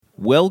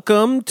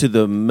Welcome to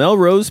the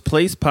Melrose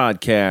Place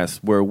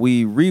podcast, where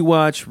we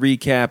rewatch,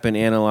 recap, and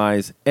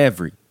analyze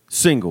every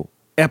single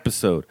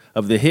episode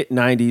of the hit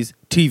 90s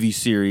TV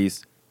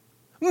series,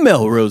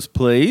 Melrose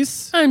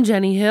Place. I'm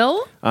Jenny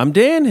Hill. I'm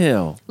Dan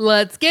Hill.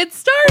 Let's get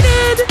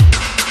started.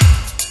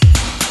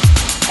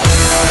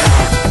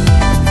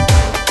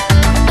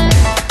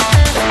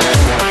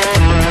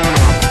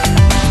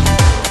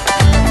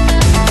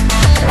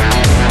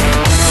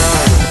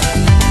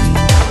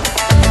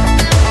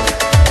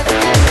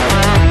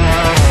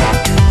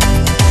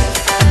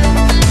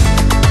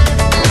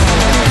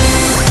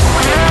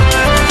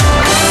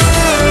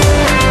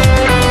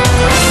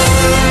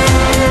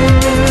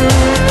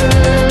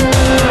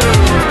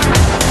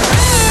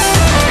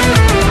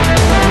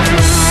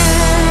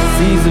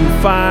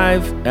 Season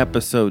 5,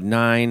 Episode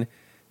 9,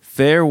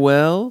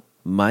 Farewell,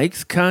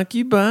 Mike's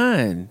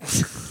Concubine.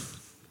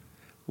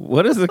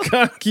 What is a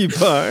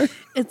concubine?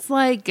 It's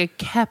like a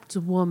kept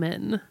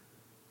woman,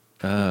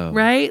 Oh.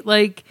 right?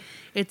 Like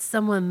it's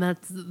someone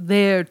that's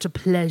there to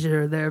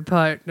pleasure their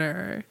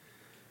partner.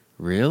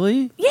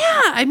 Really?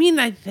 Yeah, I mean,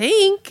 I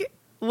think.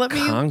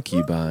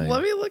 Concubine.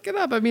 Let me look it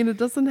up. I mean, it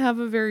doesn't have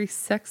a very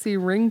sexy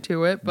ring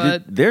to it,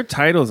 but Their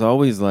title's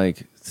always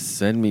like,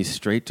 send me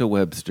straight to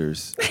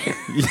Webster's.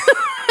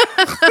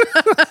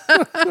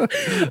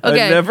 I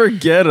never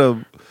get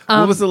them.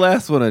 What was the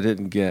last one I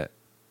didn't get?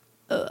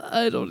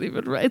 I don't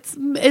even.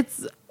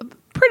 It's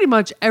pretty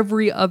much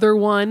every other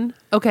one.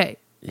 Okay,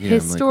 Yeah,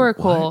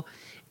 historical. I'm like, what?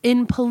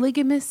 In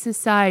polygamous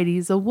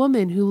societies, a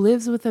woman who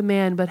lives with a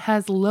man but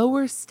has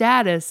lower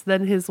status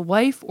than his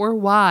wife or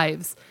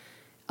wives,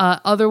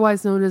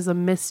 otherwise known as a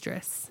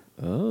mistress.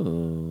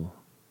 Oh.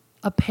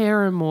 A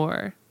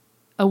paramour,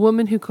 a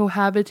woman who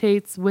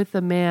cohabitates with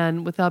a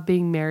man without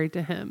being married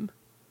to him.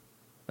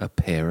 A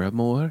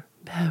paramour?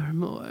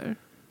 Paramour.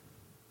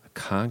 A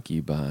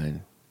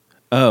concubine.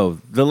 Oh,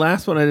 the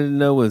last one I didn't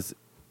know was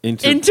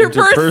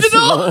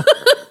Interpersonal.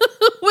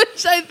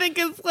 Which I think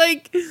is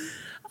like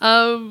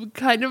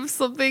kind of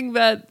something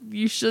that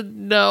you should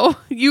know.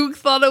 You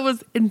thought it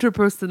was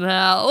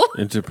interpersonal.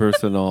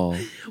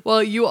 Interpersonal.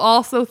 Well, you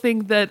also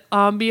think that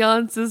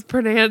ambiance is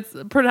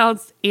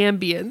pronounced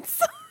ambience.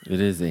 It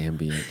is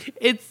ambient.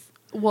 It's,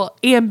 well,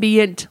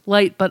 ambient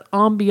light, but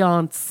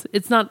ambiance.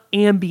 It's not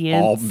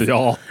ambience.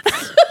 Ambient.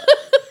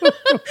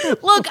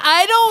 Look,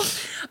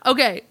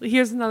 okay,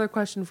 here's another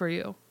question for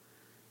you.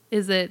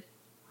 Is it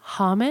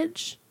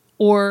homage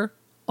or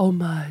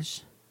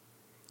homage?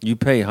 You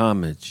pay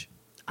homage.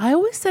 I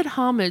always said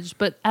homage,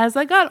 but as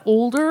I got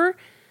older,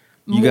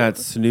 You got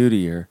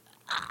snootier.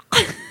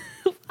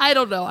 I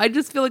don't know. I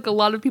just feel like a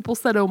lot of people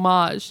said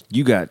homage.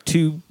 You got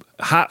too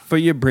hot for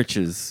your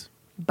britches.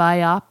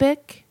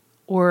 Biopic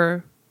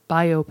or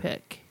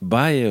biopic?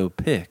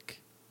 Biopic.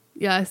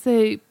 Yeah, I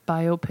say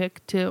biopic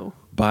too.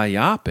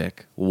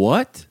 Biopic?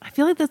 What? I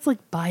feel like that's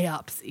like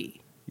biopsy.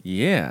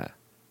 Yeah.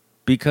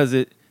 Because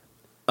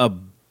I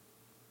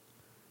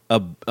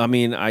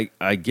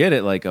get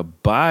it. Like a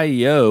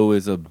bio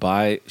is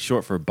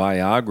short for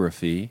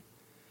biography.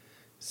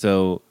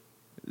 So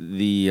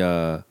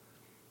the,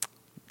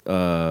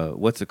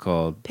 what's it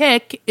called?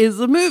 Pic is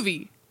a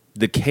movie.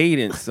 The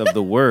cadence of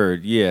the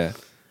word. Yeah.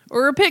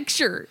 Or a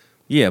picture.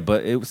 Yeah,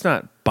 but it's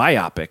not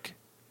biopic.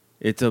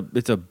 It's a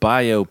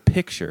bio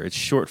picture. It's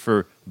short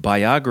for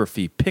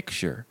biography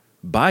picture.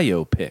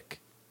 Biopic.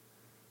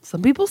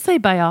 Some people say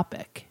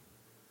biopic.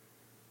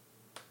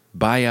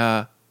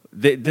 Then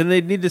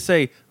they need to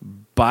say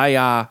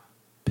biopic.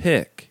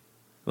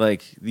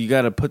 Like, you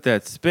got to put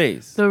that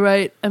space. The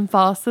right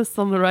emphasis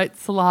on the right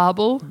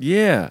syllable.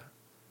 Yeah.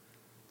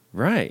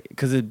 Right.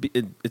 Because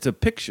it's a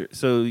picture.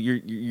 So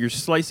you're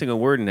slicing a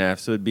word in half.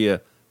 So it'd be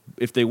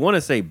if they want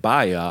to say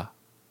baya,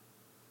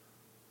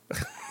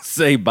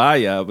 say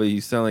baya, but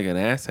you sound like an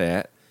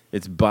asshat.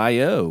 It's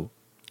bio.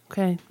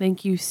 Okay,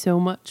 thank you so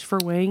much for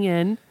weighing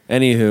in.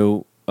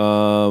 Anywho,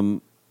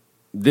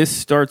 this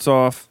starts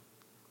off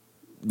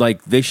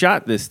like they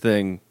shot this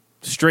thing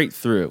straight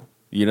through,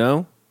 you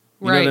know?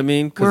 You know what I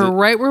mean? We're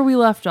right where we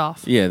left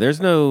off. Yeah, there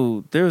was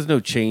no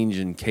change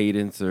in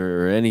cadence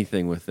or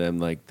anything with them.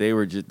 Like they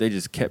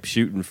just kept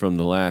shooting from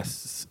the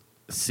last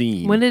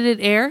scene. When did it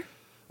air?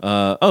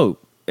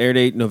 Air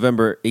date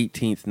November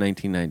 18th,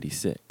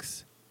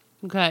 1996.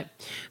 Okay.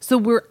 So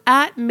we're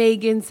at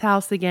Megan's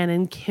house again,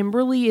 and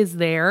Kimberly is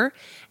there.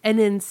 And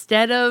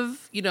instead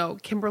of,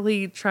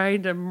 Kimberly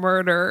trying to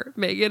murder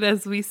Megan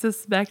as we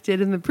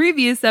suspected in the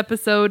previous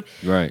episode,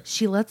 right,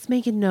 she lets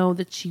Megan know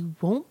that she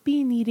won't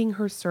be needing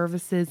her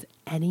services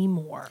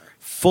anymore.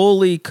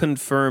 Fully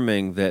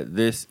confirming that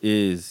this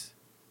is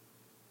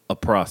a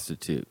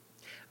prostitute.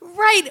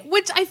 Right,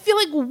 which I feel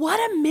like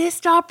what a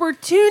missed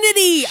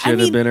opportunity.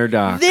 Should have been her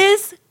doc.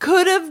 This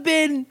could have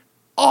been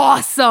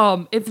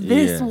awesome if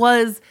this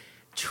was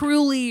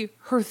truly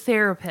her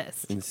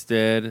therapist.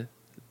 Instead,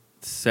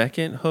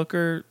 second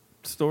hooker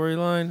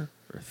storyline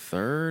or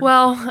third?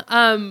 Well,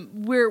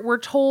 we're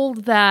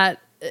told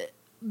that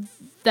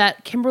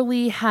that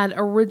Kimberly had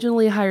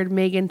originally hired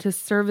Megan to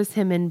service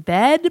him in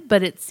bed,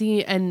 but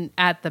and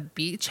at the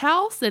beach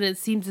house, and it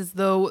seems as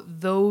though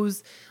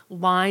those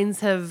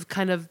lines have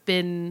kind of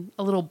been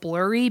a little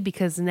blurry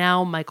because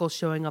now Michael's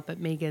showing up at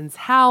Megan's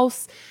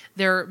house.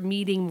 They're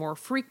meeting more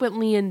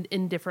frequently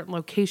in different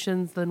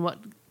locations than what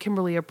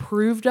Kimberly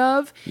approved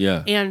of.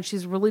 Yeah. And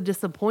she's really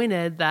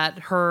disappointed that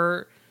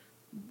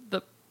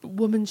the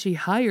woman she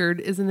hired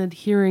isn't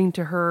adhering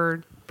to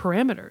her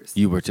parameters.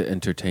 You were to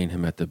entertain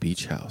him at the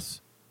beach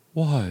house.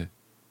 Why?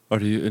 Are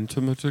you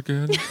intimate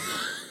again?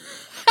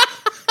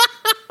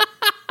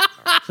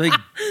 Like,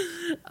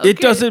 okay. It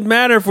doesn't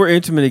matter if we're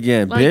intimate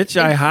again, bitch.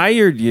 I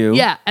hired you.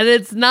 Yeah, and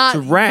it's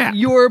not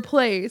your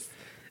place.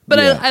 But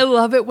yeah. I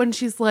love it when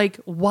she's like,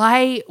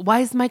 why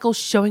is Michael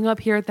showing up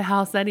here at the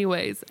house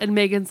anyways? And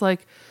Megan's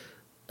like,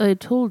 I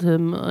told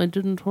him I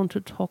didn't want to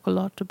talk a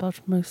lot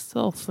about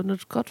myself, and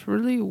it got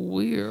really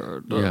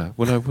weird. Yeah,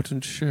 when I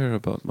wouldn't share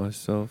about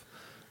myself.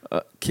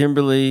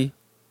 Kimberly,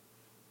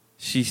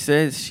 she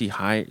says she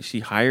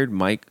hired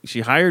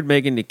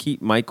Megan to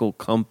keep Michael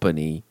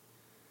company.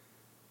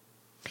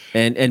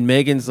 And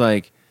Megan's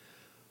like,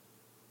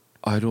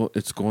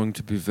 it's going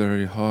to be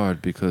very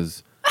hard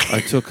because I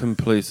took him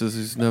places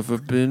he's never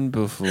been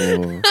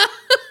before.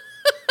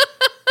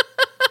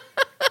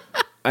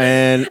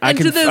 and I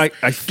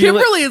feel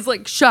Kimberly is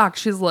like shocked.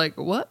 She's like,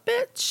 what,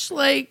 bitch?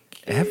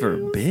 Like, ever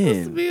been?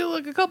 Supposed to be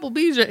like a couple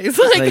BJs.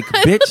 Like,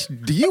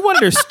 bitch, do you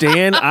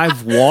understand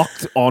I've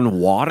walked on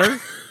water?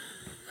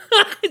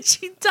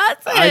 She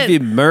doesn't. I've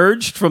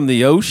emerged from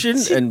the ocean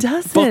and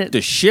fucked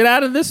the shit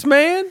out of this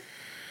man?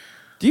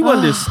 Do you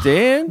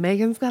understand?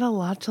 Megan's got a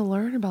lot to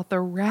learn about the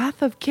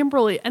wrath of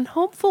Kimberly, and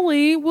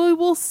hopefully we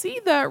will see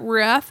that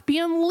wrath be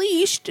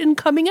unleashed in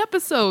coming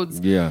episodes.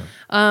 Yeah.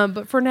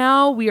 But for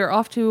now, we are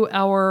off to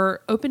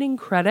our opening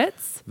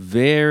credits.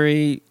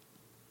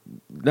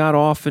 Not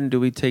often do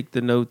we take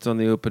the notes on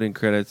the opening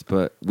credits,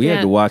 but we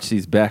had to watch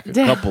these back a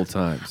couple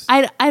times.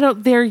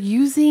 They're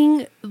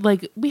using,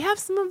 like, we have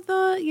some of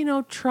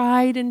the,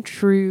 tried and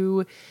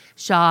true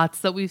shots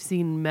that we've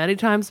seen many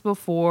times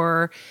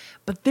before,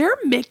 but they're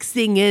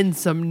mixing in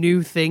some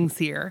new things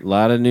here. A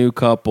lot of new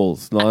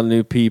couples, a lot of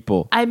new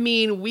people. I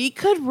mean, we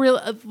could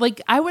really,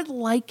 I would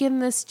liken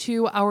this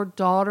to our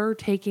daughter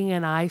taking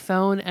an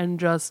iPhone and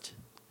just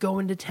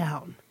going to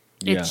town.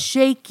 It's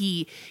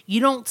shaky.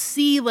 You don't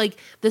see,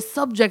 the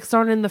subjects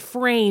aren't in the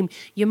frame.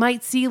 You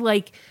might see,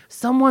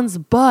 someone's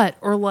butt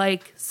or,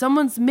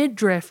 someone's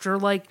midriff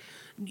or,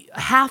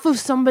 half of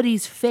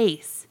somebody's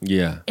face.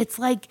 Yeah. It's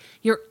like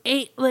you're,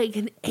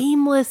 an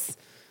aimless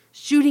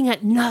shooting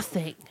at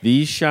nothing.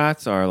 These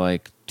shots are,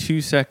 2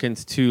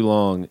 seconds too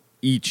long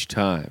each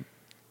time.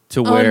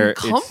 To where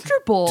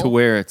uncomfortable. To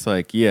where it's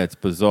it's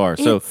bizarre.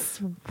 It's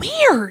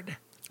weird.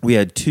 We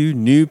had 2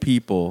 new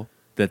people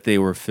that they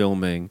were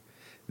filming.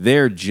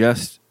 They're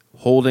just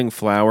holding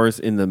flowers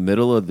in the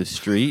middle of the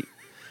street,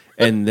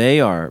 and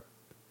they are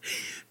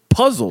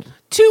puzzled.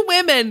 2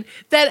 women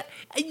that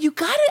you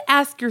got to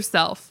ask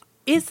yourself,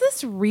 is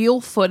this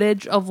real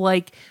footage of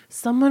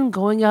someone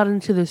going out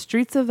into the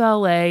streets of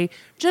LA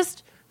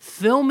just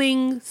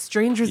filming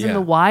strangers in the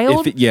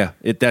wild?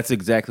 That's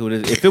exactly what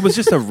it is. If it was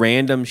just a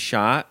random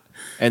shot,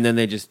 and then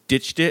they just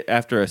ditched it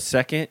after a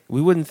second, we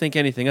wouldn't think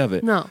anything of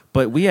it. No.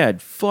 But we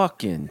had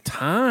fucking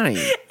time.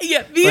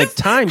 Yeah,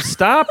 time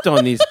stopped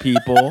on these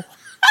people.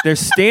 They're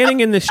standing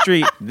in the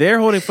street. They're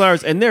holding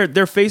flowers, and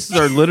their faces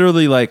are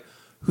literally like,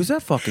 who's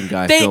that fucking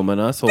guy filming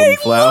us holding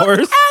flowers?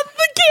 Look at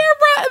the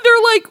camera, and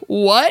they're like,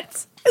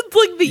 what?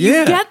 It's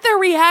you get their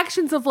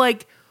reactions of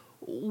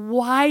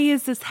why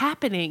is this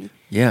happening?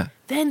 Yeah.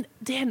 Then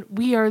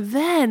we are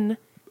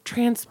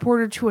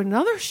transported to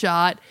another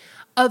shot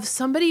of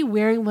somebody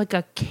wearing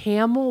a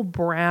camel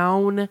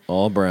brown.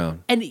 All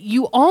brown. And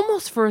you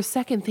almost for a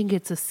second think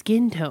it's a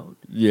skin tone.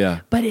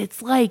 Yeah. But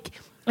it's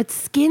it's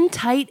skin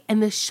tight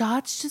and the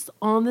shot's just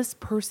on this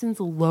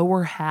person's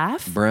lower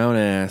half. Brown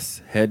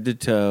ass, head to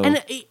toe.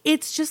 And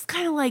it's just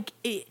kind of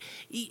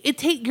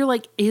you're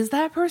like, is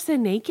that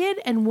person naked?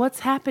 And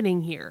what's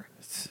happening here?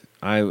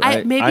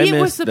 Maybe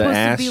it was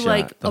supposed to be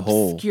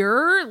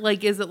obscure.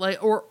 Is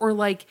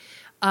it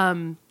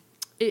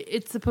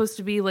it's supposed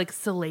to be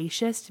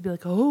salacious to be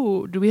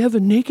oh, do we have a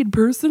naked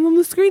person on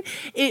the screen?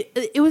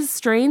 It was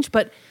strange,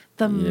 but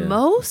the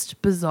most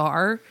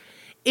bizarre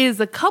is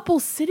a couple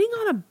sitting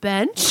on a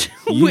bench.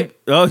 You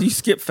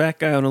skipped fat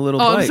guy on a little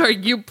bike. I'm sorry.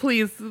 You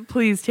please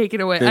take it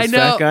away. There's I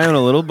know. Fat guy on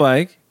a little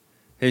bike.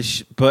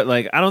 But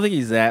I don't think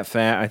he's that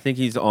fat. I think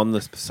he's on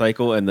the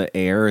cycle and the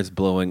air is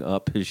blowing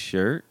up his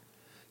shirt,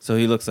 so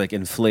he looks like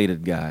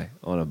inflated guy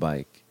on a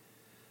bike.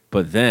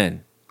 But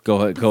then. Go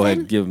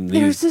ahead, give them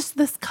these. There's just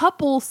this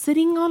couple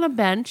sitting on a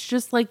bench,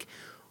 just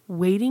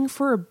waiting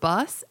for a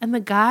bus, and the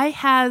guy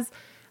has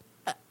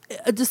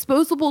a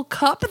disposable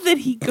cup that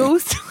he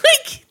goes to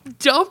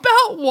dump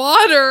out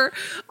water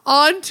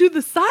onto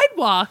the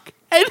sidewalk.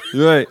 And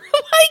right.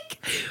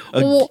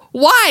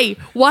 Why?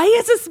 Why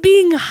is this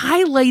being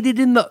highlighted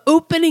in the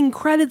opening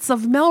credits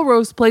of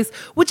Melrose Place,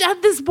 which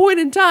at this point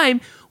in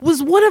time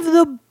was one of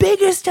the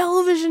biggest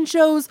television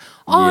shows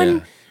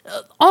on?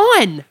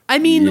 I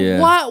mean,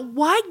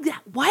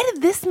 why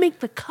did this make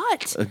the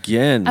cut?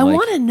 Again, I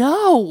want to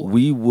know.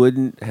 We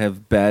wouldn't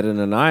have batted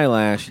an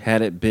eyelash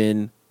had it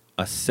been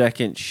a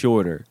second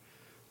shorter.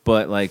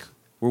 But like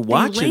we're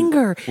watching,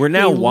 we're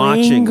now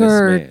watching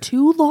this man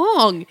too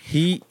long.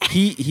 He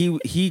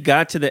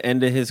got to the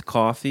end of his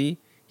coffee.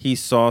 He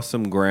saw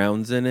some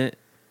grounds in it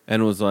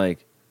and was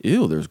like,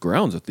 "Ew, there's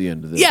grounds at the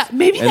end of this." Yeah,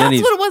 maybe and that's then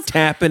he's what it was.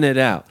 Tapping it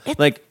out.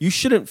 Like you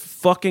shouldn't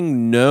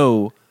fucking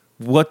know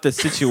what the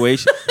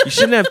situation. You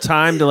shouldn't have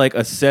time to like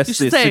assess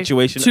the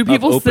situation. Two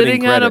people of opening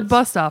sitting credits. at a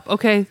bus stop.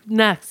 Okay,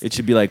 next. It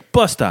should be like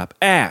bus stop,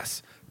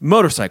 ass,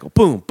 motorcycle,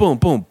 boom, boom,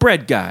 boom,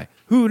 bread guy.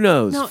 Who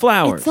knows? No,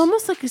 flowers. It's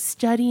almost like a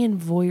study in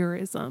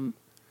voyeurism.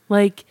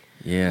 Like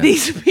Yeah.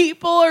 These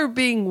people are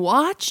being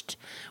watched.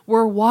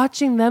 We're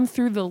watching them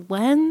through the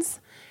lens,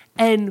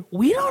 and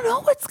we don't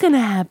know what's going to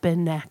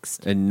happen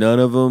next. And none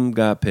of them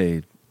got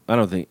paid. I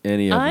don't think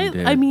any of them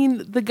did. I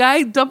mean, the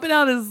guy dumping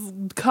out his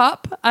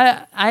cup,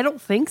 I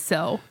don't think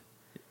so.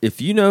 If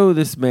you know who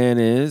this man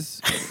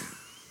is,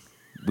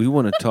 we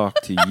want to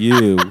talk to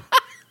you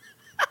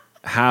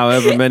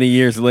however many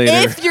years later.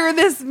 If you're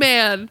this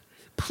man,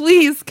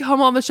 please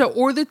come on the show.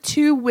 Or the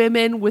two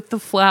women with the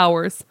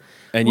flowers.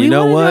 And you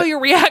know what? We want to know your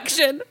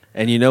reaction.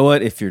 And you know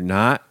what? If you're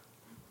not,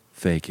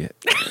 fake it.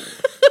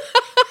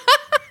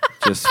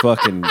 Just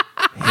fucking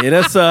hit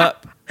us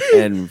up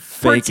and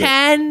fake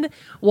Pretend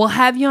we'll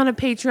have you on a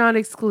Patreon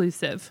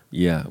exclusive.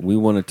 Yeah, we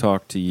want to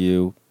talk to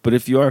you. But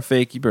if you are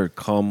fake, you better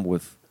come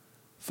with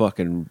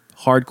fucking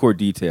hardcore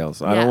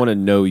details. I don't want to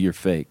know you're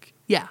fake.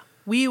 Yeah.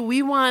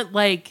 We want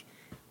like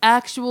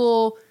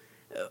actual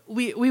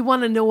we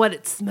want to know what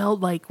it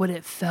smelled like, what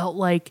it felt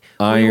like.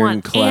 We want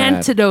Ironclad.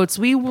 antidotes.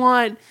 We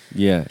want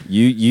Yeah,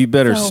 you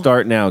better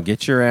start now.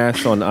 Get your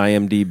ass on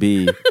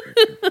IMDb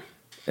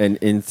and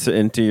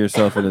enter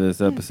yourself into this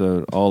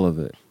episode, all of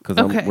it,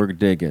 because we're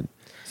digging.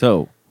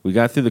 So we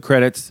got through the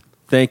credits.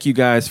 Thank you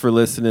guys for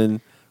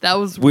listening. That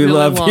was we really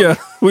love long. you.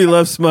 We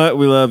love Smut.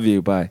 We love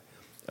you. Bye.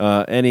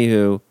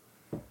 Anywho,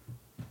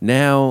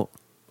 now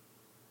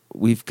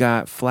we've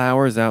got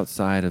flowers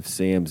outside of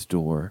Sam's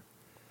door.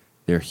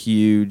 They're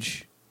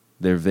huge.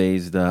 They're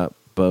vased up,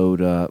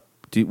 bowed up.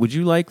 Would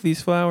you like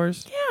these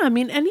flowers? Yeah, I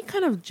mean, any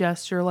kind of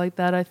gesture like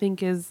that, I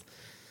think, is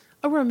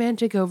a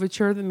romantic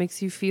overture that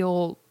makes you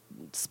feel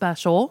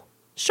special.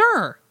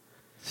 Sure.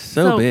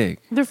 So big.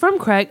 They're from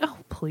Craig. Oh,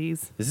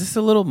 please. Is this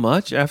a little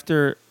much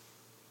after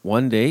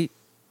one date?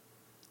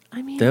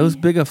 I mean, Those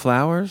big of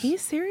flowers?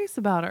 He's serious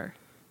about her.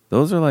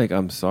 Those are like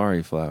I'm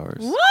sorry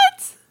flowers.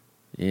 What?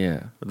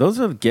 Yeah. Those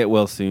are get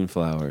well soon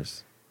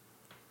flowers.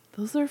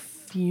 Those are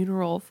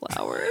funeral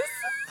flowers.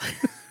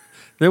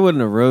 There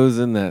wasn't a rose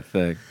in that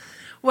thing.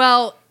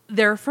 Well,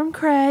 they're from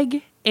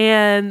Craig,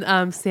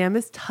 and Sam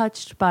is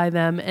touched by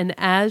them. And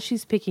as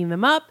she's picking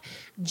them up,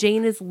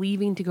 Jane is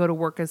leaving to go to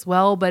work as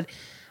well. But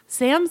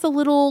Sam's a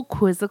little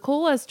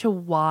quizzical as to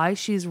why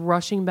she's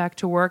rushing back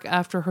to work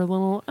after her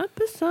little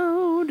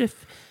episode.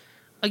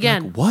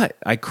 Again, like, what?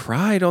 I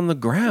cried on the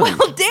ground.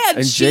 Well, Dad,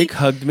 and Jake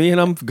hugged me, and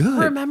I'm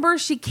good. Remember,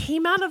 she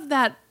came out of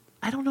that.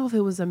 I don't know if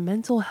it was a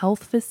mental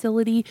health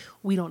facility.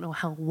 We don't know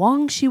how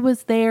long she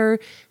was there.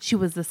 She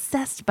was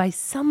assessed by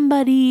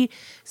somebody.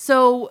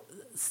 So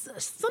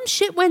some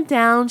shit went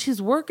down.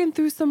 She's working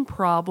through some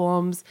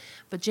problems.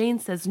 But Jane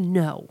says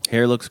no.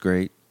 Hair looks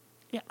great.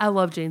 Yeah, I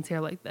love Jane's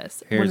hair like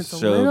this. Hair's when it's a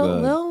so good.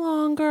 little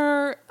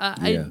longer.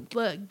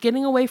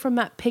 Getting away from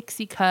that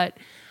pixie cut.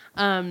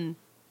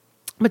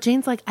 But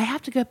Jane's like, I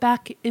have to get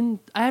back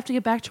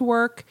to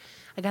work.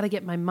 I got to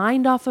get my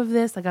mind off of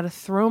this. I got to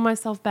throw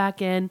myself back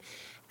in.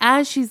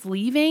 As she's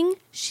leaving,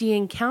 she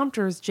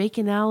encounters Jake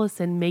and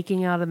Allison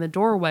making out in the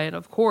doorway. And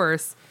of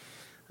course,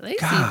 they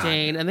see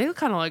Jane and they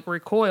kind of like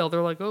recoil.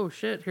 They're like, oh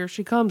shit, here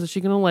she comes. Is she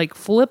going to like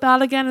flip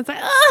out again and say,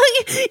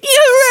 oh, you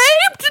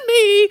raped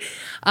me?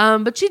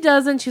 But she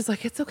doesn't. She's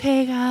like, it's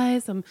okay,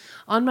 guys. I'm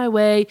on my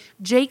way.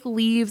 Jake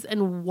leaves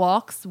and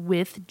walks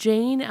with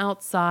Jane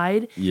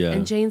outside. Yeah.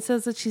 And Jane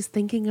says that she's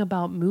thinking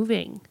about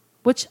moving,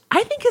 which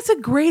I think is a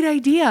great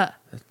idea.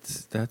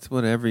 That's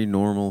what every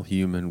normal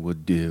human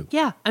would do.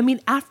 Yeah. I mean,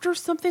 after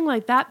something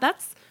like that,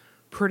 that's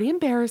pretty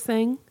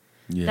embarrassing.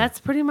 Yeah. That's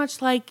pretty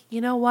much like,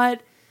 you know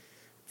what?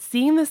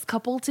 Seeing this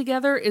couple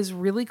together is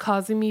really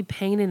causing me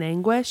pain and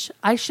anguish.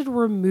 I should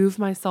remove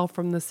myself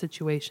from this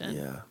situation.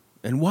 Yeah.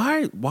 And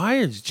why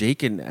is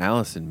Jake and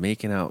Allison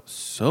making out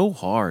so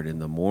hard in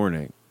the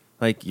morning?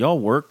 Like,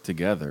 y'all work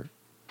together.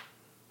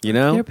 You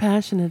know? They're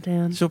passionate,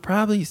 Dan. She'll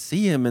probably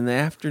see him in the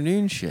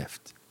afternoon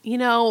shift. You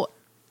know,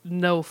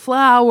 no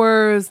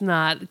flowers,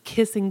 not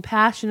kissing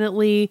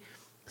passionately.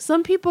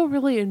 Some people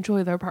really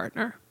enjoy their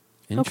partner.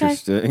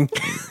 Interesting.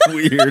 Okay?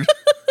 Weird.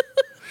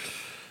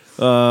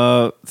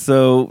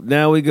 So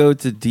now we go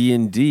to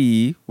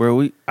D&D,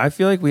 where I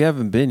feel like we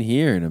haven't been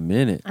here in a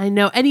minute. I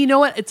know. And you know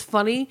what? It's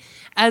funny.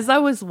 As I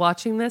was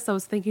watching this, I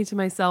was thinking to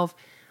myself,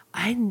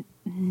 I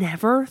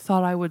never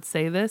thought I would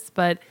say this,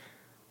 but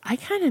I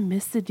kind of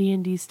miss the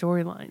D&D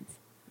storylines.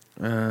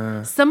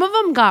 Some of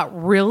them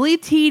got really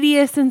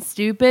tedious and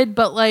stupid,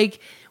 but like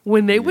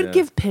when they would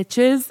give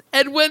pitches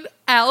and when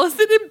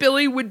Allison and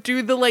Billy would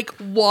do the like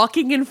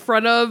walking in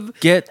front of...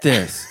 Get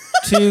this.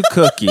 2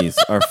 cookies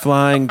are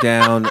flying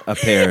down a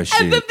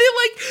parachute. And then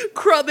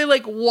they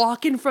like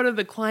walk in front of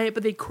the client,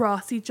 but they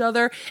cross each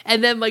other.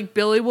 And then like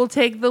Billy will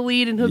take the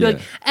lead and he'll be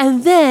like,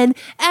 and then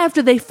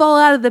after they fall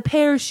out of the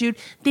parachute,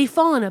 they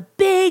fall in a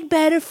big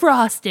bed of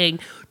frosting.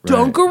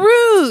 Right.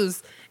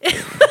 Dunkaroos.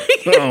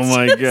 Oh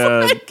my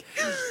God.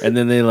 And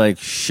then they like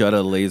shut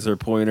a laser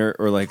pointer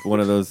or like one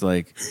of those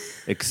like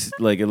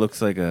it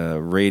looks like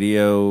a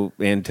radio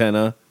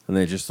antenna and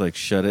they just like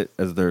shut it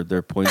as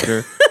their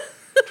pointer.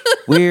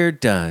 We're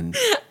done.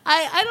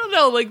 I don't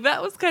know. Like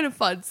that was kind of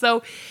fun.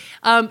 So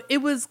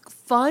it was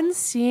fun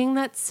seeing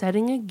that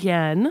setting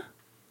again.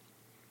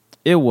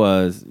 It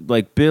was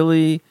like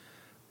Billy,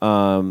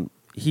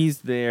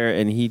 he's there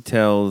and he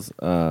tells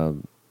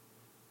Amanda,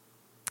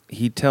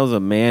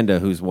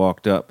 who's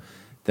walked up,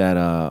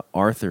 that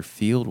Arthur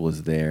Field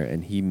was there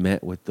and he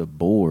met with the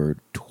board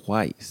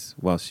twice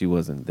while she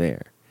wasn't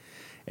there.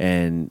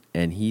 And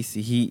he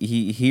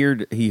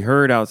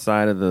heard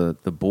outside of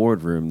the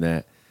boardroom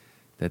that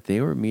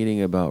they were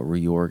meeting about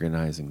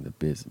reorganizing the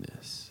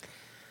business.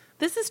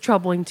 This is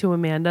troubling to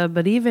Amanda,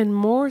 but even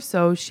more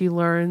so, she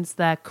learns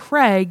that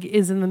Craig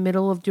is in the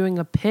middle of doing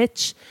a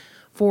pitch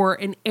for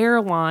an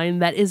airline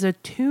that is a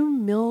 $2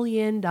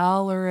 million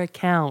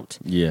account.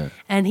 Yeah.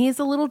 And he's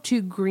a little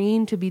too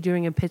green to be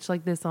doing a pitch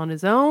like this on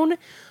his own.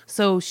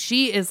 So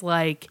she is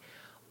like,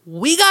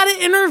 we got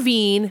to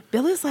intervene.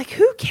 Billy's like,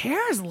 who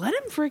cares? Let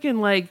him freaking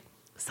like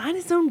sign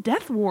his own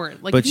death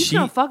warrant. Like, he's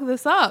going to fuck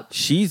this up.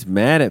 She's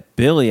mad at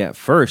Billy at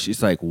first.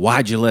 She's like,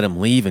 why'd you let him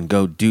leave and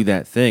go do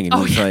that thing?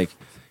 And he's like,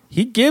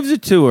 he gives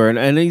it to her.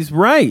 And he's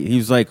right.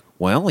 He's like,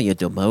 well, you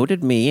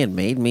demoted me and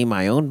made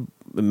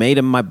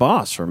him my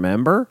boss,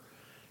 remember?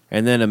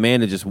 And then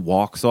Amanda just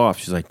walks off.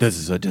 She's like, this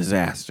is a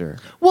disaster.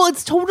 Well,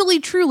 it's totally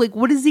true. Like,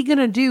 what is he going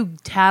to do?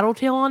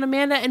 Tattletale on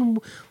Amanda? And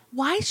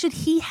why should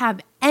he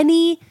have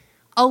any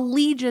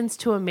allegiance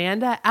to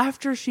Amanda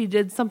after she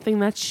did something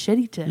that's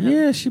shitty to him?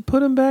 Yeah, she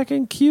put him back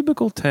in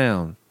Cubicle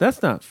Town.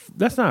 That's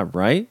not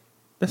right.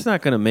 That's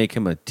not going to make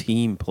him a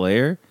team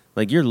player.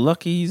 Like, you're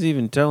lucky he's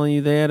even telling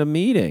you they had a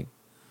meeting.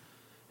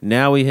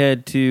 Now we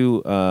head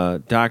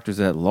to Doctors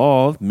at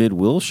Law,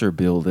 Mid-Wilshire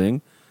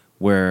building,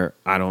 where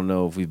I don't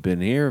know if we've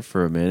been here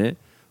for a minute,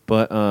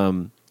 but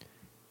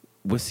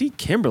we see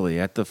Kimberly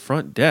at the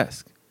front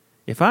desk.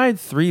 If I had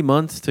 3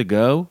 months to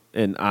go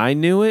and I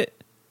knew it,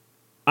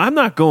 I'm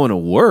not going to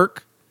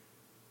work.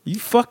 You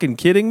fucking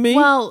kidding me?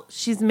 Well,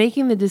 she's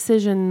making the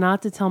decision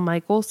not to tell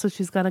Michael, so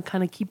she's got to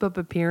kind of keep up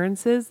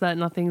appearances that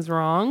nothing's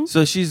wrong.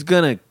 So she's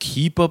going to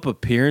keep up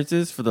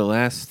appearances for the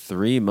last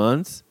 3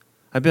 months?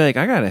 I'd be like,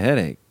 I got a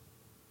headache.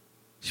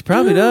 She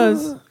probably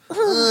does.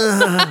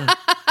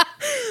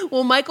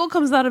 Well, Michael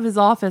comes out of his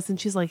office and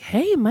she's like,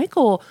 hey,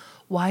 Michael,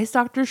 why is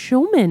Dr.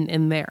 Schulman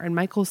in there? And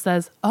Michael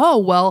says, oh,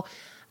 well,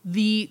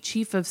 the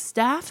chief of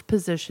staff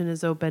position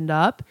is opened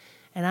up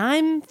and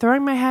I'm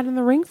throwing my hat in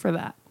the ring for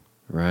that.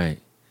 Right.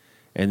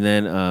 And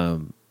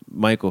then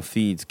Michael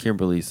feeds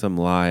Kimberly some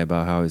lie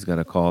about how he's got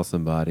to call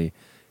somebody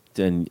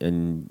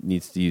and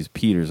needs to use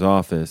Peter's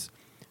office.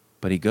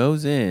 But he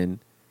goes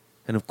in,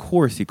 and of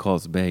course he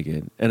calls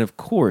Megan. And of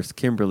course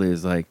Kimberly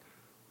is like,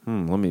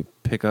 let me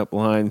pick up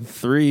line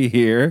 3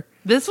 here.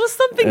 This was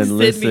something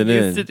Sydney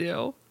used to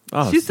do.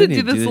 Oh, she used Sydney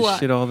to do this a lot. This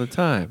shit all the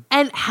time.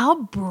 And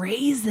how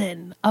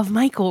brazen of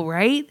Michael,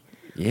 right?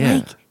 Yeah.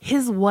 Like,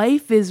 his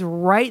wife is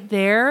right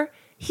there.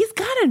 He's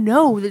got to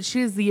know that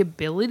she has the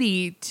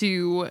ability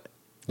to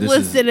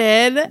listen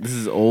in. This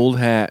is old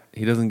hat.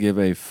 He doesn't give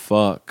a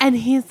fuck. And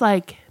he's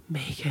like,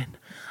 Megan,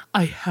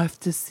 I have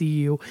to see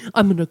you.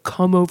 I'm going to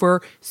come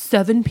over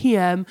 7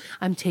 p.m.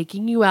 I'm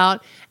taking you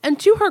out. And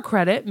to her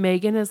credit,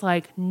 Megan is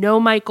like, no,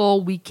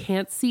 Michael, we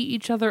can't see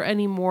each other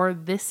anymore.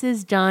 This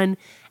is done.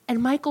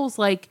 And Michael's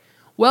like,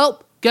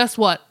 well, guess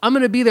what? I'm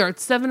going to be there at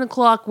 7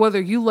 o'clock,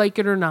 whether you like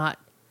it or not.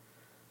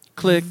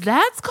 Click.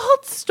 That's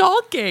called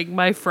stalking,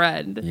 my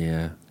friend.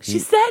 Yeah. She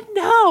said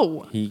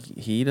no.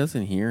 He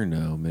doesn't hear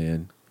no,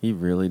 man. He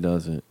really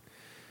doesn't.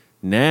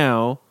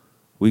 Now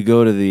we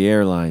go to the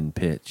airline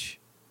pitch.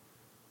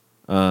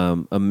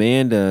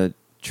 Amanda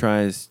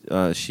tries,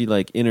 she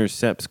like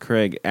intercepts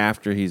Craig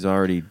after he's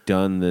already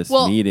done this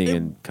meeting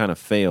and kind of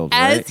failed,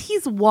 right? As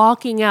he's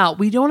walking out,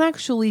 we don't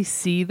actually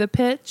see the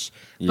pitch,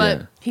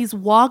 but he's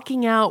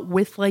walking out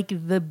with like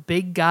the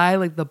big guy,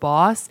 like the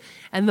boss,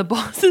 and the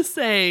boss is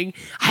saying,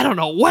 I don't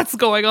know what's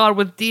going on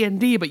with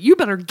D&D, but you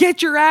better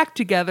get your act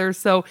together.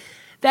 So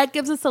that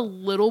gives us a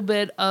little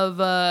bit of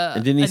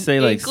and didn't he say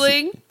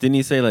inkling. Didn't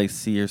he say like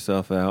see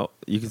yourself out?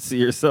 You can see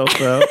yourself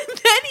out.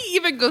 Then he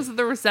even goes to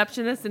the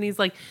receptionist and he's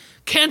like,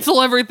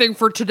 cancel everything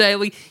for today.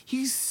 Like,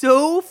 he's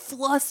so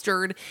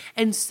flustered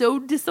and so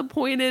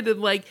disappointed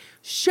and like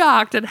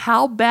shocked at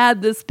how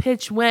bad this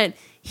pitch went.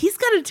 He's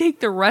got to take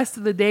the rest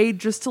of the day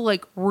just to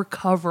like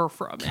recover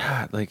from it.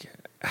 God, like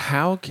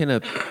how can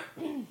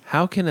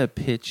a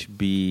pitch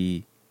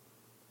be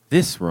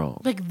this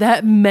wrong? Like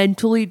that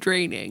mentally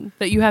draining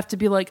that you have to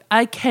be like,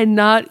 I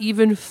cannot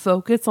even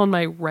focus on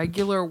my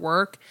regular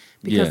work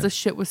because the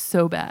shit was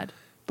so bad.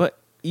 But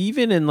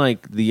even in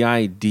like the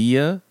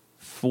idea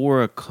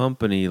for a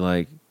company,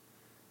 like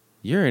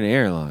you're an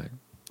airline,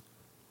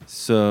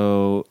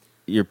 so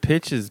your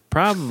pitch is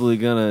probably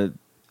gonna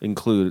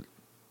include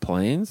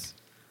planes,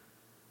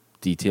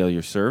 detail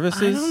your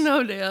services. I don't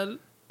know, Dan.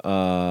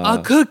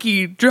 A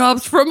cookie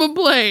drops from a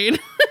plane.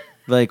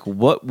 Like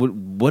what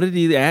did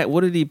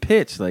he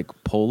pitch? Like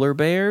polar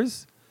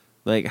bears?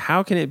 Like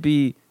how can it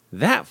be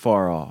that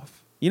far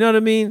off? You know what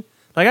I mean?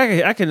 Like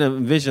I can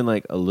envision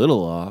like a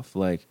little off.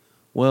 Like,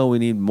 well, we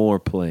need more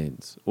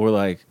planes, or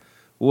like,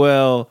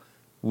 well,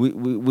 we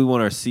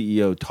want our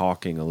CEO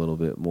talking a little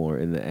bit more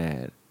in the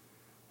ad.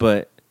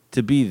 But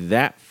to be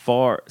that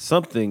far,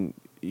 something.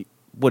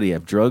 What do you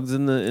have? Drugs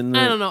in the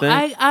I don't know. thing?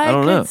 I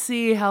don't could know.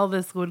 see how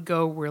this would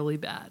go really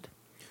bad.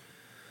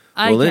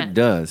 It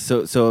does.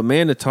 So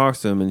Amanda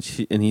talks to him, and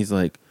he's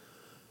like,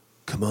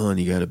 "Come on,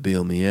 you got to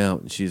bail me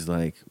out." And she's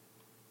like,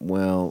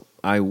 "Well,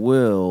 I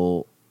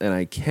will, and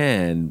I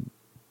can,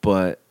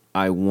 but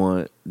I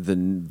want the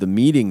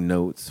meeting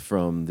notes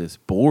from this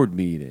board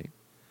meeting."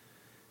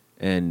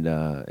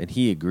 And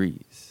he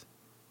agrees.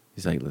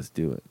 He's like, "Let's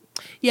do it."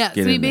 Yeah,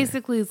 so he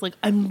basically is like,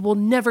 I will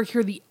never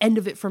hear the end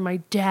of it from my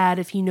dad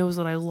if he knows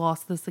that I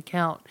lost this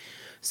account.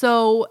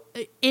 So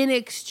in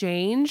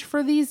exchange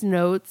for these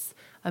notes,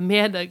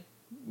 Amanda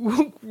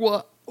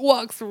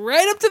walks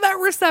right up to that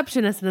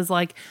receptionist and is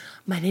like,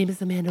 my name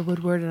is Amanda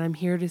Woodward and I'm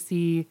here to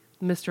see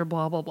Mr.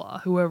 Blah, blah, blah,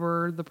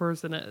 whoever the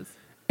person is.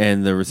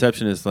 And the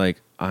receptionist is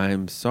like,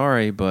 I'm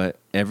sorry, but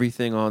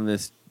everything on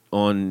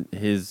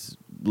his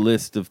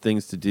list of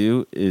things to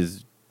do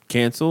is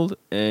canceled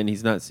and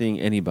he's not seeing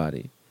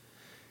anybody.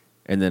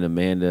 And then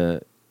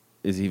Amanda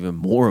is even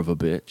more of a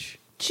bitch.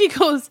 She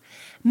goes,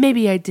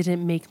 maybe I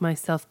didn't make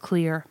myself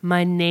clear.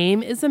 My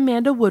name is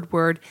Amanda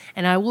Woodward,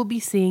 and I will be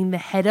seeing the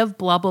head of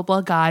blah, blah,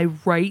 blah guy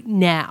right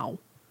now.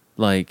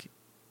 Like,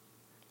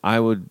 I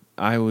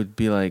would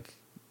be like,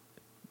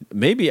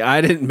 maybe I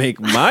didn't make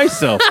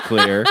myself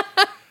clear.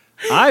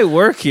 I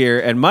work here,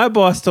 and my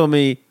boss told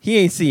me he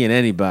ain't seeing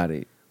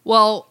anybody.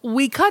 Well,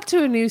 we cut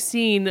to a new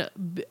scene,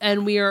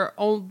 and we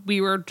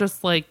were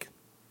just like,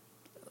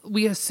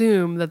 we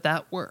assume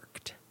that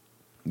worked.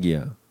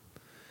 Yeah.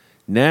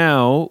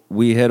 Now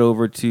we head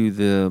over to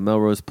the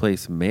Melrose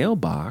Place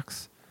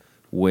mailbox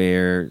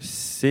where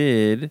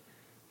Sid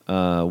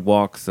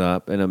walks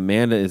up and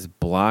Amanda is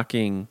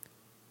blocking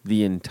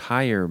the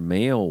entire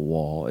mail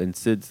wall. And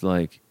Sid's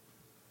like,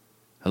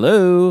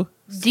 hello?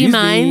 Do you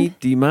mind?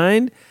 Do you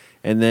mind?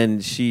 And then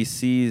she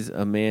sees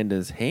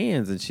Amanda's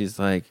hands and she's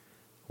like,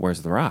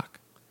 where's the rock?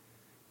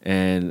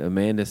 And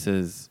Amanda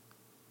says,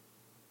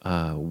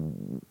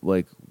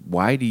 like,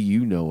 why do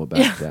you know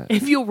about that?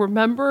 If you'll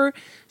remember,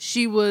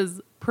 she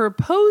was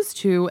proposed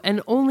to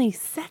and only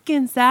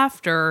seconds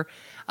after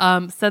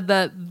said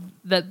that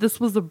this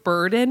was a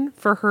burden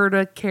for her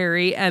to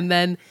carry. And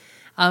then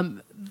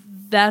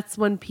that's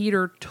when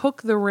Peter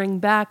took the ring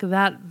back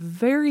that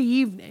very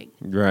evening.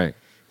 Right.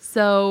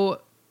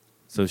 So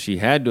she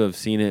had to have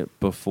seen it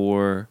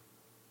before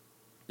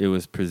it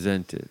was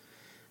presented.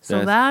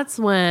 So that's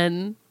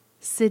when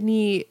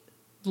Sydney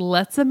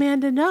lets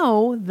Amanda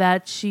know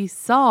that she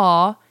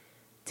saw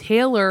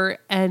Taylor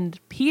and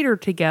Peter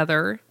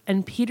together,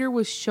 and Peter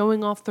was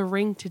showing off the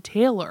ring to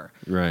Taylor.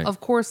 Right. Of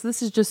course,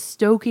 this is just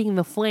stoking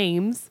the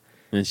flames.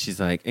 And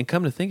she's like, and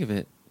come to think of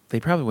it, they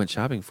probably went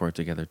shopping for it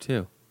together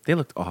too. They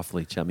looked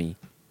awfully chummy.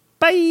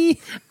 Bye.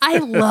 I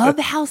love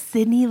how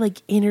Sydney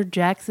like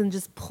interjects and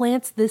just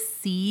plants this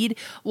seed.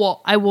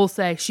 Well, I will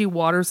say she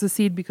waters the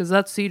seed because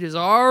that seed is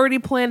already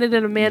planted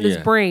in Amanda's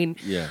brain.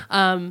 Yeah.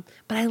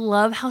 But I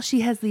love how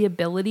she has the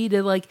ability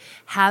to like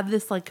have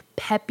this like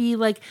peppy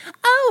like,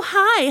 oh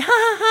hi, ha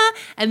ha ha,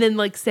 and then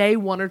like say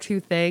one or two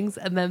things,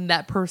 and then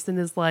that person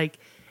is like,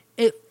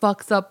 it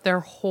fucks up their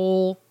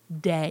whole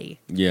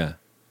day. Yeah.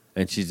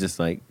 And she's just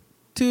like,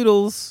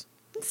 toodles.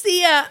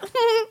 See ya.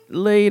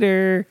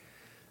 Later.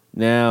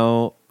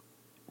 Now,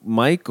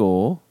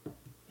 Michael,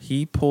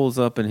 he pulls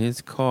up in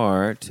his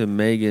car to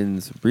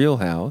Megan's real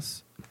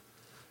house.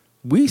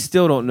 We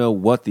still don't know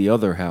what the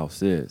other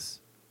house is,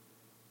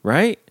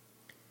 right?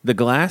 The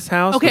glass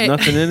house with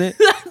nothing in it?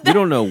 We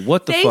don't know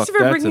what the fuck that's about.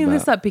 Thanks for bringing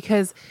this up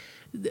because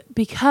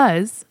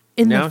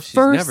in now the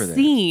first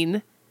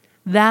scene,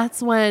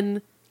 that's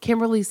when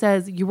Kimberly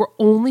says you were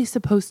only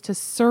supposed to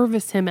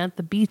service him at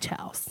the beach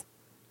house.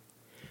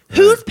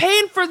 Who's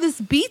paying for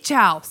this beach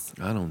house?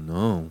 I don't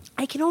know.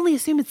 I can only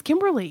assume it's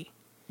Kimberly.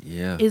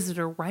 Yeah. Is it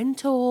a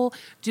rental?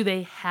 Do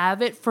they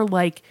have it for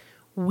like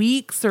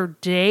weeks or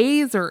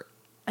days? Or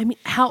I mean,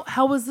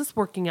 how is this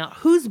working out?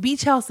 Whose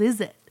beach house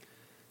is it?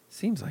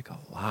 Seems like a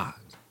lot.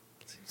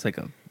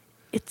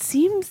 It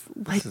seems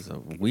like this is a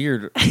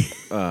weird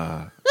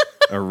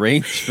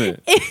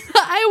arrangement.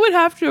 I would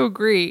have to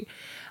agree.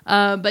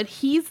 But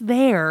he's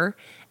there,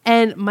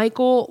 and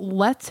Michael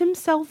lets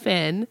himself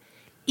in.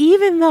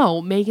 even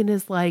though Megan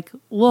is like,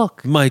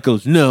 look.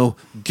 Michael's, no,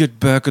 get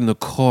back in the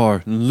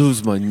car and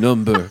lose my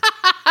number.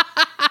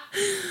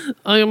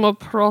 I am a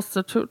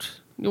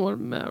prostitute. You are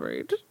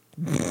married.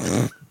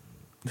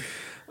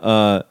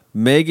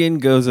 Megan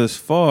goes as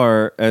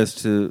far as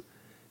to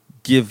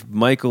give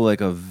Michael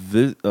like a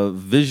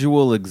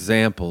visual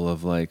example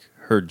of like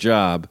her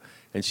job,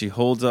 and she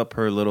holds up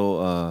her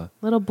little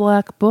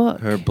black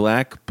book, her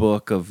black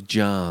book of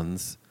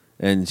John's,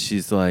 and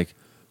she's like,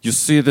 "You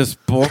see this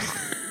book?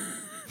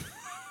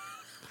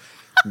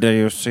 Do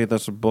you see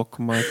this book,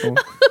 Michael?"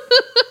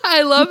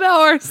 I love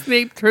how our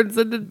Snape turns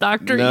into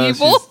Dr.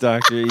 Evil. She's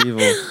Dr.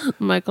 Evil.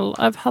 Michael,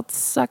 I've had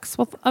sex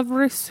with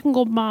every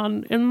single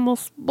man in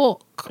this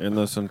book. In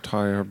this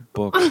entire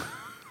book.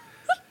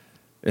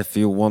 If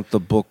you want the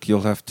book,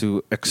 you'll have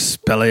to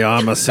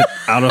Expelliarmus it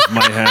out of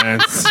my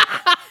hands.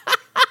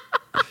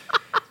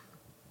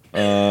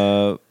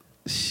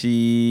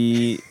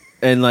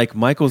 And like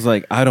Michael's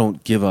like, I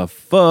don't give a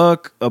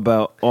fuck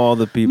about all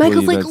the people.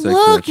 Michael's like,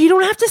 look, you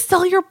don't have to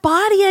sell your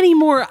body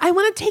anymore. I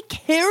want to take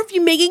care of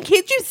you, Megan.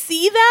 Can't you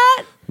see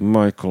that?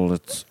 Michael,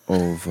 it's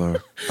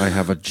over. I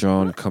have a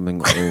John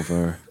coming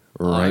over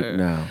right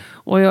now.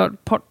 We are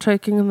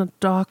partaking in the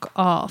dark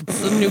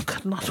arts, and you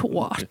cannot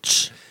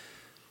watch.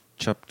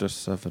 Chapter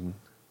 7.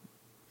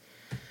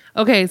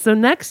 Okay, so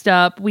next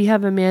up, we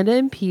have Amanda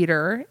and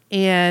Peter,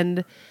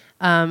 and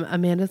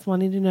Amanda's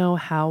wanting to know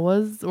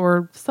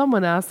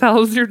someone asked, how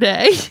was your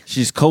day?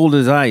 She's cold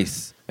as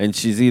ice, and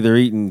she's either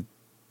eating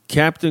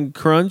Captain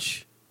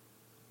Crunch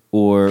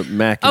or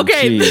mac and cheese.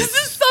 Okay, this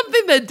is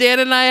something that Dan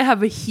and I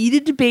have a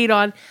heated debate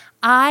on.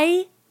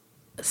 I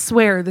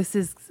swear this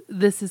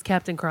is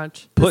Captain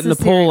Crunch. Putting a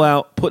poll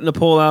out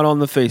on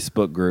the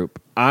Facebook group.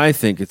 I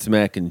think it's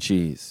mac and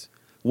cheese.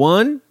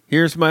 1,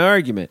 here's my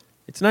argument.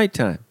 It's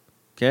nighttime.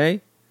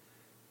 Okay?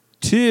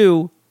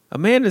 2,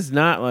 Amanda's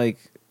not like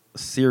a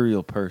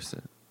cereal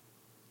person.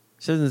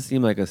 She doesn't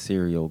seem like a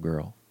cereal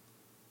girl.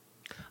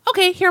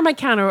 Okay, here are my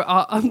counter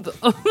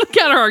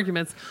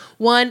arguments.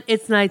 1,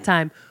 it's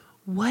nighttime.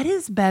 What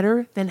is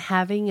better than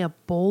having a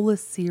bowl of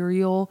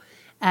cereal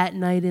at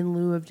night in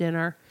lieu of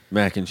dinner?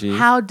 Mac and cheese.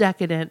 How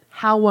decadent.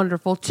 How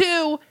wonderful.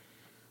 2,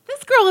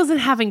 this girl isn't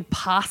having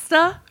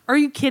pasta. Are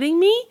you kidding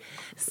me?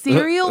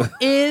 Cereal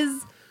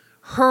is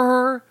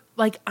her,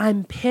 like,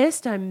 I'm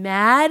pissed. I'm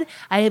mad.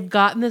 I have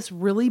gotten this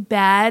really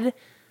bad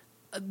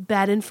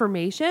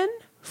information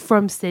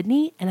from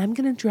Sydney, and I'm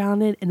going to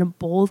drown it in a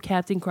bowl of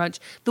Captain Crunch.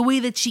 The way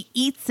that she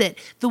eats it,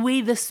 the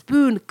way the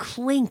spoon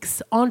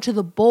clinks onto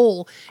the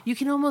bowl, you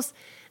can almost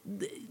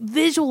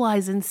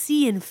visualize and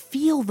see and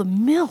feel the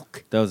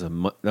milk. That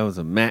was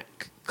a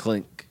Mac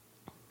clink.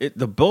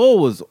 The bowl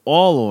was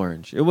all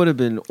orange. It would have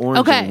been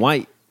orange and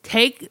white.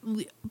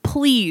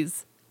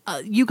 Please,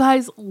 you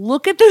guys,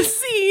 look at the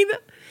scene.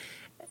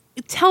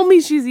 Tell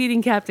me she's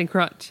eating Captain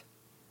Crunch.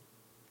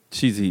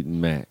 She's eating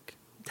Mac.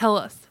 Tell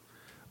us.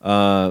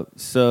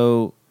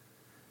 So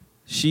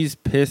she's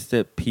pissed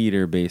at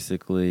Peter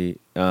basically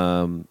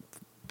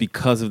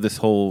because of this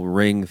whole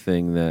ring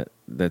thing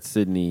that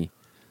Sydney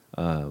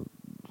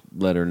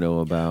let her know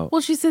about.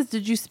 Well, she says,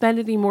 did you spend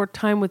any more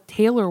time with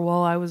Taylor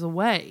while I was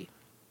away?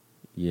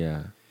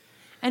 Yeah.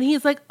 And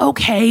he's like,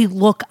 okay,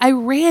 look, I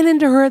ran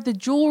into her at the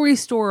jewelry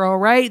store, all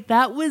right?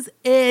 That was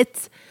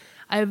it.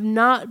 I have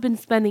not been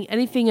spending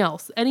any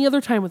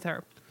other time with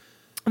her.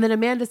 And then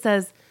Amanda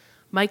says,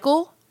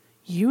 Michael,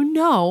 you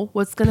know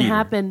what's going to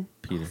happen.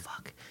 Peter.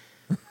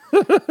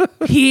 Oh, fuck.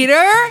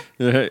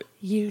 Peter,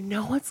 you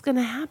know what's going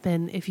to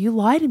happen if you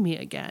lie to me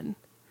again.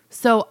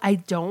 So I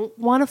don't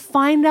want to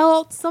find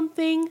out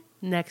something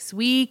next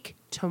week,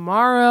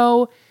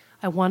 tomorrow.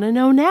 I want to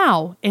know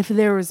now. If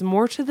there is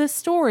more to this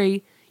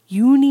story,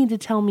 you need to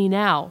tell me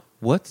now.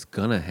 What's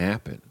going to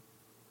happen?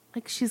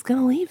 Like, she's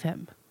going to leave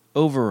him.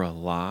 Over a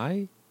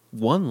lie?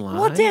 One lie?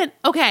 Well, Dan,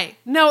 okay.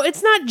 No,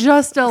 it's not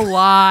just a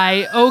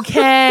lie,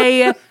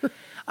 okay?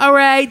 All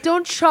right,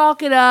 don't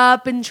chalk it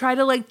up and try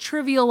to, like,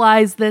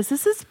 trivialize this.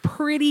 This is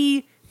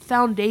pretty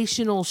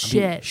foundational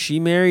shit. I mean, she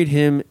married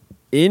him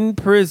in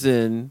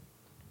prison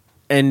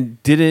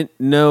and didn't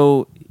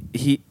know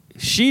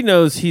she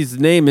knows his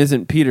name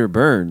isn't Peter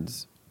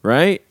Burns,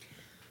 right?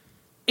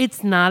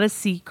 It's not a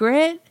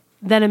secret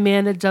that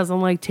Amanda doesn't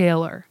like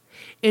Taylor.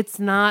 It's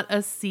not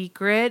a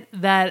secret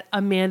that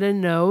Amanda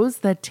knows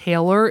that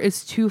Taylor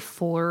is too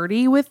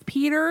flirty with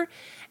Peter.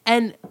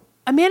 And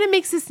Amanda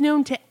makes this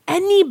known to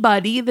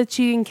anybody that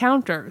she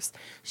encounters.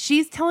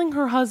 She's telling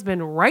her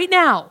husband right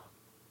now,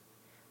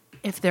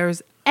 if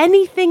there's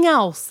anything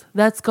else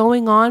that's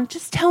going on,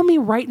 just tell me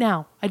right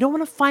now. I don't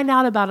want to find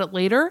out about it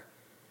later.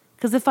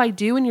 Because if I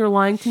do and you're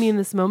lying to me in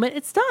this moment,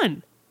 it's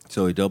done.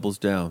 So he doubles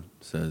down,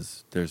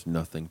 says there's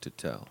nothing to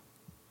tell.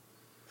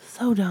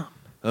 So dumb.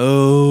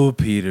 Oh,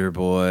 Peter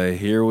boy,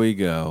 here we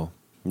go.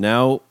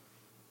 Now,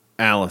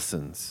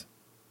 Allison's.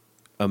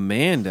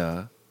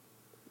 Amanda,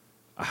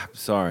 I'm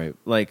sorry,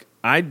 like,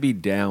 I'd be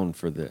down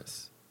for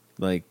this.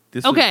 Like,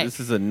 this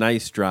is a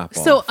nice drop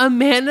off. So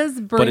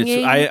Amanda's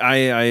bringing... But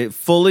I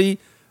fully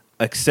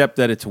accept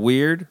that it's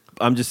weird.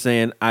 I'm just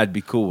saying I'd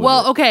be cool with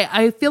Well, it. okay,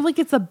 I feel like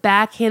it's a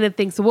backhanded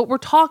thing. So what we're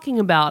talking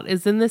about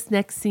is in this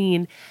next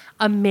scene,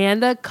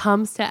 Amanda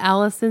comes to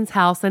Allison's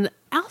house, and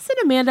Allison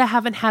and Amanda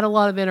haven't had a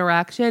lot of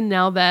interaction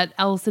now that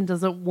Allison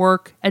doesn't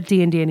work at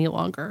D&D any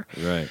longer.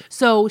 Right.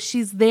 So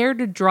she's there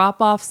to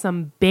drop off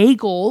some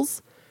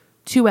bagels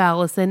to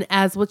Allison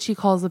as what she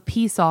calls a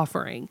peace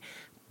offering.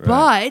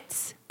 Right.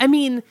 But, I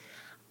mean,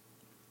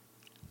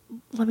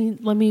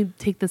 let me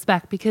take this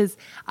back, because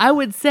I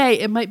would say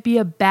it might be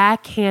a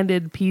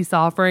backhanded peace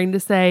offering to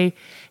say,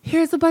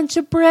 here's a bunch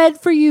of bread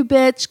for you,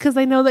 bitch, because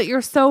I know that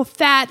you're so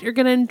fat, you're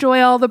going to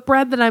enjoy all the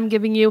bread that I'm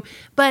giving you.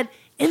 But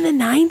in the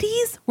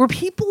 90s, were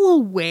people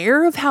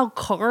aware of how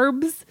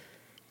carbs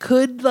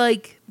could,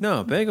 like...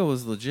 No, bagel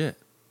was legit.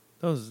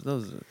 Those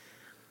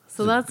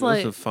So that's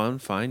like... a fun,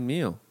 fine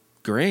meal.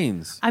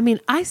 Grains. I mean,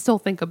 I still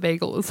think a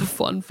bagel is a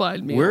fun,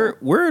 fine meal.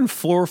 We're in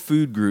 4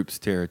 food groups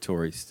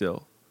territory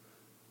still.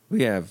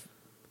 We have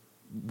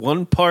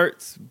 1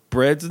 part's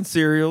breads and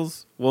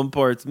cereals, 1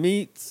 part's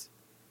meats,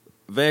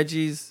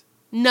 veggies.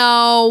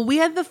 No, we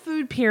had the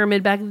food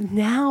pyramid back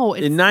now.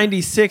 In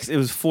 96, it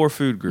was 4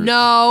 food groups.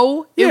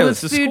 No, Yeah, it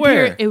was a food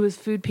square. It was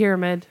food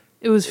pyramid.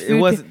 It was food. It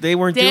wasn't. They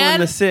weren't Dad,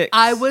 doing the 6.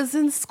 I was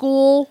in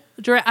school.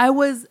 I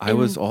was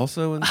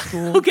also in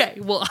school. Okay,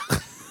 well,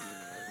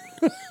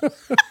 you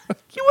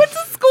went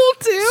to school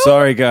too.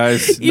 Sorry,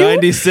 guys.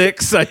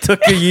 96. I took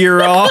a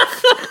year off.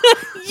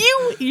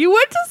 You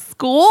went to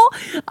school.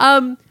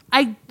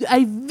 I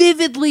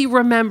vividly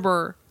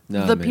remember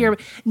the pyramid.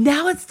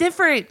 Now it's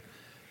different.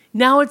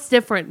 Now I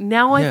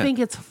think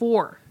it's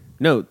 4.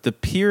 No, the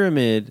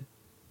pyramid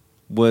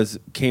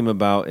came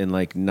about in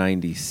like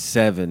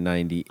 97,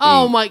 98.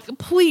 Oh my!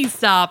 Please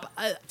stop.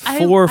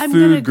 4 I'm food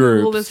gonna groups.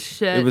 Google this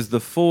shit. It was the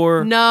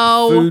 4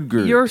 no, food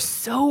groups. You're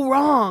so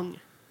wrong.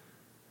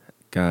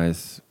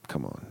 Guys,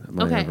 come on. Am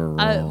I Okay, ever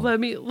wrong? let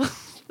me.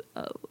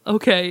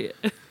 Okay.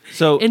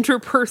 So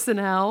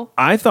interpersonnel.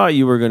 I thought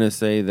you were going to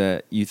say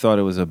that you thought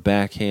it was a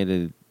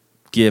backhanded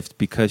gift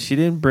because she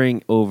didn't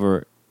bring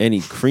over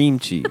any cream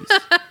cheese.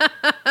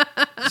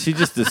 She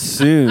just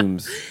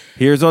assumes,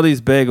 here's all these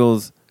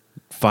bagels,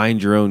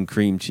 find your own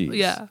cream cheese.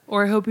 Yeah,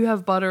 or I hope you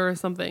have butter or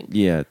something.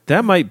 Yeah,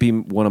 that might be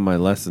one of my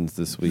lessons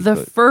this week. The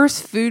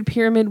first food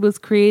pyramid was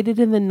created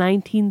in the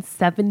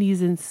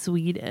 1970s in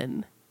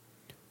Sweden.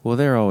 Well,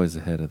 they're always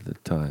ahead of the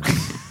time.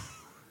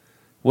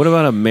 What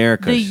about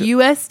America? The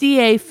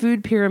USDA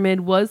food pyramid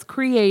was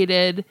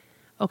created.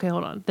 Okay,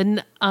 hold on.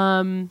 The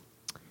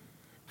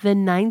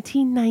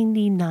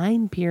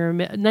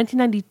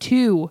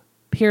 1992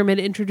 pyramid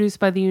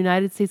introduced by the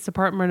United States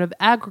Department of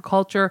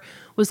Agriculture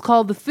was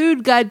called the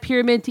Food Guide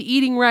Pyramid to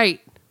Eating Right.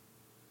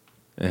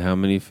 And how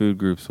many food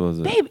groups was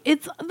it? Babe,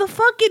 it's the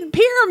fucking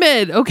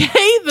pyramid,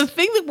 okay? The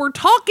thing that we're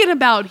talking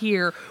about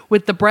here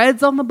with the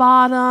breads on the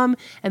bottom,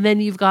 and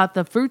then you've got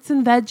the fruits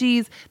and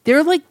veggies.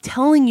 They're like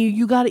telling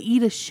you got to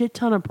eat a shit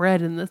ton of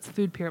bread in this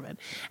food pyramid.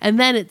 And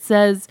then it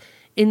says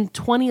in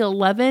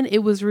 2011, it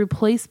was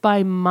replaced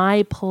by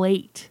My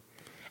Plate.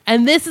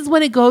 And this is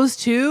when it goes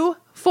to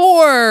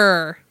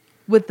 4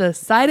 with the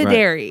side of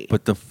dairy.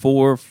 But the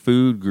 4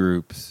 food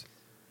groups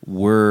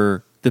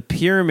were, the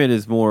pyramid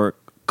is more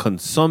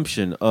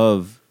consumption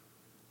of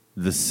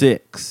the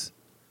 6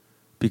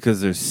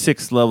 because there's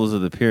 6 levels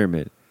of the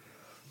pyramid.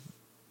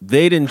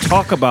 They didn't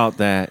talk about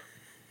that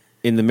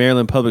in the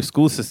Maryland public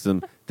school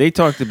system. They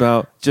talked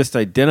about just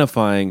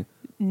identifying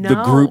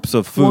the groups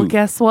of food. Well,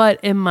 guess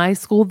what? In my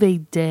school, they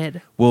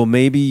did. Well,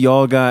 maybe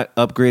y'all got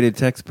upgraded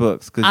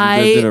textbooks because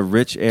you lived in a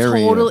rich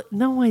area.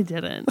 No, I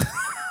didn't.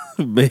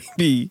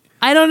 Maybe.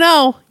 I don't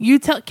know. You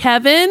tell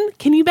Kevin.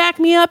 Can you back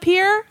me up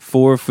here?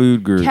 4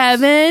 food groups.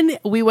 Kevin,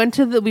 we went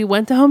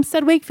to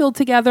Homestead Wakefield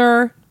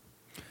together.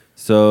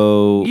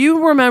 So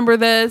You remember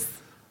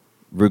this?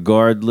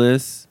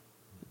 regardless,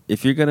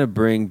 if you're gonna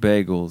bring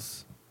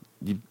bagels,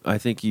 I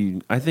think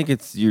you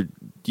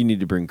need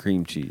to bring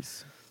cream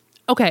cheese.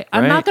 Okay,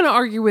 I'm Right? not going to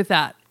argue with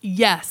that.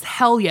 Yes,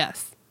 hell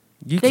yes.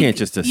 You can't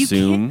just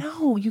assume.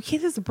 You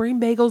can't just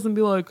bring bagels and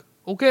be like,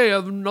 okay, I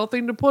have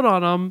nothing to put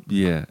on them.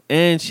 Yeah,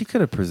 and she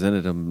could have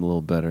presented them a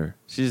little better.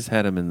 She just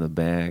had them in the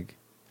bag,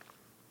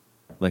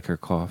 like her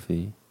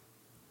coffee.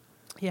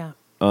 Yeah.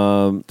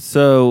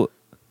 So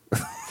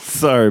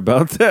sorry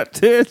about that,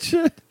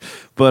 tangent.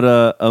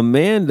 But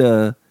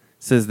Amanda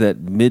says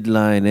that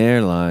Midline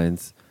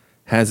Airlines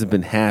hasn't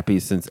been happy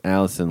since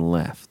Allison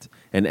left.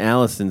 And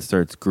Allison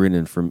starts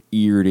grinning from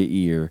ear to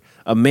ear.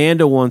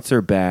 Amanda wants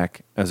her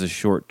back as a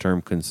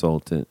short-term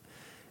consultant.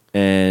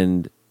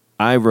 And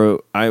I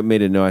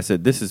made a note. I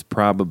said, this is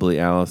probably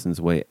Allison's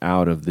way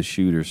out of the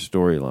shooter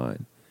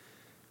storyline.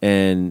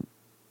 And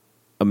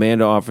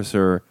Amanda offers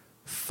her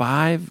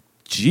 5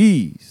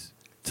 G's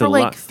For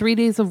like 3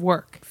 days of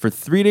work. For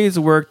 3 days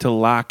of work to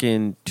lock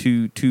in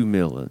 $2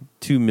 million.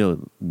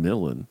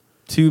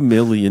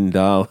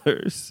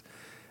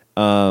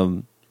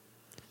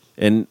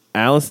 And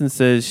Allison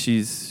says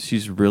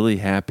she's really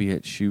happy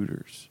at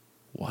shooters.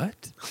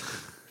 What?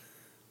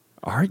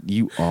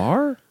 You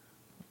are?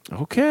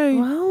 Okay.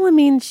 Well, I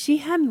mean, she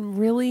had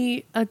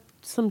really a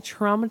some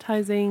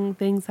traumatizing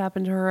things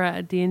happened to her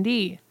at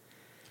D&D.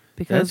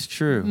 Because that's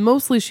true.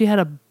 Mostly she had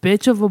a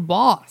bitch of a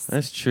boss.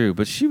 That's true,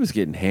 but she was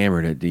getting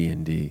hammered at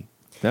D&D.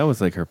 That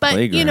was like her but,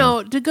 playground. You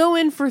know, to go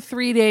in for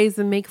 3 days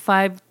and make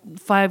five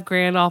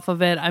grand off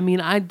of it, I mean,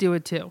 I'd do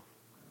it too.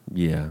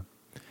 Yeah.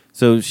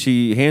 So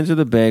she hands her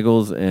the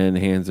bagels and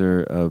hands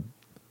her a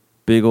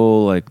big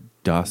old like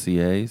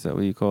dossier. Is that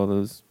what you call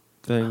those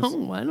things?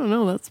 Oh, I don't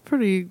know. That's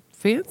pretty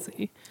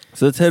fancy.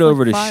 So let's head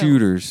over to files.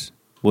 Shooters.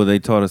 Well, they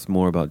taught us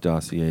more about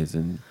dossiers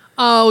and.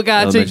 Oh,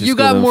 gotcha. You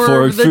got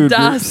more of the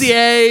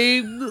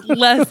dossier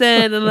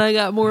lesson, and I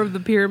got more of the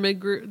pyramid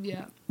group.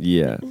 Yeah.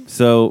 Yeah.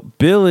 So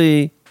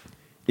Billy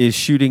is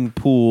shooting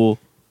pool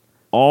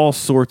all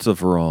sorts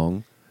of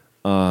wrong.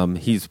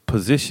 He's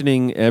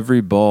positioning every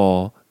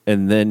ball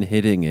and then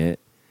hitting it.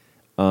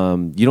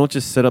 You don't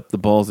just set up the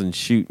balls and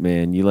shoot,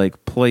 man. You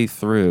like play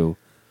through.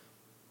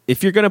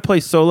 If you're going to play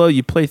solo,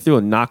 you play through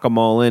and knock them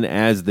all in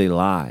as they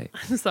lie.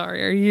 I'm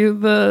sorry. Are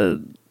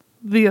you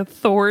the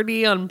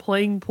authority on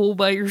playing pool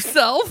by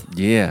yourself?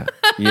 Yeah.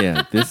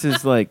 Yeah. This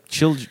is like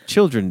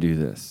children do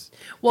this.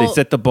 Well, they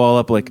set the ball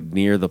up like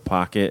near the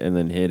pocket and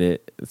then hit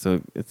it.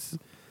 So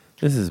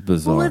this is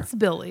bizarre. Well, it's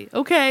Billy.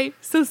 Okay.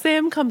 So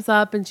Sam comes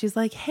up and she's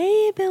like,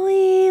 "Hey,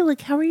 Billy,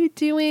 like, how are you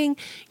doing?"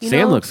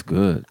 Sam looks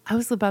good. I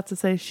was about to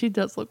say she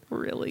does look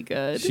really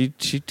good. She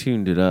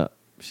tuned it up.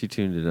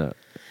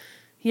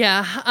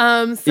 Yeah.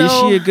 So is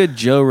she a good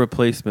Joe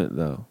replacement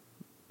though?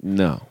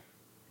 No.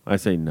 I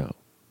say no.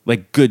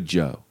 Like good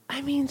Joe.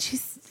 I mean,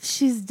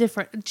 she's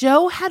different.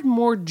 Joe had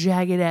more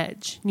jagged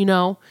edge, you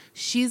know?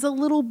 She's a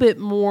little bit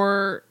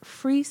more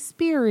free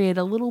spirit,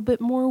 a little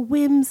bit more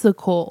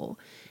whimsical.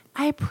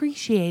 I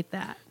appreciate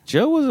that.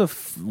 Joe was a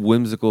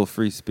whimsical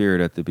free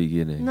spirit at the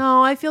beginning.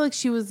 No, I feel like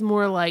she was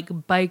more like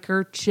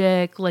biker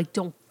chick, like,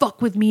 don't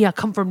fuck with me, I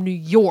come from New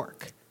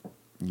York.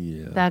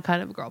 Yeah. That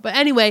kind of girl. But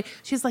anyway,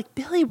 she's like,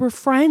 "Billy, we're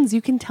friends.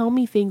 You can tell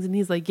me things." And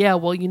he's like, "Yeah,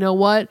 well, you know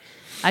what?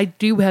 I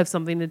do have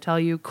something to tell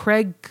you.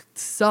 Craig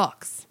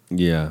sucks.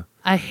 Yeah.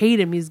 I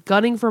hate him. He's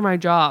gunning for my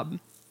job."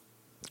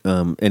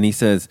 And he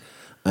says,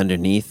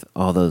 "Underneath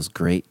all those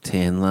great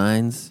tan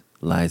lines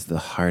lies the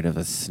heart of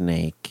a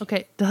snake."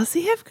 Okay, does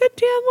he have good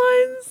tan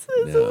lines?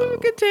 Is No. he a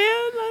good tan?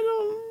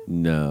 I don't.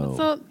 No. That's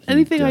not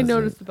anything I doesn't.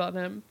 noticed about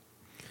him.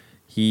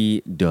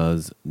 He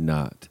does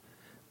not.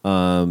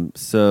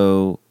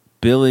 So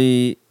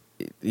Billy,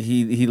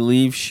 he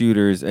leaves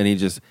Shooters and he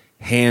just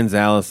hands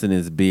Allison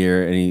his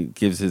beer and he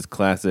gives his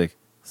classic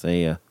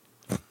 "see ya"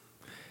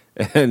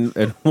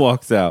 and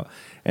walks out.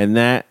 And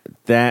that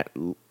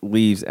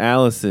leaves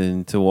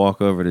Allison to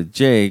walk over to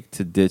Jake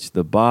to ditch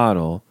the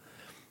bottle.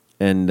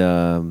 And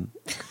Okay,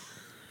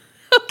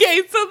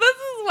 so this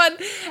is when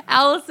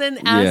Allison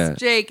asked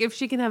Jake if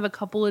she can have a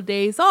couple of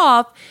days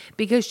off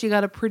because she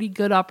got a pretty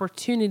good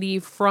opportunity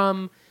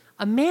from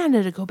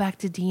Amanda to go back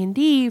to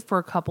D&D for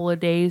a couple of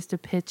days to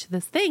pitch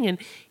this thing. And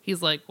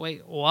he's like,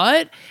 "Wait,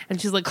 what?"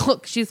 And she's like,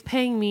 "Look, she's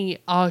paying me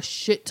a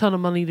shit ton of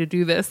money to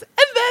do this."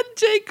 And then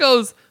Jake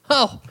goes,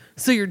 "Oh,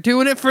 so you're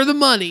doing it for the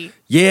money?"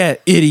 Yeah,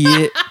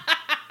 idiot.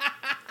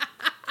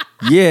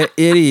 Yeah,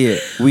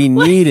 idiot. We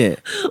need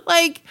it.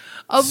 Like,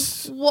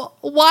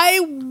 why?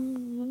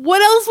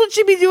 What else would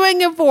she be doing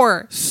it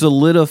for?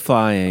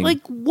 Solidifying.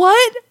 Like,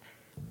 what?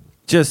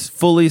 Just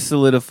fully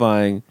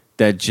solidifying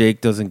that Jake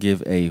doesn't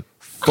give a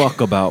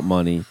fuck about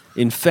money.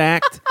 In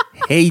fact,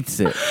 hates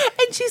it.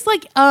 And she's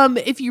like,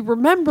 if you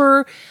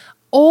remember,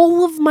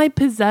 all of my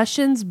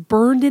possessions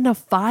burned in a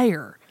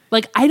fire.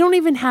 Like, I don't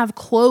even have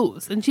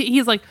clothes. And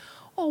he's like,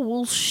 "Oh,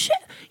 well, shit.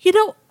 You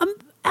know,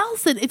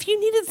 Allison, if you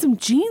needed some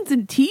jeans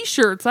and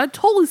T-shirts, I'd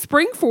totally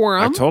spring for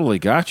them." I totally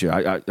got you.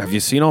 I have you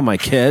seen all my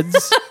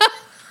kids?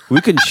 We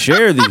can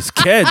share these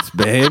kids,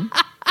 babe.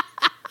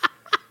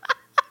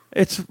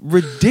 It's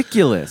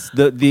ridiculous.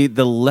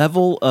 The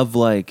level of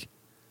like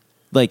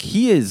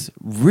he is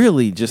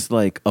really just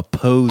like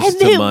opposed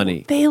to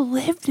money. They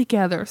live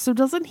together. So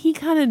doesn't he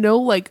kind of know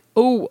like,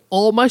 "Oh,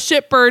 all my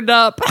shit burned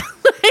up."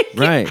 Like,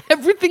 right.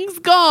 Everything's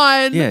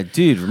gone. Yeah,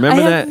 dude,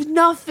 remember I that? have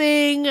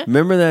nothing.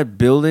 Remember that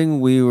building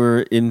we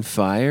were in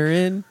fire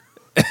in?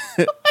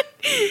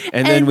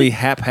 and then we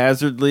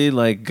haphazardly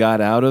like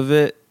got out of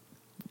it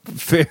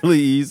fairly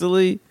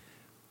easily?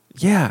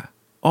 Yeah.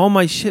 All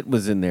my shit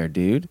was in there,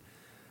 dude.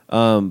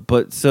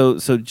 But so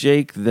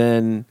Jake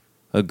then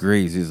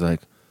agrees. He's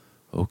like,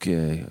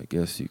 "Okay, I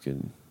guess you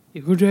can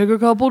take a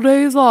couple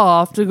days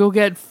off to go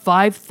get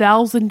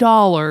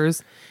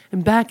 $5,000.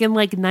 And back in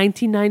like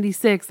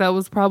 1996, that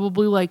was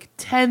probably like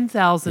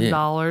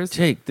 $10,000.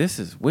 Jake, this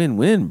is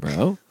win-win,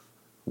 bro.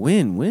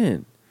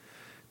 Win-win.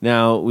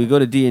 Now, we go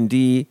to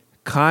D&D.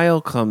 Kyle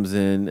comes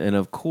in, and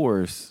of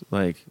course,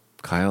 like,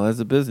 Kyle has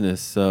a business,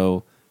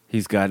 so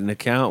he's got an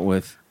account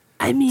with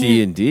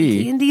D&D.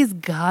 D&D's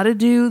got to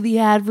do the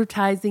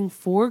advertising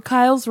for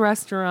Kyle's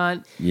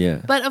restaurant.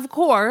 Yeah. But of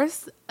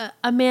course,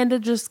 Amanda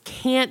just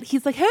can't.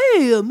 He's like,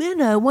 "Hey,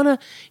 Amanda, I want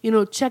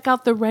to, check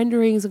out the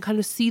renderings and kind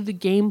of see the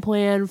game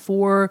plan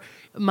for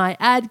my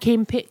ad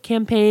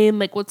campaign,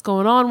 like what's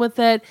going on with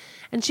it."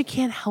 And she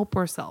can't help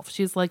herself.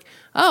 She's like,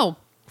 "Oh,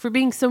 For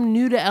being so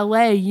new to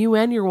LA, you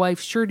and your wife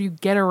sure do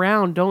get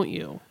around, don't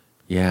you?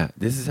 Yeah,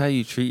 this is how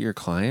you treat your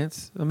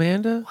clients,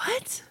 Amanda?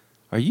 What?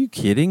 Are you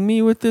kidding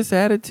me with this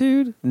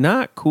attitude?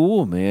 Not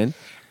cool, man.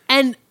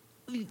 And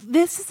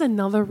this is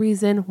another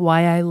reason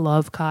why I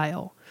love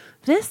Kyle.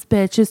 This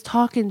bitch is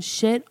talking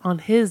shit on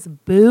his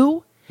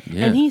boo,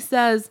 and he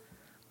says,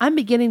 I'm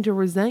beginning to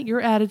resent your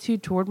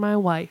attitude toward my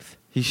wife.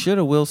 He should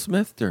have Will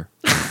Smithed her.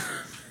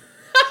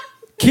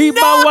 Keep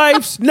my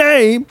wife's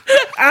name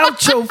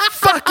out your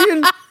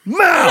fucking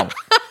mouth.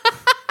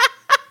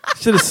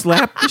 Should have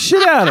slapped the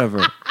shit out of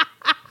her.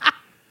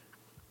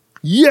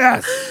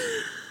 Yes.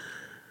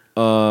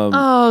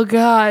 Oh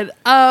God.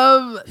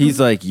 He's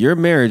like, your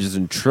marriage is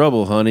in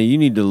trouble, honey. You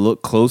need to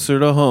look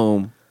closer at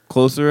home.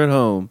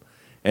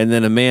 And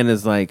then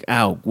Amanda's like,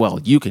 oh, well,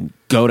 you can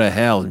go to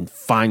hell and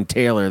find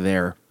Taylor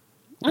there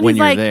and when he's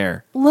you're like,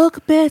 there.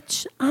 Look,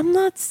 bitch, I'm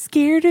not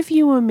scared of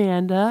you,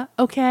 Amanda.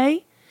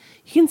 Okay,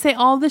 you can say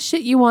all the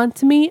shit you want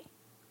to me.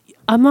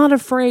 I'm not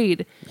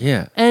afraid.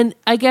 Yeah. And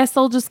I guess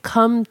I'll just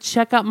come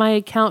check out my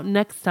account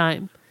next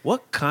time.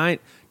 What kind?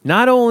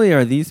 Not only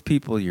are these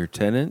people your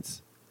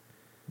tenants,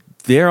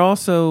 they're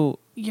also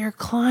your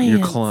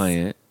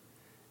client.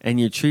 And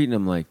you're treating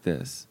them like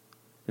this.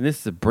 And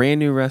this is a brand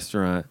new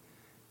restaurant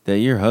that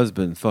your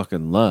husband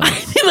fucking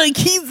loves. Like,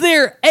 he's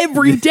there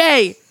every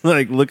day.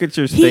 Like, look at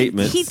your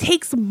statements. He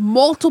takes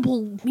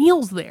multiple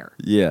meals there.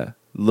 Yeah.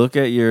 Look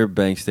at your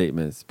bank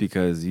statements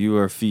because you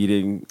are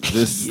feeding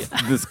this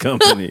this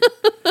company.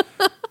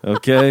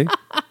 Okay?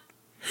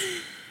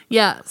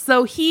 Yeah,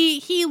 so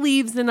he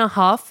leaves in a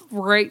huff,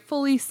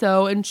 rightfully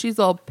so, and she's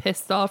all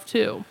pissed off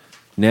too.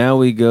 Now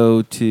we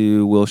go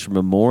to Wilshire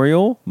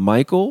Memorial.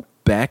 Michael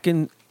back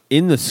in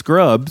the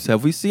scrubs.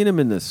 Have we seen him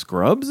in the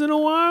scrubs in a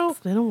while? It's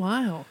been a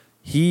while.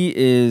 He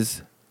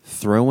is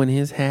throwing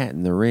his hat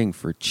in the ring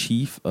for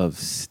Chief of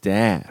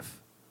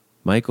Staff,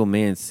 Michael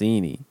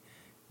Mancini.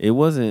 It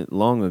wasn't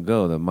long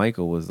ago that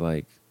Michael was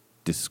like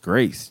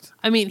disgraced.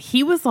 I mean,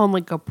 he was on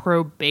like a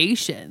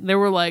probation. They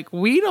were like,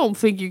 we don't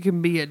think you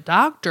can be a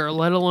doctor,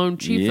 let alone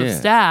chief of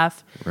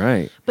staff.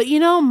 Right. But you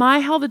know,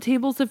 how the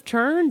tables have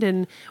turned,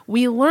 and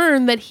we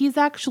learned that he's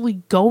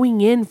actually going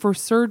in for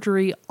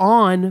surgery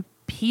on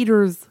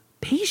Peter's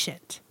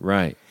patient.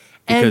 Right.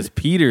 Because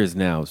Peter is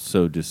now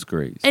so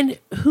disgraced. And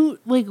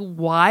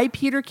why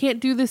Peter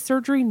can't do this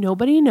surgery,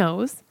 nobody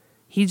knows.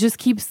 He just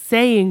keeps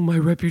saying, my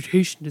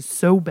reputation is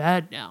so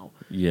bad now.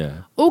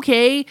 Yeah.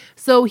 Okay.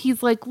 So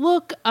he's like,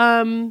 look,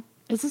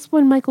 is this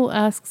when Michael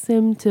asks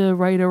him to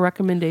write a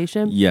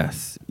recommendation?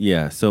 Yes.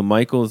 Yeah. So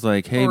Michael's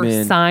like, hey, or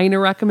man. sign a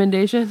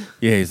recommendation?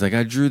 Yeah. He's like,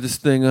 I drew this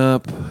thing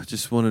up.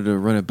 Just wanted to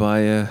run it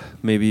by you.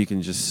 Maybe you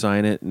can just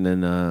sign it. And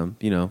then,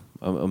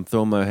 I'm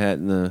throwing my hat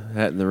in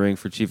the ring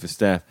for Chief of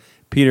Staff.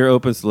 Peter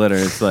opens the letter.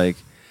 And it's like,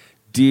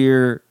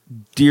 dear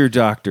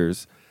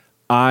doctors,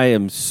 I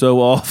am so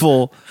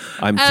awful.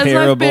 I'm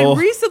terrible. I've been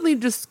recently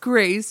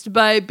disgraced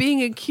by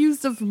being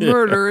accused of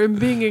murder and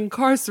being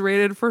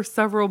incarcerated for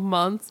several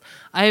months.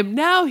 I am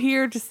now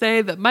here to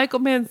say that Michael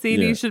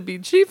Mancini should be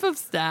chief of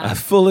staff. I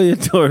fully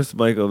endorse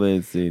Michael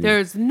Mancini.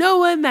 There's no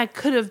one that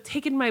could have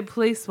taken my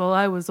place while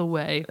I was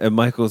away. And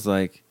Michael's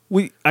like,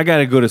 I got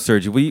to go to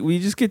surgery. Will you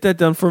just get that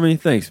done for me?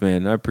 Thanks,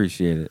 man. I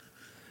appreciate it.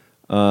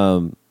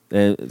 And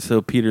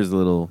so Peter's a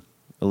little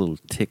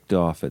ticked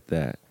off at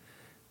that.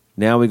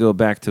 Now we go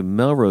back to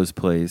Melrose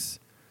Place,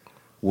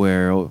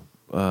 where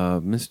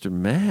Mr.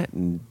 Matt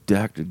and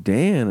Dr.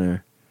 Dan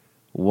are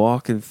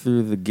walking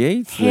through the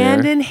gates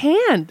hand in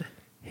hand.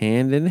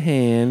 Hand in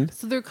hand.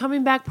 So they're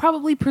coming back,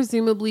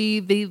 presumably,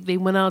 they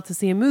went out to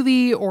see a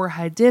movie or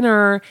had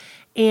dinner,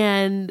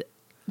 and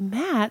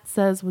Matt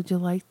says, would you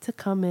like to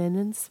come in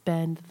and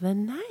spend the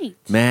night?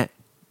 Matt,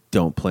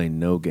 don't play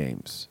no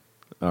games,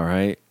 all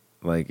right?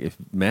 Like, if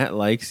Matt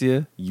likes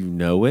you, you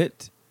know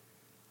it,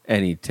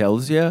 and he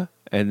tells you,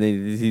 and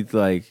then he's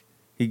like,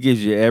 he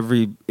gives you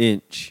every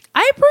inch.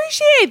 I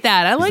appreciate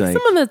that. I like like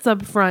someone that's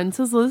up front and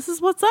says, well, this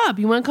is what's up.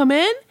 You want to come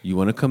in? You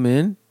want to come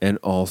in and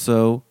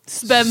also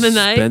spend the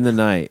night? Spend the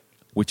night,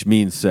 which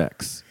means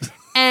sex.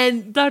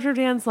 And Dr.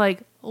 Dan's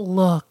like,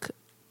 look,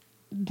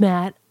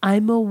 Matt,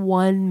 I'm a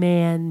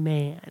one-man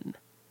man.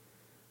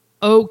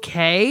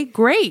 Okay,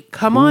 great.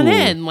 Come on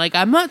in. Like,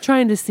 I'm not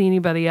trying to see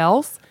anybody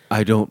else.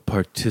 I don't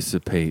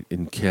participate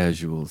in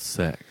casual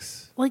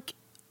sex. Like,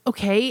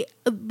 okay,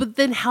 but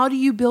then how do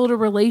you build a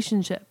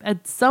relationship?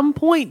 At some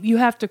point, you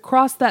have to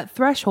cross that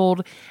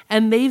threshold,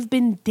 and they've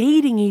been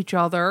dating each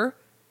other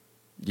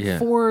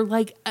for,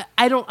 like,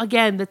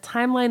 again, the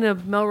timeline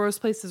of Melrose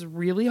Place is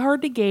really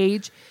hard to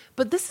gauge,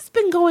 but this has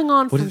been going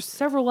on for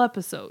several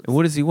episodes. And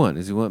what does he want?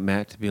 Does he want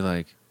Matt to be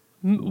like,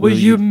 will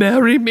you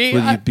marry me?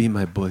 Will you be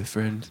my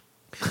boyfriend?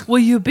 Will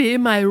you be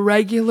my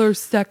regular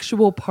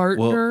sexual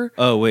partner?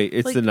 Well, wait,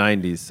 it's the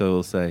 90s, so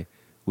he'll say,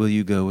 will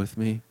you go with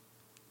me?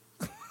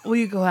 Will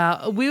you go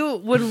out?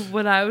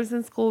 When I was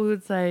in school, we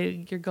would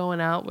say, you're going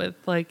out with,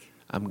 like...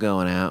 I'm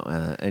going out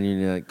with it. And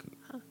you're like...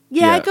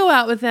 Yeah, I go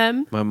out with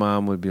them. My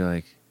mom would be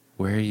like,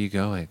 where are you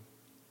going?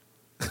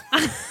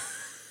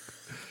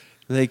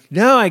 Like,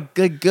 no, I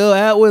could go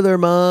out with her,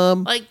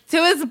 Mom. Like, to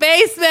his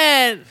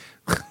basement.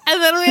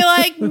 And then we,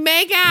 like,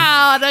 make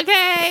out,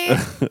 okay?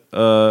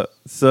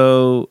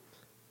 So,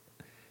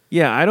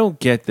 yeah, I don't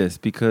get this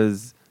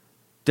because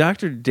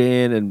Dr.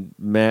 Dan and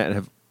Matt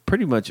have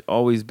pretty much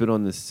always been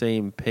on the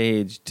same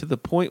page to the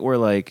point where,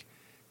 like,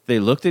 they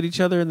looked at each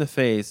other in the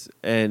face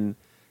and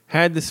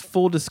had this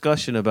full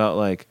discussion about,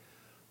 like,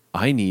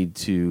 I need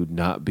to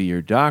not be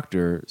your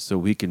doctor so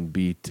we can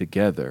be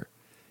together.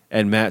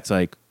 And Matt's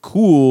like,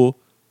 cool,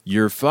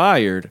 you're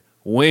fired.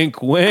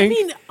 Wink, wink. I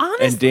mean,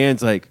 honestly. And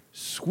Dan's like,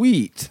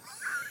 sweet.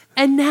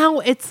 And now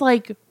it's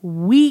like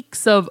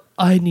weeks of,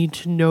 I need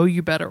to know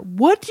you better.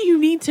 What do you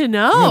need to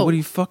know? Yeah, what are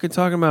you fucking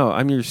talking about?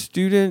 I'm your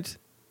student,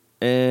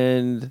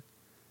 and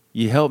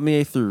you helped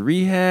me through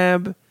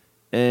rehab,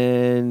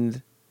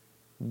 and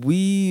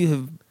we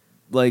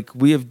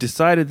have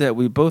decided that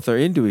we both are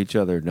into each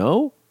other.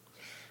 No?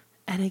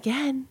 And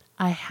again,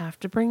 I have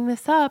to bring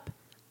this up.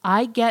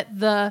 I get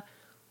the,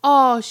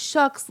 oh,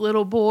 shucks,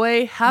 little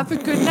boy, have a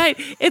good night.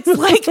 It's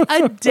like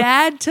a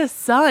dad to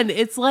son.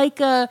 It's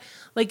like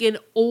an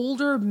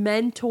older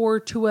mentor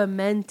to a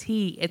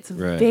mentee. It's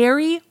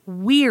very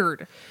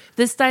weird.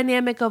 This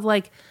dynamic of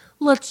like,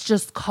 let's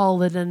just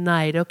call it a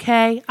night,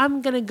 okay?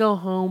 I'm going to go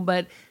home,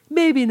 but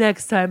maybe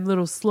next time,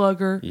 little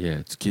slugger. Yeah,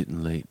 it's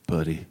getting late,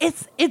 buddy.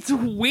 It's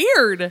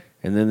weird.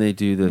 And then they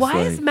do this.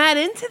 Why is Matt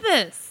into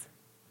this?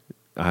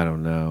 I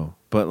don't know.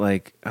 But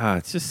like,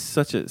 it's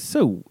just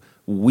so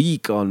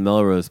weak on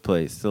Melrose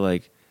Place to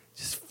like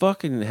just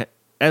fucking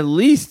at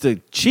least a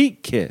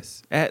cheek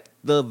kiss at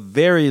the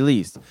very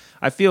least.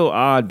 I feel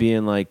odd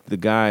being like the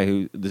guy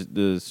who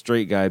the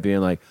straight guy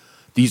being like,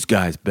 these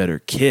guys better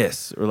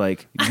kiss or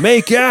like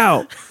make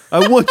out.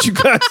 I want you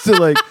guys to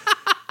like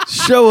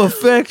show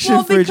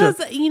affection for each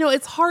other. Because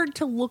it's hard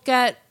to look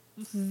at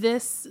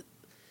this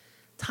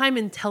time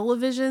in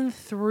television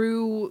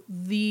through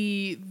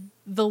the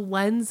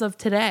lens of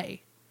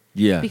today.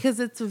 Yeah. Because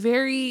it's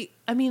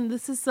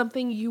this is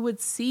something you would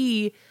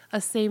see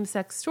a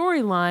same-sex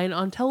storyline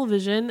on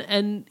television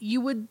and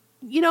you'd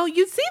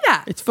see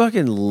that. It's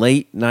fucking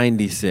late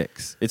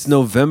 96. It's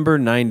November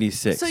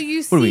 96. So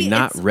you see, what, are we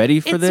not ready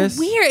for this? It's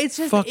weird. It's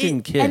just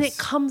fucking kiss. And it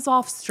comes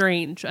off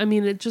strange. I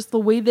mean, it's just the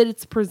way that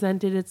it's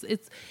presented.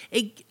 And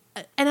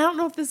I don't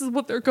know if this is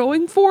what they're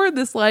going for,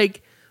 this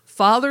like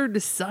father to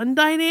son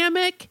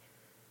dynamic.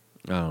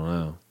 I don't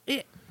know.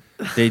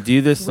 They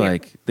do this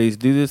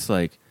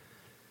like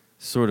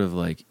sort of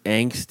like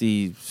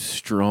angsty,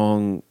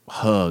 strong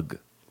hug.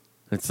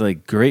 It's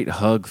like, great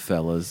hug,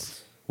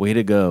 fellas. Way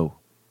to go.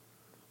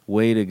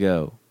 Way to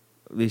go.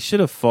 They should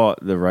have fought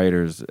the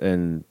writers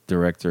and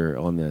director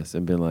on this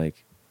and been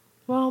like,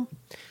 well,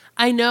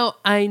 I know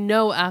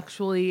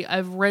actually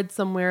I've read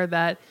somewhere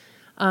that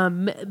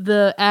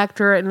the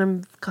actor,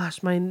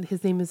 and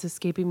his name is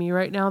escaping me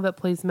right now, that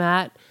plays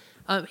Matt,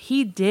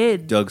 he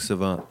did Doug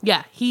Savant.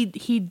 Yeah, he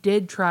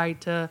did try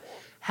to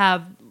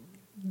have.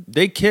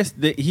 They kissed.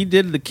 He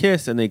did the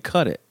kiss and they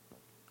cut it.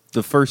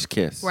 The first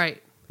kiss.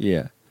 Right.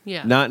 Yeah.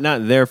 Yeah. Not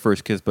their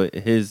first kiss, but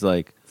his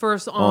like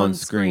first on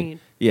screen.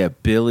 Yeah,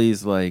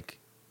 Billy's like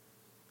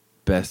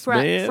best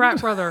man,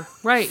 frat brother.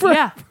 Right.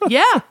 Frat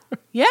Yeah.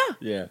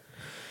 Yeah.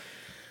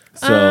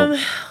 So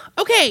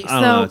okay, I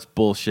don't know, it's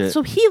bullshit.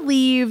 So he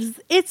leaves.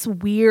 It's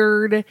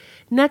weird.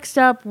 Next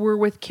up, we're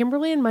with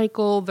Kimberly and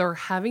Michael. They're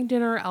having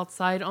dinner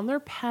outside on their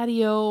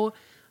patio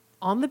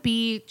on the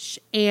beach,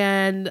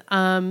 and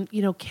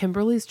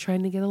Kimberly's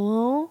trying to get a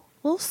little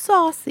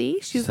saucy.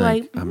 She's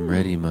like, I'm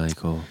ready,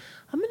 Michael.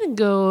 I'm gonna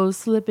go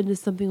slip into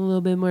something a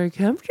little bit more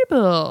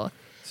comfortable.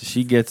 So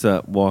she gets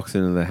up, walks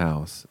into the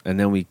house, and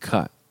then we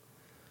cut.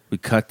 We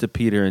cut to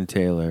Peter and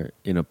Taylor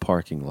in a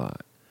parking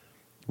lot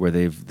where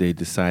they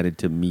decided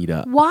to meet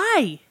up.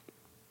 Why?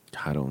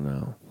 I don't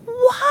know.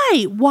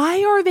 Why?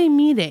 Why are they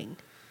meeting?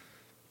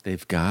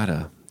 They've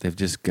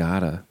just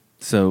gotta.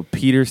 So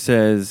Peter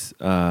says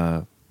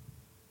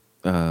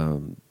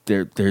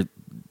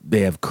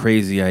they have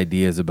crazy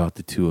ideas about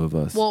the two of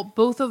us. Well,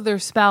 both of their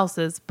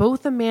spouses,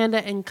 both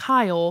Amanda and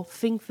Kyle,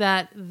 think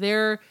that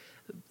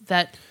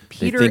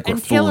Peter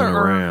and Taylor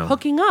are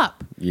hooking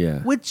up. Yeah.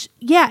 Which,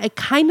 yeah, it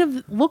kind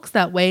of looks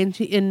that way.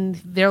 And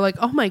they're like,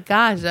 oh my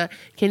gosh,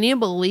 can you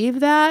believe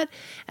that?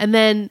 And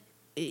then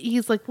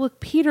he's like,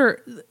 look,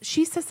 Peter,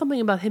 she says something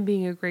about him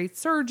being a great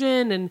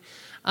surgeon. And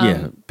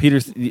Peter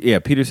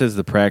says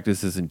the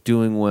practice isn't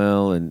doing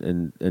well.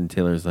 And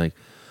Taylor's like,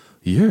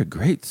 you're a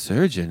great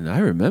surgeon. I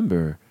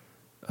remember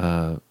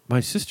my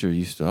sister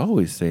used to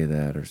always say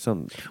that or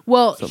something.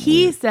 Well,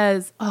 he weird.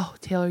 says, oh,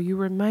 Taylor, you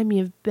remind me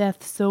of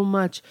Beth so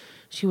much.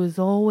 She was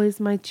always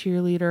my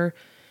cheerleader.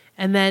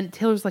 And then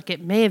Taylor's like,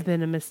 it may have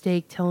been a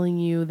mistake telling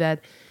you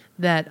that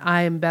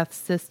I am Beth's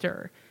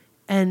sister.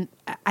 And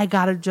I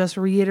got to just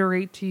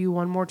reiterate to you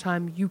one more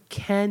time, you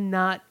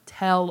cannot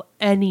tell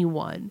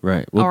anyone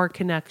our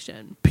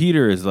connection.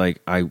 Peter is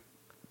like,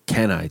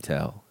 can I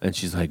tell? And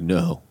she's like,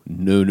 no.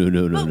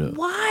 But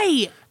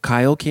why?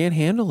 Kyle can't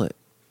handle it.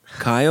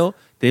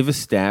 They've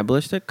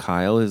established that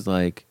Kyle is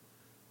like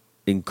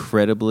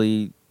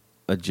incredibly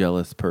a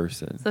jealous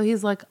person. So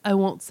he's like, I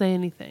won't say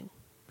anything.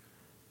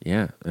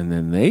 Yeah, and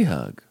then they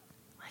hug.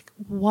 Like,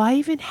 why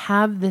even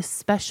have this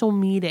special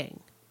meeting?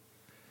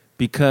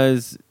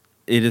 Because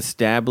it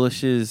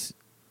establishes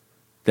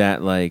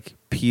that, like,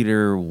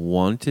 Peter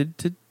wanted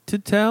to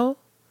tell,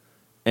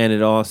 and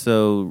it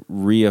also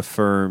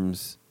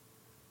reaffirms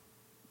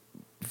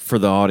for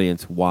the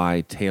audience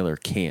why Taylor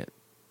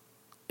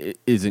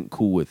isn't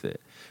cool with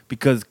it.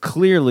 Because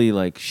clearly,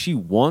 like, she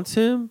wants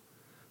him,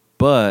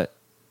 but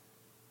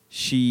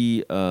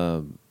she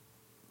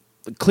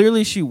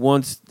clearly she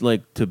wants,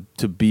 like,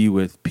 to be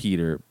with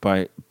Peter,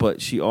 but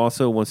she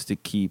also wants to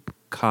keep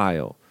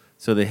Kyle.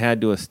 So they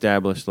had to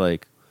establish,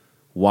 like,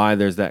 why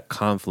there's that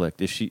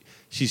conflict. If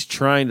she's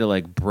trying to,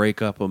 like,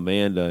 break up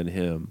Amanda and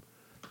him,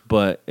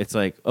 but it's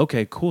like,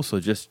 okay, cool, so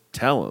just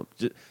tell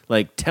him.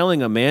 Like,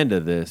 telling Amanda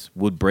this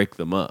would break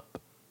them up.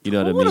 You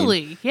know what I mean?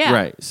 Totally, yeah.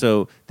 Right.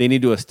 So they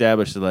need to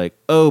establish, like,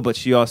 oh, but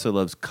she also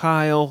loves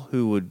Kyle,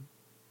 who would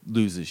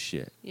lose his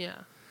shit. Yeah.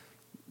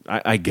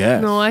 I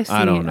guess. No, I see.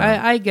 I don't know.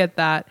 I get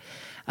that.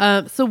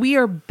 So we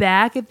are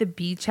back at the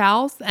beach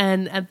house,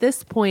 and at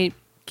this point,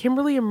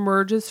 Kimberly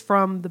emerges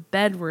from the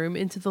bedroom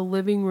into the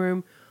living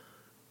room,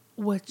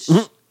 which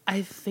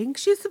I think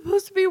she's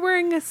supposed to be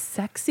wearing a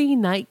sexy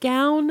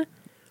nightgown.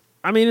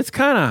 I mean, it's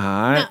kind of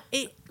hot.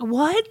 No,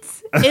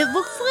 what? It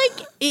looks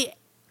like it.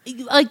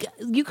 Like,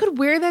 you could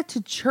wear that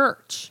to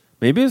church.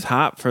 Maybe it was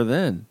hot for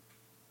then.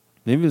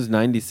 Maybe it was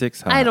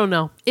 96 hot. I don't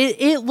know.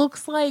 It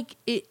looks like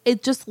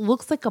it just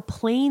looks like a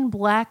plain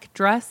black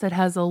dress that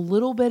has a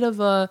little bit of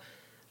a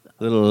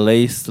little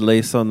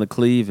lace on the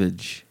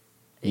cleavage.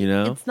 You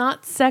know, it's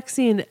not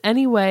sexy in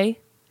any way.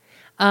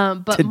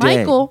 But Today.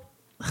 Michael,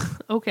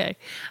 okay.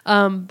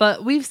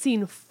 But we've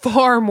seen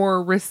far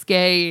more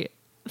risque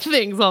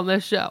things on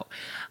this show.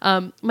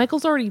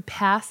 Michael's already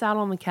passed out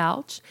on the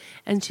couch,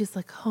 and she's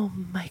like, "Oh,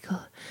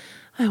 Michael,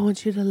 I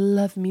want you to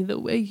love me the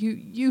way you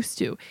used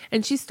to."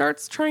 And she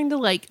starts trying to,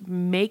 like,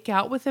 make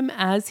out with him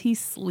as he's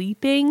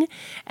sleeping,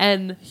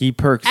 and he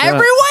perks up.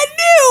 Everyone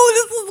knew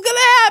this was gonna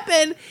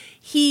happen.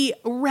 He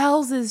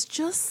rouses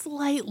just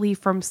slightly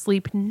from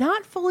sleep,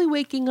 not fully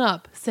waking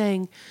up,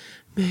 saying,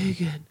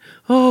 "Megan,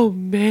 oh,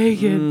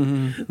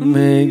 Megan,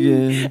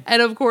 Megan."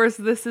 And of course,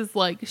 this is,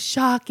 like,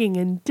 shocking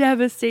and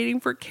devastating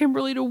for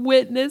Kimberly to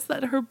witness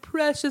that her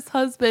precious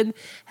husband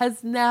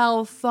has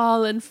now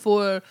fallen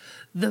for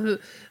the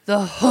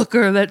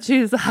hooker that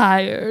she's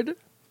hired.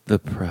 The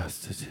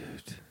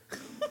prostitute.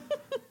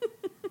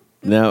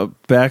 Now,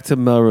 back to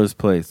Melrose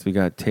Place. We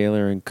got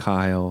Taylor and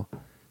Kyle.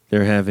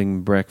 They're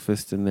having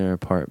breakfast in their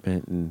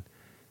apartment, and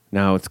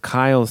now it's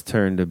Kyle's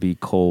turn to be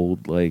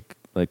cold, like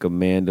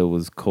Amanda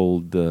was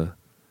cold to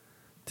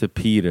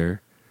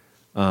Peter.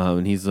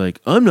 And he's like,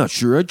 "I'm not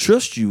sure I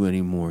trust you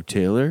anymore,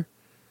 Taylor."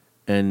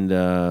 And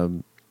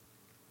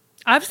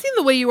I've seen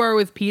the way you are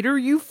with Peter.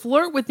 You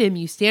flirt with him.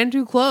 You stand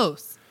too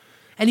close.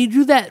 And you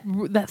do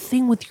that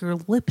thing with your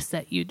lips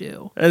that you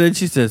do. And then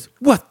she says,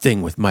 "What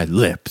thing with my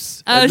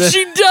lips?" She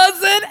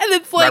does it, and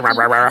it's like,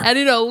 and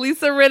you know,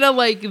 Lisa Rinna,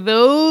 like,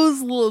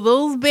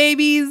 those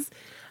babies.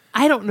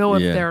 I don't know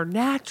if they're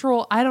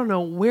natural. I don't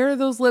know where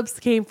those lips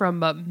came from,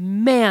 but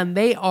man,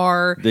 they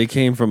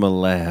came from a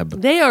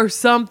lab. They are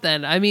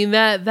something. I mean,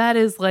 that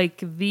is like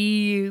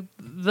the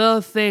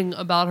thing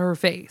about her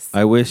face.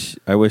 I wish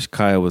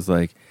Kyle was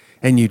like,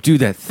 "And you do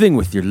that thing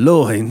with your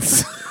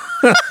loins."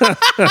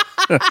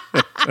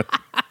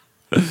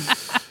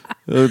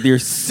 Your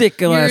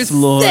sick ass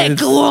loins.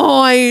 Sick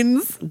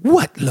loins.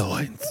 What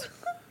loins?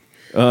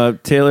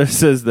 Taylor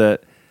says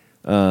that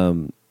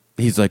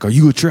he's like, "Are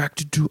you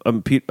attracted to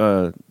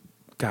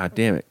God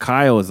damn it.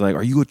 Kyle is like,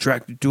 "Are you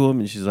attracted to him?"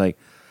 And she's like,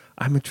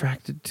 "I'm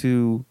attracted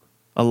to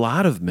a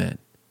lot of men,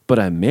 but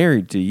I'm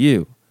married to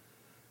you."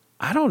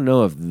 I don't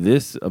know if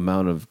this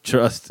amount of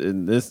trust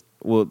in this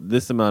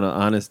amount of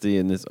honesty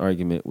in this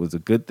argument was a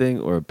good thing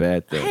or a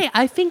bad thing. Hey,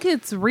 I think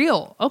it's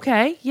real.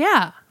 Okay,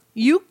 yeah.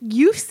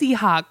 You see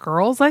hot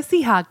girls. I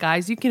see hot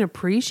guys. You can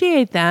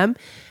appreciate them,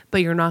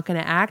 but you're not going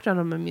to act on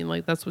them. I mean,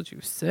 like, that's what you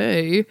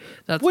say.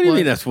 What do you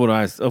mean that's what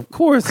of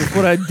course, it's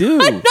what I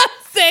do. I'm not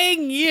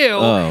saying you.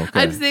 Oh, okay.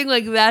 I'm saying,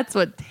 like, that's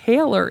what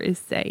Taylor is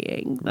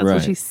saying. That's right.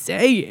 what she's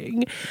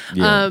saying.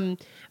 Yeah.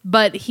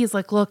 But he's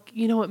like, "Look,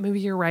 you know what? Maybe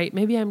you're right.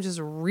 Maybe I'm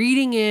just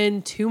reading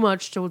in too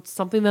much to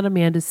something that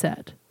Amanda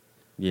said."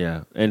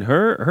 Yeah. And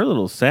her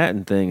little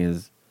satin thing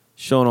is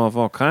showing off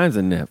all kinds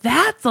of nips.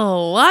 That's a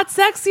lot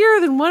sexier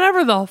than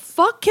whatever the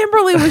fuck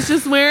Kimberly was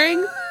just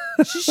wearing.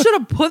 She should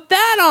have put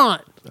that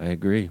on. I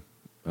agree.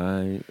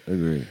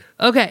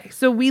 Okay,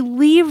 so we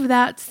leave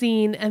that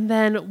scene, and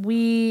then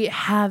we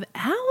have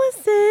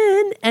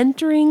Allison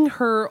entering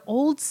her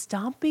old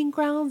stomping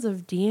grounds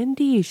of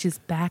D&D. She's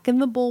back in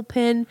the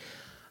bullpen.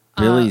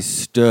 Billy's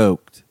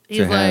stoked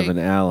to have like, an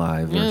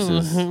ally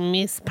versus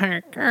Miss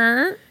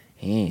Parker.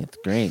 Hey, it's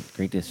great.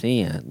 Great to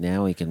see you.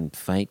 Now we can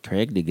fight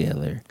Craig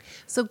together.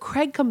 So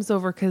Craig comes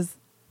over because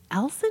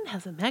Allison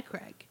hasn't met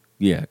Craig.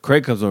 Yeah,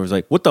 Craig comes over and is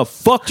like, "What the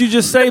fuck did you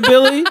just say,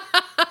 Billy?"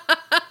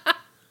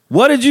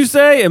 "What did you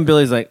say?" And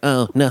Billy's like,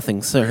 "Oh,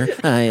 nothing, sir.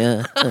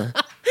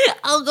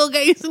 I'll go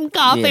get you some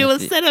coffee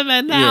with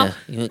cinnamon now. Yeah,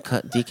 you want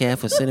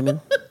decaf with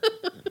cinnamon?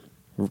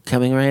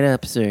 Coming right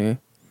up, sir.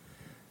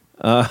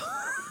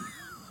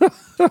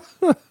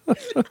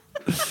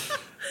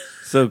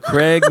 So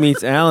Craig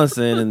meets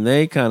Allison, and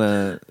they kind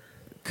of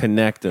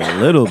connect a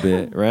little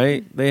bit,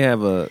 right?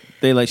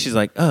 She's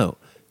like, oh,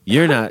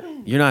 you're not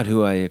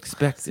who I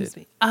expected.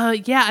 Excuse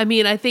me. Yeah, I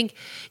mean, I think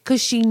because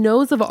she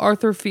knows of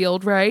Arthur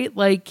Field, right?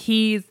 Like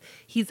he's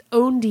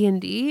owned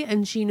D&D,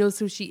 and she knows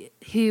who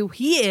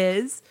he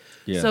is.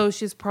 Yeah. So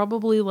she's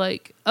probably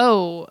like,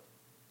 oh,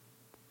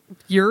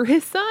 you're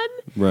his son?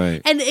 Right.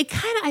 And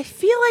I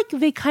feel like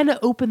they kind of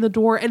open the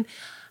door, and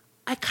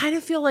I kind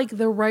of feel like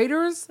the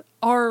writers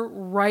are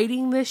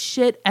writing this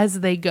shit as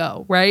they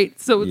go, right?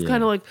 So it's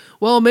kind of like,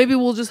 well, maybe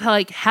we'll just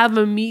have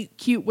them meet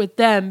cute with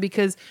them,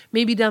 because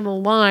maybe down the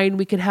line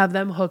we could have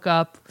them hook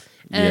up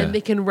and they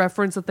can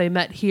reference that they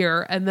met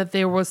here and that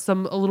there was a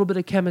little bit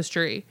of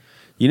chemistry.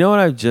 You know what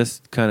I've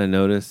just kind of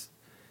noticed?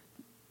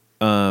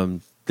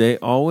 Amanda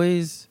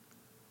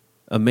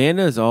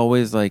is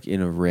always like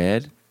in a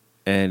red,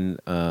 and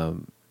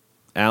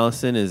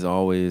Allison is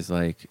always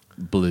like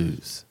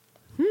blues.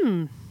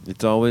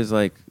 It's always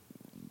like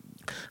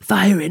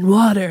fire and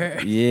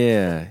water.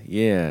 Yeah.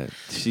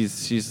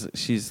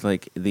 She's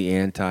like the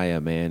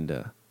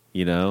anti-Amanda,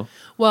 you know?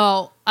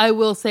 Well, I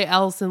will say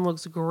Allison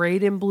looks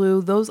great in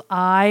blue. Those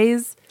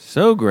eyes.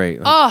 So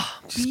great. Like,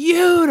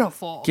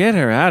 beautiful. Get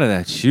her out of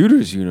that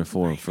shooter's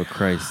uniform, for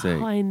Christ's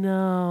sake. I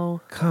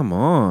know. Come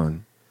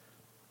on.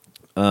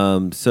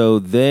 So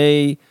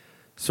they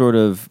sort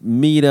of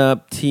meet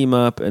up, team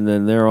up, and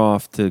then they're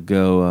off to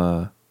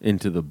go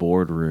into the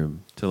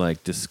boardroom to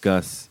like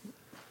discuss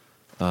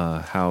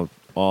how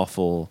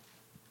awful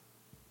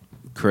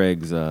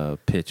Craig's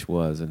pitch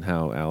was and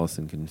how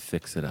Allison can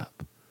fix it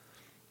up.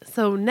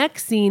 So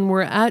next scene,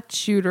 we're at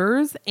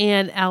Shooters,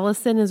 and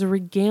Allison is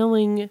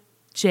regaling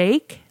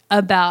Jake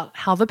about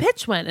how the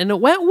pitch went, and it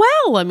went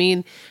well. I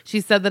mean,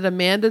 she said that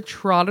Amanda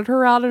trotted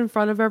her out in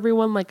front of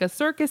everyone like a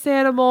circus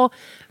animal,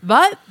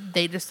 but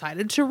they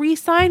decided to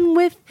re-sign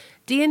with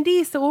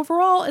D&D. So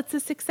overall, it's a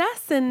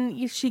success,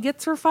 and she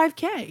gets her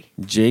 $5,000.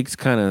 Jake's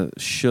kind of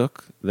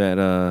shook that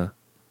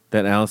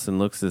Allison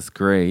looks this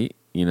great,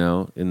 you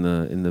know, in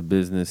the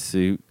business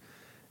suit,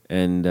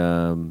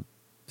 and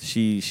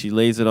she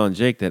lays it on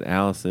Jake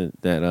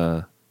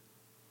that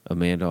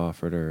Amanda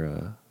offered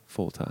her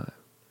full time.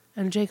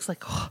 And Jake's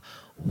like, oh,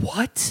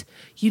 what?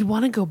 You'd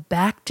want to go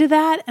back to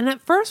that? And at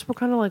first we're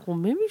kind of like, well,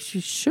 maybe she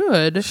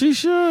should. She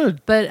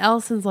should. But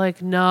Allison's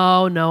like,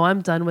 no,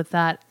 I'm done with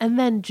that. And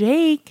then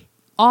Jake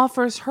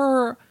offers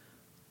her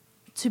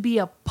to be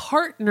a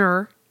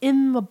partner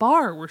in the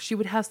bar where she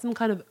would have some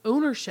kind of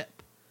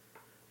ownership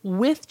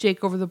with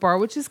Jake over the bar,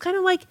 which is kind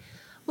of like,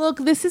 look,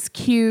 this is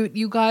cute.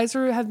 You guys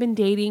have been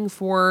dating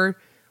for,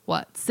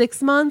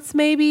 6 months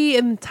maybe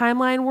in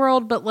Timeline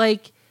World, but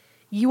like,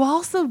 you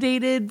also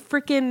dated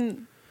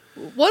freaking,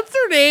 what's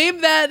her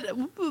name? That,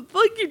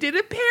 like, you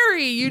dated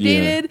Perry. You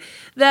dated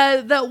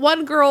that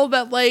one girl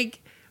that,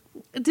 like,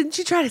 didn't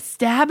she try to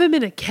stab him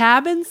in a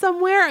cabin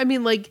somewhere? I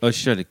mean, like. Oh,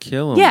 she tried to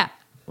kill him. Yeah.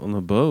 On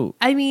the boat.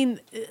 I mean,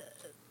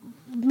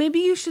 maybe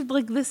you should,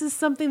 like, this is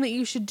something that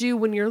you should do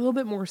when you're a little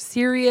bit more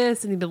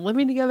serious and you've been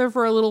living together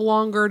for a little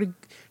longer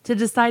to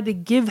decide to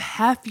give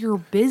half your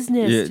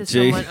business to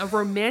someone, a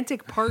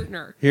romantic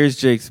partner. Here's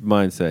Jake's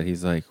mindset.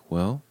 He's like,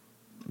 well,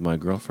 my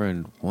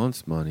girlfriend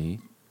wants money.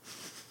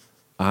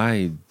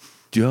 I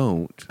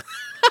don't.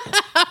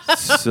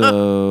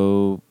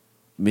 So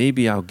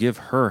maybe I'll give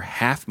her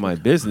half my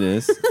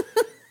business.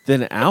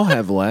 Then I'll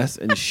have less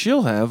and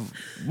she'll have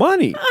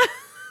money.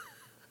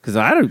 Because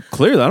I don't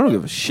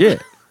give a shit.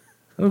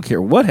 I don't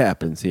care what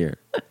happens here.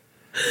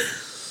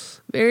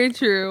 Very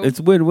true.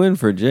 It's win-win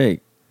for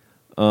Jake.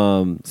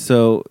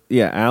 So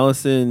yeah,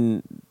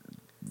 Allison,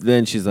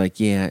 then she's like,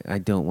 yeah, I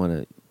don't want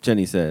to.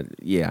 Jenny said,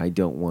 yeah, I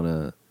don't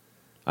want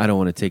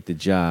to take the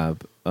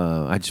job.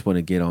 I just want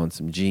to get on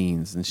some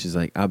jeans. And she's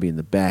like, I'll be in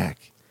the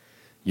back.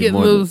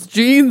 Getting those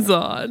jeans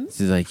on.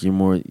 She's like, you're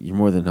more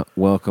than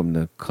welcome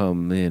to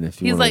come in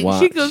if you want to watch.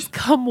 She goes,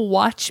 come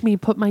watch me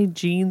put my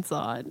jeans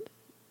on.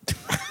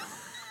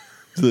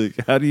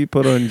 Like, how do you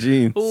put on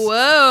jeans?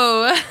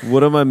 Whoa.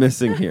 What am I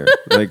missing here?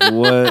 Like,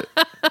 what?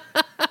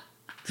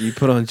 Do you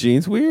put on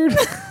jeans weird?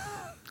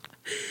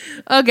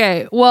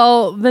 Okay,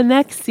 well, the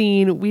next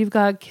scene, we've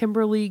got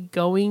Kimberly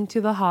going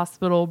to the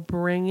hospital,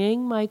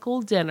 bringing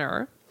Michael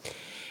dinner.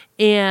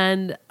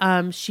 And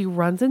she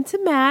runs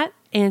into Matt,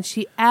 and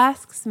she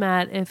asks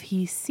Matt if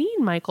he's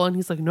seen Michael. And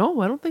he's like,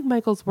 no, I don't think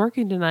Michael's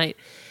working tonight.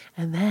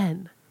 And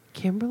then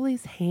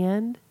Kimberly's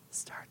hand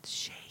starts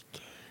shaking.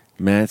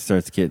 Matt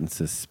starts getting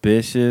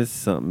suspicious.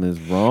 Something is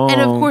wrong.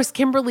 And of course,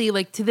 Kimberly,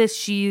 like, to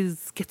this,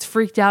 gets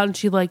freaked out and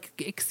she, like,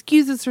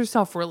 excuses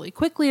herself really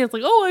quickly. And it's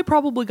like, oh, I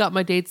probably got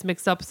my dates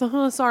mixed up.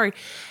 So, sorry.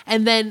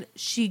 And then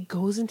she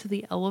goes into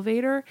the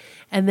elevator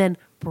and then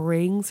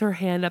brings her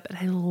hand up. And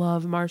I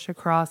love Marsha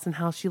Cross and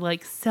how she,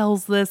 like,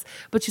 sells this.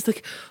 But she's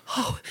like,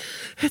 oh,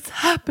 it's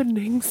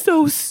happening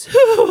so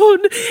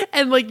soon.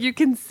 And, like, you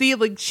can see,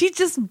 like, she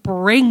just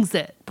brings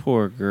it.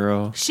 Poor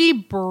girl. She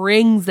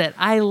brings it.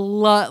 I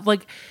love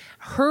like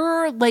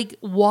her like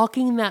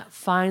walking that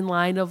fine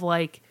line of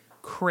like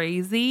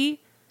crazy.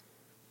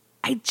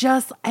 I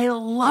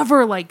love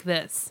her like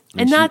this.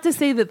 And not to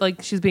say that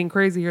like she's being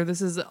crazy here.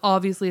 This is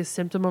obviously a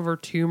symptom of her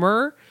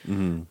tumor.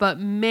 Mm-hmm. But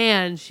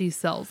man, she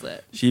sells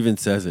it. She even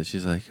says it.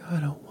 She's like, I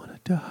don't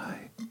want to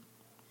die.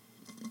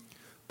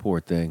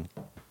 Poor thing.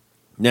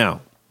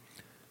 Now,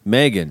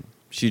 Megan,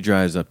 she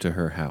drives up to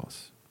her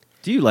house.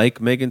 Do you like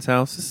Megan's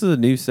house? This is a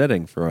new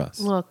setting for us.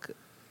 Look,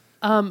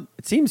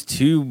 it seems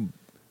too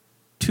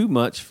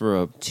much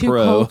for a too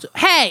pro. cold.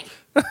 Hey,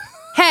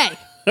 hey,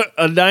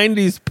 a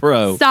 90s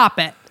pro. Stop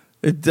it.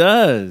 It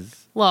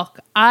does. Look,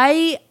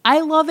 I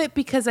love it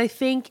because I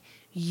think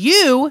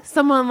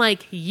someone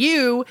like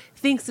you,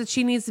 thinks that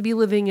she needs to be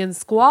living in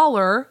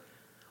squalor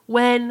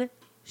when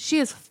she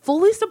is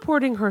fully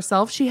supporting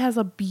herself. She has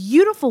a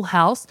beautiful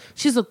house.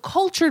 She's a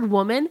cultured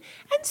woman.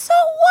 And so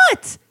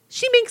what?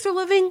 She makes her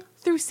living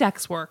through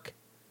sex work.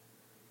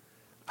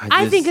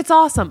 I think it's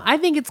awesome. I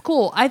think it's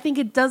cool. I think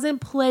it doesn't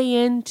play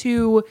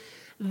into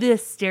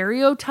this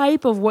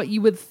stereotype of what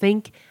you would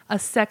think a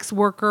sex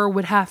worker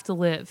would have to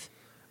live.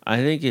 I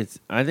think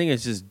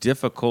it's just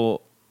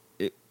difficult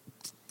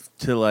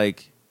to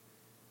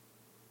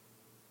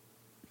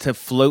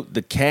float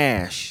the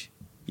cash,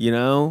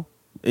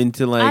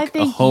 into like I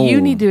think a home. you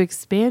need to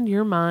expand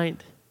your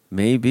mind.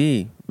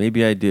 Maybe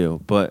I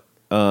do, but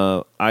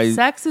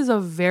sex is a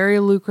very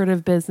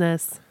lucrative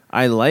business.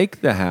 I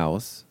like the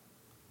house,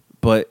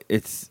 but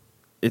it's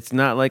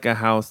not like a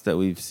house that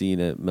we've seen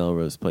at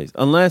Melrose Place,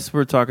 unless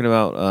we're talking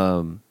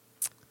about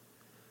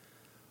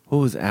what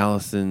was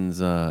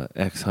Allison's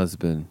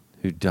ex-husband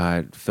who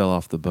fell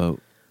off the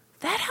boat?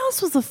 That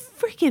house was a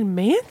freaking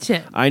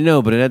mansion. I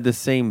know, but it had the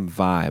same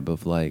vibe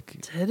of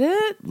like... Did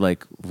it?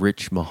 Like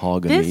rich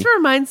mahogany. This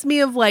reminds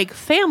me of like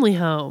Family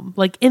Home,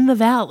 like in the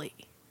valley.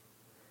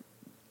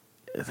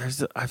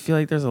 I feel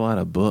like there's a lot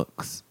of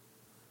books.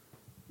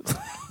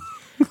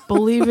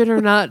 Believe it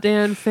or not,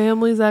 Dan,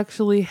 families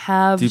actually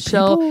have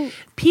shelves.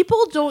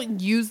 People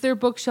don't use their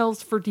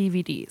bookshelves for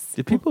DVDs.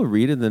 Did people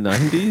read in the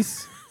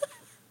 90s?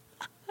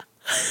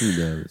 Who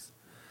knows?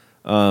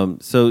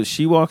 So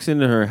she walks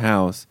into her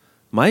house.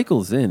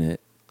 Michael's in it.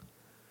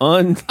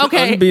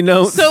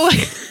 Unbeknownst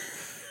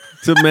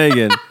to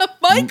Megan.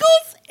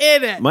 Michael's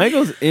in it.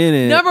 Michael's in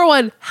it. Number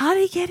one, how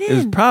did he get in? It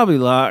was probably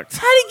locked.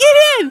 How did he get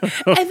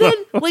in? And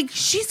then,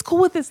 she's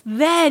cool with this.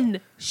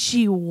 Then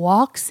she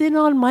walks in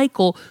on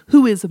Michael,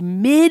 who is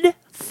mid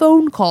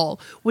phone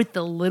call with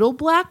the little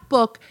black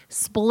book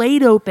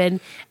splayed open.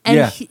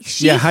 And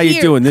how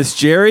you doing? This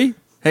Jerry?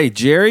 Hey,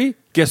 Jerry,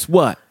 guess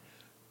what?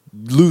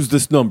 Lose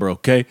this number,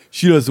 okay?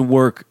 She doesn't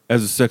work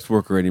as a sex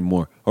worker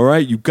anymore. All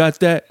right, you got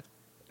that?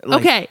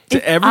 Okay.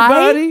 To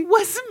everybody? I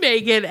was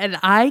Megan and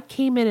I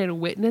came in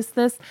and witnessed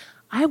this,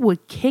 I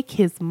would kick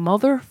his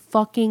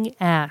motherfucking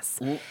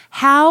ass.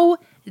 How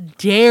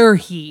dare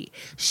he?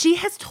 She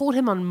has told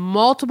him on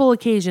multiple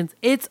occasions,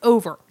 it's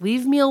over.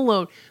 Leave me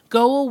alone.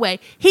 Go away.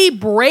 He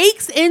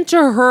breaks into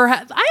her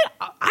house.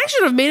 I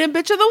should have made him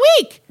bitch of the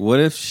week.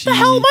 What if she... The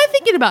hell am I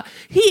thinking about?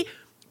 He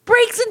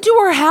breaks into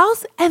her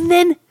house and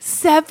then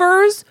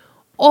severs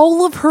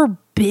all of her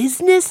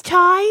business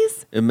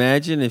ties?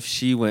 Imagine if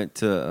she went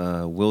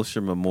to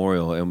Wilshire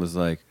Memorial and was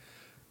like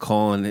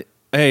calling it,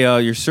 hey,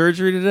 your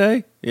surgery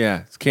today?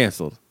 Yeah, it's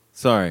canceled.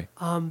 Sorry.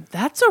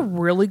 That's a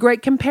really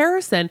great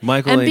comparison.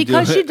 Michael and ain't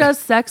because doing she it. does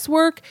sex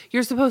work,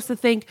 you're supposed to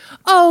think,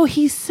 oh,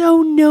 he's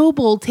so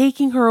noble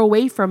taking her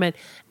away from it.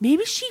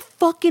 Maybe she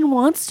fucking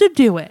wants to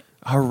do it.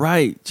 All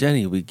right,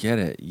 Jenny, we get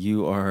it.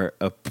 You are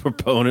a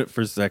proponent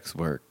for sex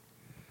work.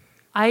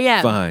 I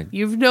am. Fine.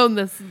 You've known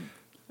this.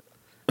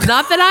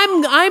 Not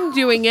that I'm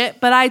doing it,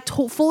 but I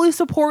fully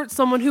support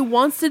someone who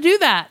wants to do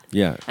that.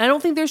 Yeah. I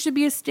don't think there should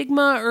be a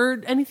stigma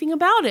or anything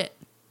about it.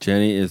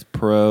 Jenny is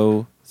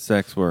pro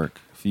sex work.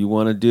 If you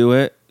want to do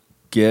it,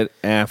 get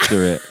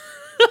after it.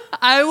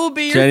 I will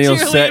be your Jenny will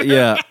cheerleader. set you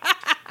up.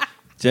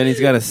 Jenny's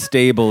got a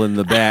stable in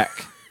the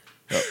back.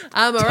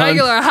 I'm a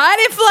regular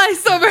hidey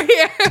flies over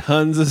here.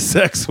 Tons of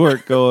sex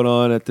work going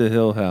on at the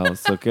Hill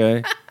House,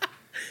 okay?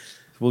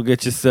 We'll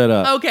get you set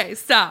up. Okay,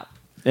 stop.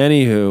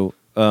 Anywho,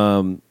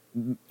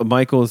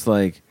 Michael's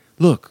like,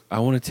 look, I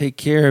want to take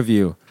care of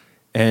you.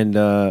 And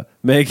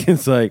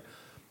Megan's like,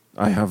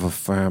 I have a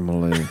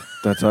family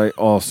that I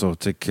also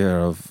take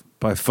care of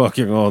by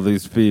fucking all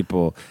these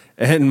people.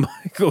 And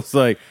Michael's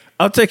like,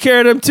 I'll take care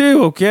of them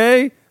too,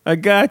 okay? I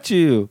got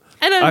you.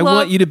 And I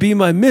want you to be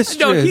my mistress.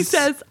 No, he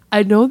says,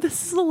 I know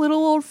this is a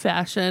little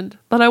old-fashioned,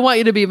 but I want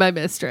you to be my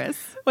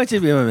mistress. I want you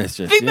to be my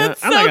mistress. I think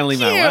that's I'm not so going to leave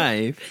my cute.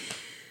 wife.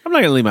 I'm not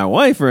going to leave my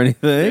wife or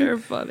anything. You're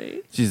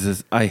funny. She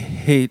says, I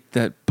hate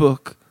that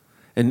book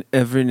and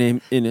every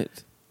name in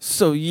it.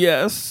 So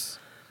yes.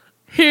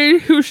 He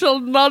who shall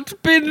not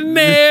be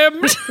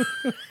named.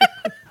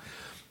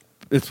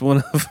 It's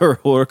one of her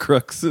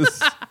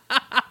Horcruxes.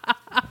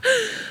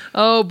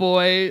 Oh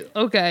boy.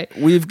 Okay.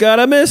 We've got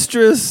a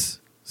mistress.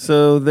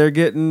 So they're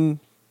getting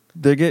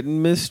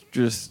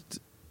mistress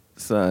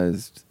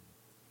sized.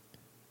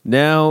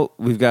 Now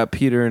we've got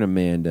Peter and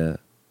Amanda.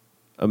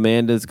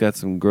 Amanda's got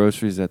some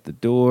groceries at the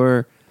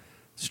door,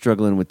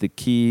 struggling with the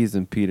keys,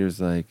 and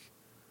Peter's like,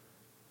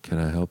 "Can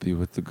I help you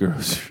with the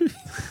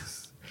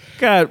groceries?"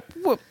 God,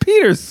 what?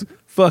 Peter's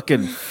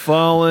fucking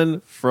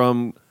fallen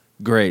from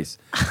grace.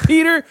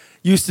 Peter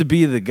used to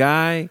be the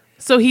guy.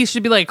 So he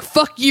should be like,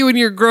 fuck you and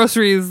your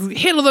groceries.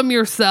 Handle them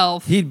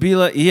yourself. He'd be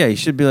like, yeah, he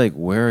should be like,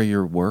 where are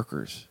your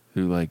workers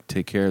who like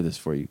take care of this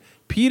for you?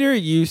 Peter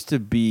used to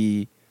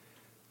be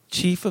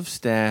chief of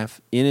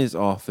staff in his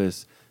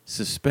office,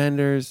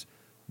 suspenders,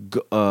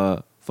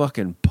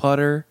 fucking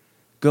putter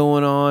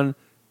going on,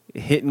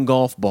 hitting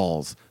golf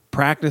balls,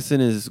 practicing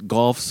his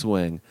golf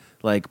swing,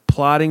 like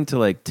plotting to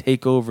like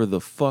take over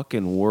the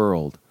fucking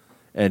world.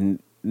 And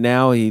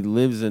now he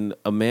lives in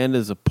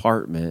Amanda's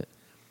apartment.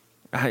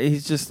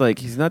 He's just like,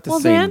 he's not the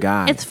same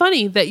guy. It's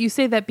funny that you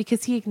say that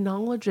because he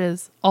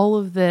acknowledges all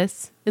of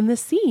this in the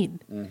scene.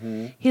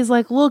 Mm-hmm. He's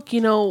like, look,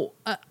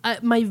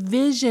 my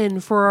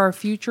vision for our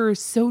future is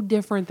so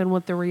different than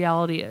what the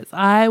reality is.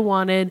 I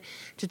wanted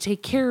to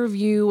take care of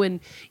you and,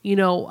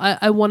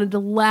 I wanted to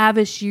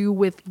lavish you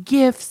with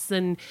gifts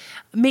and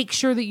make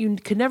sure that you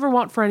could never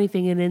want for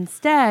anything. And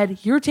instead,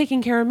 you're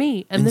taking care of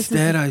me. And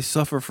I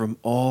suffer from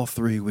all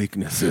three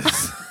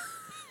weaknesses.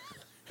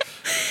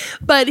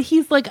 But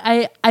he's like,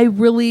 I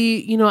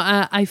really,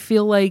 I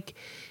feel like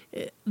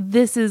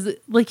this is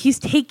like he's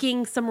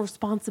taking some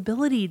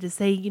responsibility to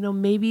say,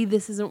 maybe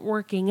this isn't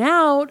working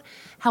out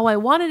how I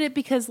wanted it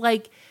because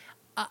like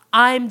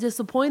I'm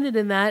disappointed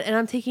in that and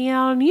I'm taking it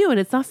out on you and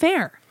it's not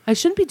fair. I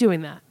shouldn't be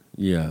doing that.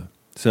 Yeah.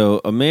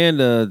 So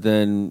Amanda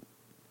then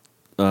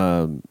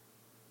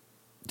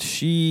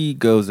she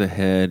goes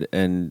ahead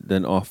and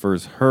then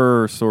offers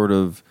her sort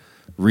of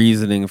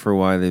reasoning for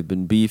why they've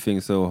been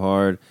beefing so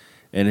hard.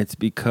 And it's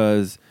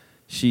because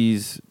she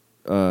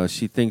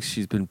thinks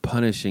she's been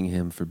punishing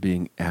him for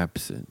being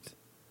absent.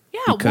 Yeah,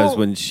 because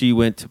when he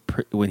went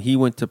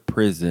to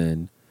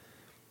prison,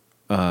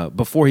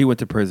 before he went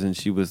to prison,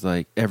 she was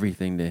like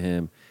everything to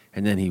him,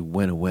 and then he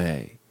went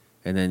away,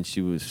 and then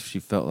she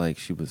felt like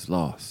she was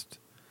lost.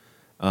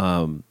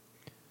 And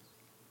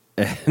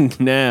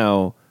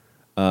now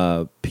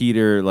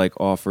Peter like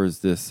offers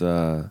this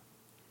sort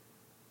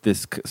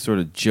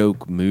of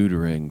joke mood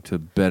ring to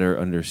better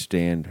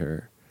understand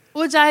her.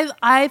 Which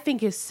I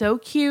think is so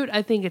cute.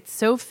 I think it's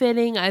so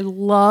fitting. I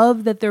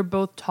love that they're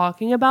both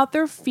talking about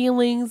their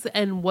feelings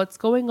and what's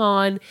going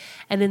on.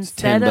 And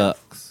instead of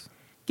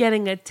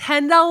getting a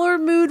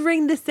 $10 mood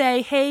ring to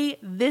say, hey,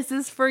 this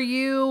is for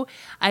you.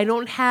 I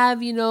don't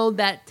have,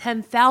 that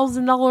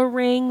 $10,000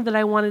 ring that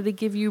I wanted to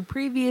give you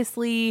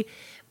previously,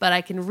 but I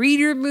can read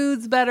your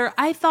moods better.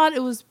 I thought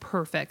it was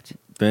perfect.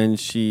 Then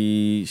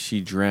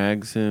she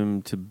drags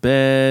him to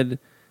bed.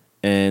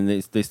 And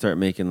they start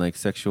making like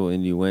sexual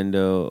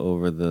innuendo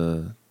over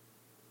the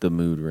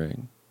mood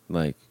ring.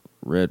 Like,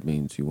 red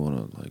means you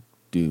want to like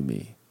do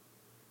me.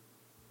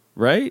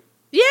 Right?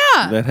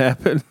 Yeah. That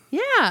happened?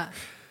 Yeah.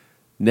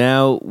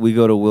 Now we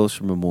go to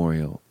Wilshire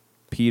Memorial.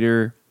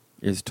 Peter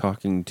is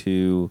talking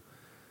to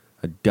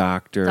a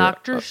doctor.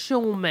 Dr.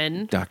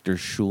 Schulman. Dr.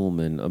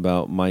 Schulman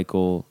about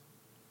Michael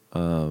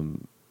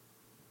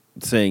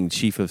saying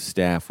chief of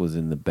staff was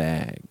in the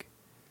bag.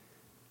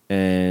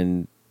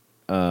 And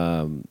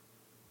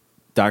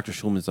Dr.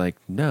 Schulman's like,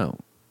 no,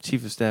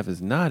 chief of staff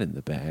is not in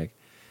the bag.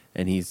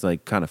 And he's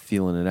like kind of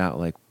feeling it out.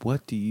 Like,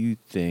 what do you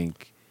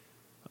think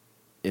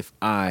if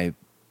I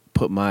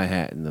put my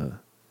hat in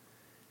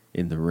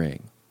the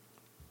ring?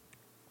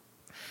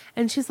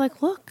 And she's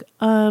like, look,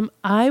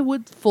 I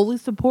would fully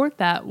support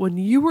that. When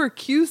you were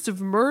accused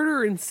of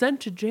murder and sent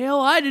to jail,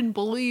 I didn't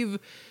believe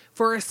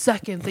for a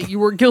second that you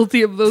were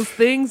guilty of those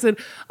things. And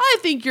I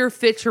think you're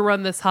fit to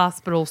run this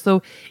hospital.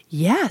 So,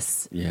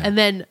 yes. Yeah. And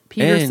then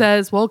Peter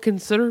says, well,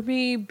 consider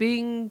me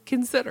being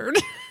considered.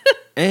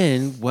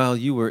 And while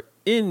you were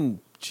in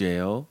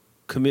jail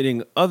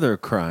committing other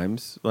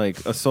crimes,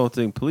 like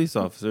assaulting police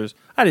officers,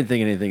 I didn't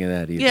think anything of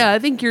that either. Yeah, I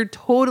think you're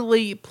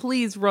totally,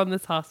 please run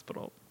this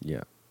hospital.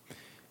 Yeah.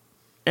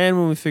 And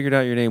when we figured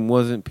out your name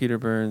wasn't Peter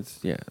Burns,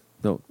 yeah,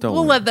 don't we'll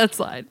worry. let that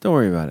slide. Don't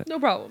worry about it. No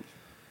problem.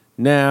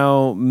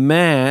 Now,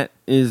 Matt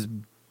is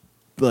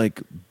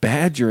like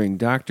badgering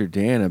Dr.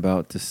 Dan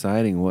about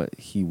deciding what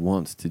he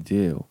wants to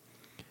do.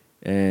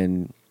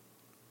 And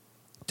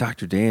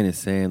Dr. Dan is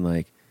saying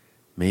like,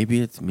 maybe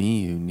it's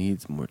me who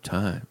needs more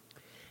time.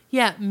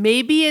 Yeah,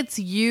 maybe it's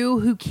you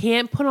who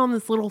can't put on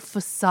this little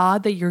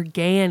facade that you're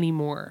gay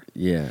anymore.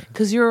 Yeah.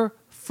 Because you're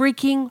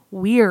freaking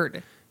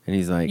weird. And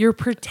he's like... You're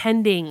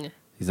pretending.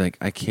 He's like,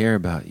 I care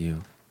about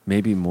you.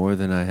 Maybe more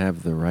than I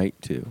have the right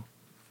to.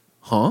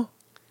 Huh?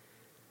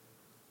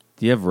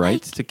 Do you have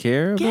rights to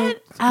care about?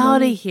 Get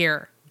out of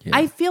here. Yeah.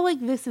 I feel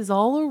like this is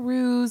all a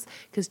ruse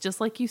because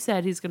just like you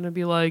said, he's going to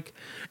be like,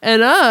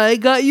 and I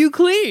got you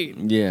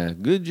clean. Yeah,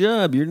 good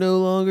job. You're no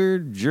longer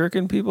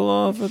jerking people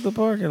off at the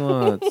parking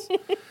lots.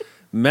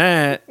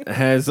 Matt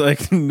has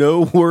like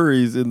no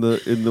worries in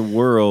the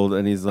world.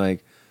 And he's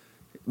like,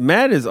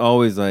 Matt is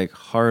always like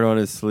heart on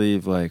his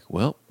sleeve. Like,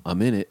 well,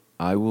 I'm in it.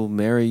 I will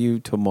marry you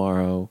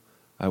tomorrow.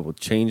 I will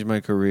change my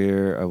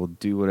career. I will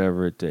do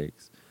whatever it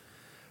takes.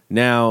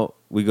 Now,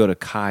 we go to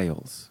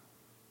Kyle's.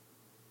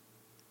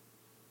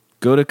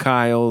 Go to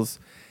Kyle's.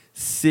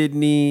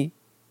 Sydney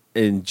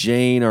and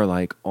Jane are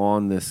like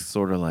on this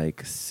sort of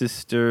like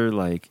sister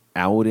like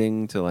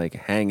outing to like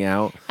hang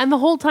out. And the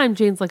whole time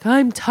Jane's like,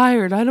 I'm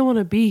tired. I don't want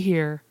to be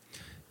here.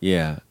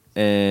 Yeah.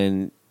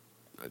 And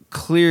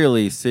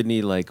clearly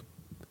Sydney, like,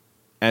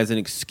 as an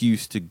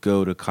excuse to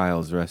go to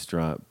Kyle's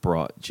restaurant,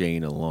 brought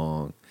Jane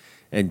along.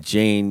 And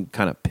Jane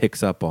kind of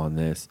picks up on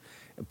this.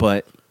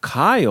 But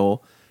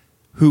Kyle,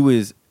 who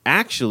is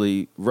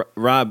actually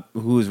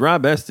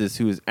Rob Estes,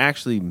 who is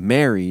actually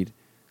married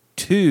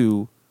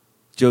to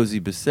Josie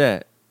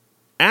Bissett,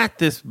 at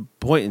this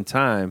point in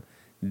time,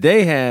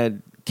 they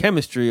had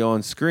chemistry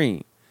on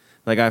screen.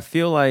 Like, I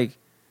feel like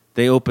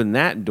they opened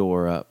that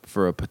door up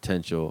for a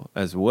potential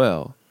as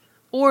well.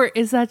 Or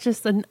is that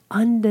just an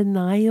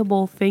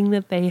undeniable thing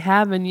that they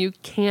have and you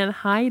can't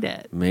hide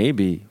it?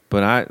 Maybe,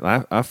 but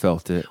I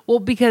felt it. Well,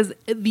 because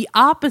the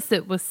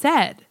opposite was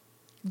said.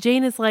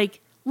 Jane is like,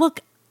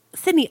 look,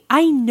 Sydney,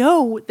 I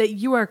know that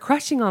you are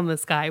crushing on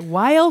this guy.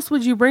 Why else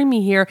would you bring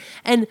me here?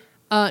 And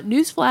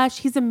newsflash,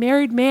 he's a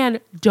married man.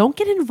 Don't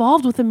get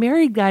involved with a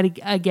married guy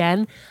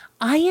again.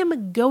 I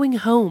am going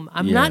home.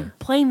 I'm not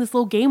playing this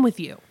little game with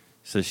you.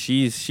 So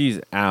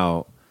she's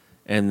out.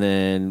 And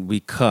then we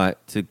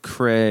cut to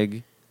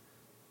Craig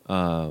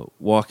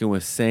walking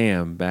with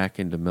Sam back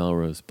into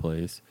Melrose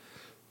Place.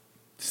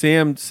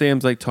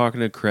 Sam's like talking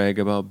to Craig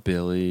about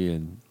Billy,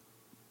 and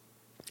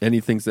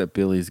he thinks that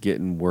Billy's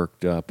getting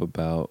worked up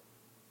about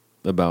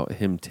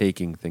him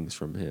taking things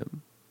from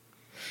him.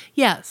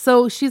 Yeah,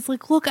 so she's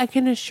like, look, I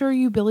can assure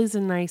you Billy's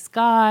a nice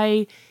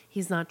guy.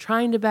 He's not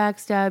trying to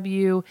backstab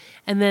you.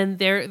 And then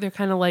they're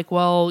kind of like,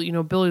 well, you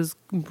know, Billy's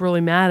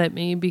really mad at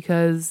me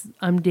because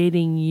I'm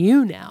dating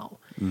you now.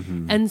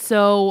 Mm-hmm. And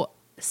so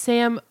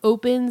Sam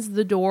opens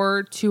the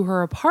door to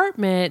her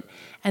apartment,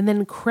 and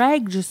then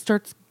Craig just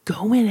starts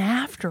going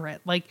after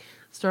it, like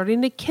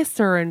starting to kiss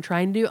her and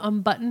trying to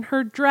unbutton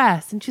her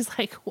dress. And she's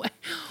like, wait,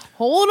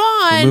 hold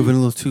on. We're moving a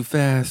little too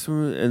fast.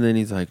 And then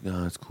he's like,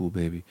 no, it's cool,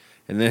 baby.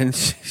 And then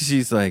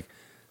she's like,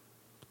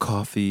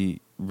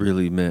 coffee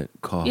really meant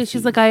coffee. Yeah,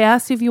 she's like, I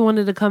asked you if you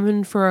wanted to come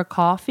in for a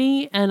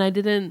coffee, and I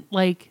didn't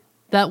like,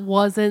 that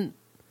wasn't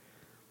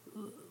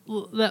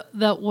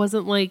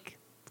like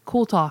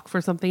cool talk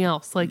for something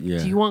else. Like,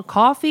 do you want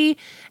coffee?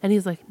 And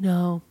he's like,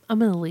 no, I'm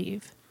gonna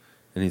leave.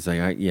 And he's like,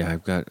 I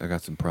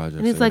got some projects.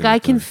 And he's like, I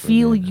can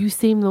feel you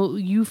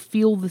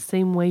feel the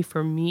same way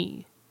for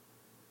me.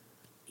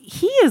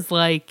 He is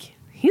like,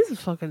 he's a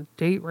fucking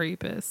date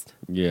rapist.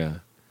 Yeah,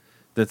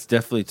 that's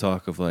definitely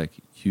talk of like,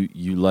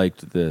 you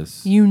liked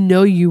this. You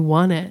know you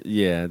want it.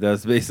 Yeah, that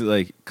was basically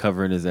like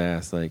covering his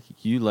ass. Like,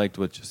 you liked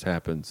what just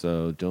happened,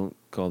 so don't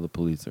call the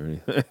police or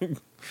anything.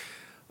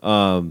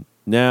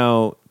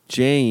 Now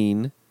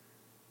Jane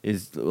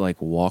is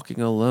like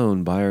walking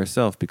alone by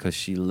herself because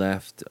she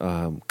left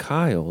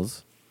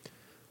Kyle's,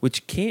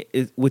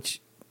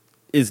 which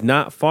is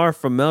not far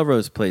from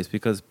Melrose Place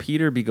because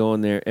Peter be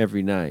going there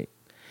every night.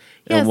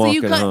 Yeah,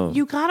 so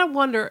you gotta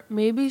wonder,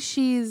 maybe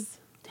she's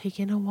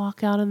taking a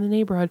walk out in the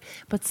neighborhood,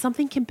 but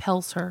something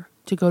compels her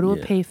to go to a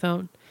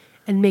payphone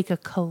and make a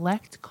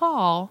collect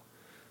call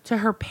to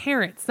her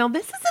parents. Now,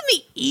 this is in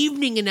the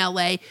evening in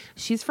LA.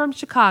 She's from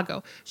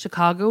Chicago.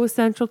 Chicago is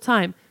Central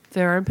Time.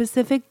 They're in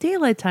Pacific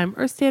Daylight Time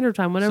or Standard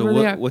Time, whatever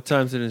they are. What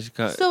time is it in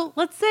Chicago? So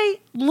let's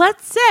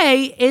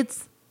say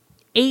it's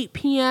 8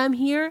 p.m.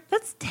 here.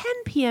 That's 10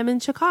 p.m.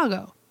 in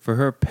Chicago. For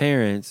her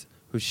parents,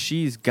 who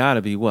she's got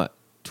to be what,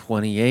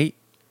 28,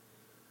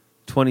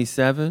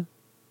 27?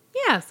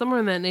 Yeah, somewhere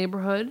in that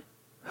neighborhood.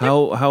 How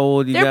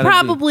old you got to be? They're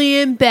probably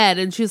in bed,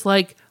 and she's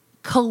like,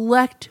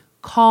 collect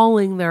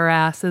calling their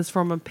asses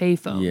from a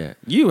payphone. Yeah,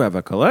 you have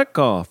a collect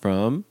call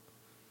from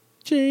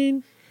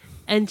Jane.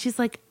 And she's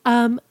like,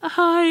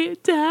 hi,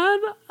 Dad.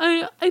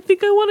 I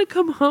think I want to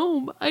come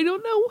home. I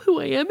don't know who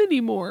I am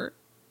anymore.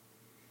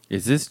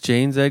 Is this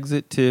Jane's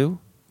exit too?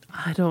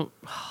 I don't.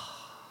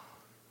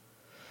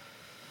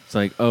 It's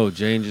like, oh,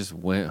 Jane just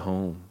went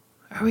home.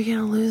 Are we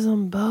gonna lose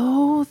them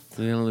both?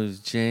 We're gonna lose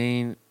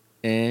Jane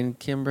and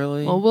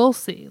Kimberly. Well, we'll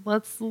see.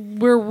 We're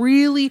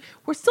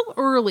still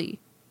early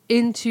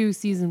into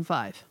season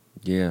 5.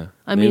 Yeah.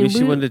 Maybe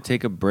she wanted to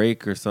take a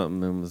break or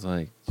something and was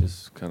like,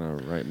 just kind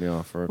of write me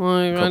off for a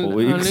couple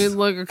weeks. I need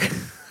like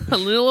a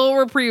little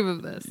reprieve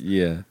of this.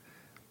 Yeah.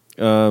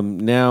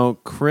 Now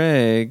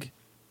Craig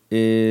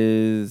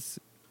is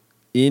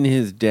in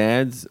his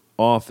dad's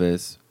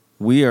office.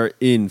 We are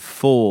in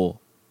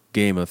full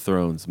Game of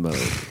Thrones mode.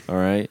 All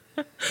right.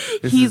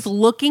 He's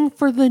looking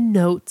for the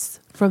notes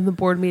from the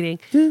board meeting.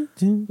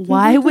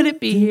 Why would it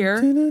be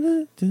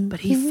here?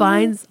 But he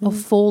finds a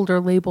folder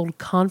labeled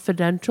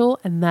confidential,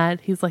 and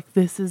that he's like,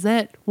 this is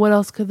it. What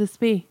else could this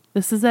be?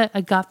 This is it.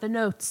 I got the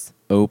notes.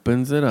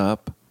 Opens it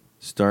up,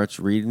 starts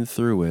reading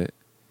through it,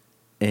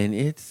 and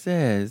it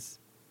says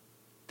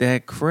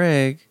that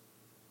Craig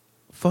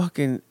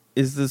fucking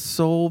is the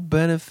sole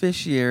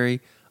beneficiary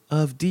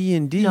of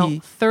D&D. No,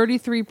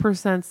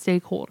 33%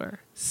 stakeholder.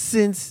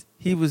 Since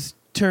he was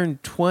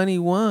turned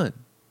 21,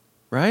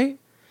 right?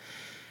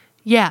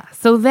 Yeah.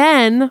 So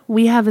then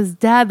we have his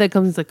dad that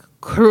comes like,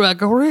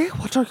 Gregory,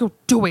 what are you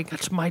doing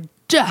at my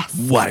desk?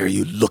 Why are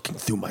you looking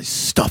through my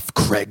stuff,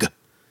 Craig?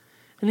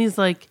 And he's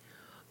like,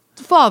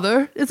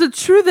 Father, is it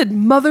true that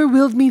Mother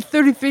willed me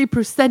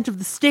 33% of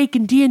the stake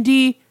in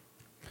D&D?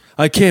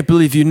 I can't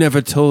believe you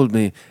never told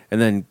me.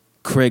 And then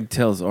Craig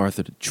tells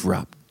Arthur to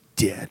drop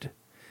dead.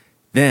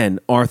 Then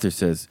Arthur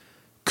says,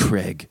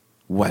 Craig,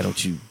 why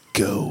don't you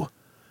go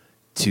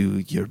to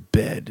your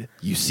bed?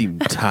 You seem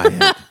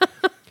tired.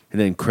 And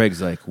then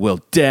Craig's like, well,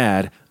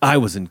 Dad, I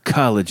was in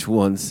college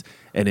once,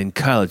 and in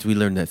college we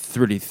learned that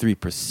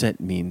 33%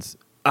 means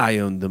I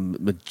own the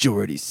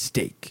majority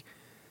stake.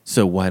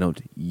 So why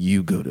don't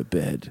you go to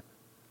bed?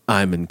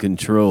 I'm in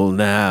control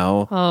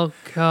now. Oh,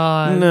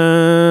 God.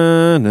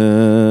 Na,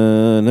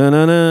 na, na,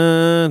 na,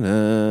 na,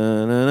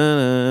 na,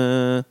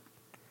 na, na.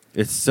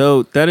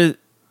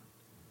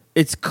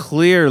 It's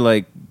clear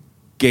like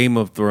Game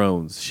of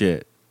Thrones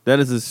shit. That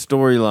is a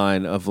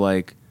storyline of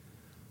like,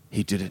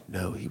 he didn't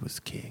know he was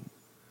king.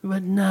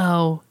 But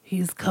now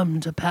he's come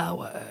to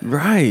power.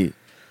 Right.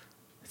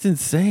 It's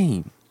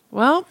insane.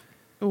 Well,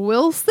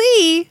 we'll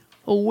see.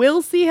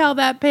 We'll see how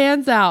that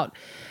pans out.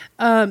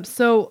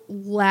 So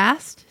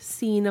last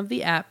scene of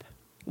the ep,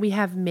 we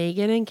have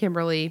Megan and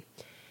Kimberly,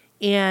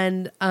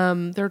 and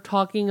they're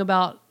talking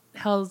about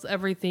how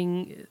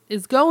everything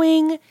is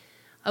going.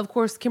 Of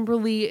course,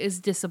 Kimberly is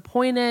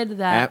disappointed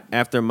that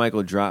after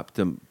Michael dropped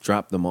them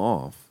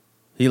off,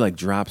 he like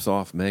drops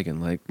off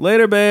Megan like,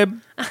 later, babe.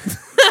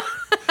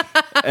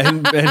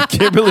 and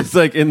Kimberly's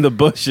like in the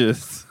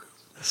bushes.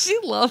 She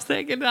loves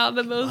hanging out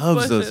in those bushes.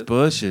 Loves those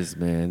bushes,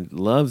 man.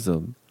 Loves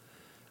them.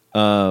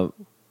 Go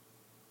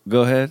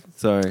ahead.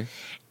 Sorry.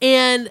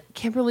 And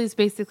Kimberly's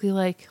basically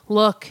like,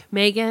 look,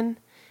 Megan,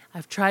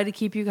 I've tried to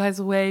keep you guys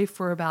away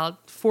for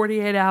about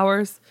 48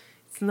 hours.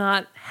 It's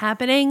not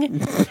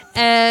happening.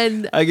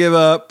 And I give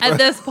up. At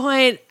this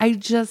point,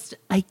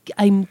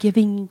 I'm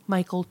giving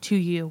Michael to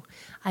you.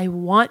 I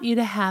want you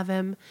to have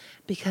him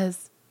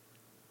because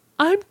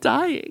I'm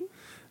dying.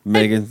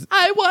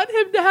 I want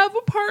him to have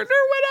a partner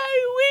when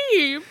I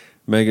leave.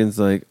 Megan's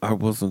like, I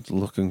wasn't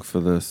looking for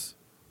this,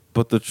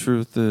 but the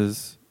truth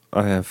is,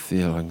 I have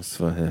feelings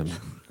for him.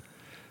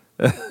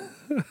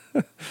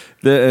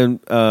 And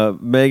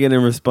Megan,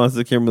 in response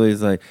to Kimberly,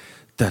 is like,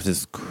 that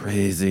is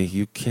crazy.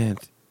 You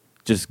can't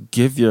just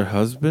give your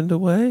husband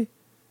away?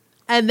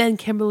 And then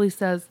Kimberly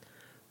says,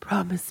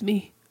 promise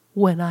me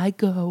when I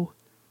go,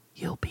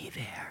 you'll be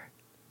there.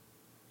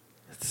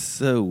 It's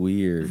so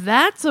weird.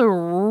 That's a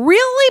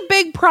really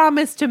big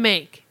promise to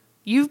make.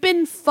 You've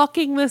been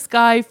fucking this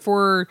guy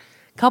for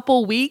a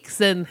couple weeks,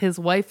 and his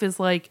wife is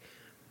like,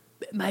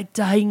 my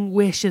dying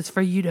wish is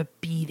for you to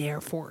be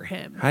there for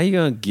him. How you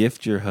going to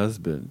gift your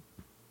husband?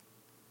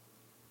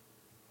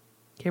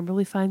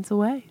 Kimberly finds a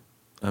way.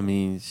 I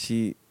mean,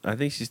 I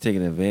think she's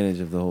taking advantage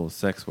of the whole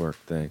sex work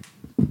thing.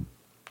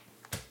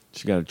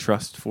 She got a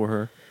trust for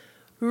her.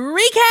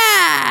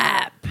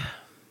 Recap!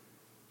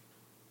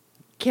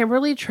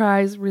 Kimberly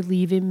tries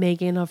relieving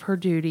Megan of her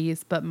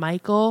duties, but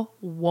Michael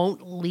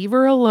won't leave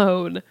her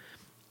alone.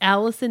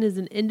 Allison is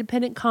an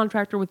independent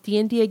contractor with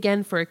D&D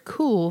again for a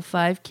cool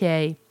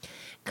 $5,000.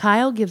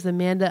 Kyle gives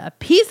Amanda a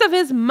piece of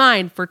his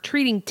mind for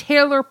treating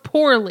Taylor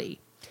poorly.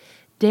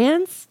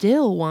 Dan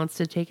still wants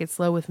to take it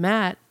slow with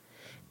Matt.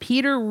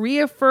 Peter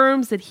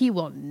reaffirms that he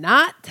will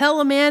not tell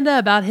Amanda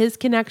about his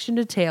connection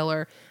to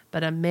Taylor,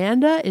 but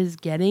Amanda is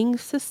getting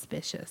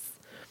suspicious.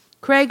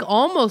 Craig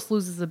almost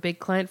loses a big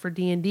client for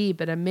D&D,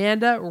 but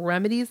Amanda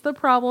remedies the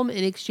problem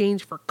in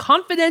exchange for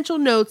confidential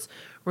notes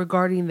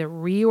regarding the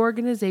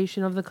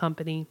reorganization of the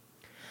company.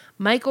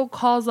 Michael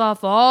calls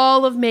off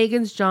all of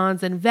Megan's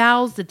Johns and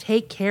vows to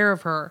take care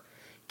of her.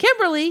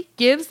 Kimberly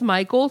gives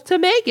Michael to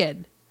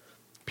Megan.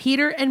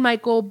 Peter and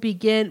Michael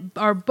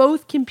are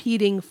both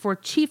competing for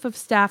chief of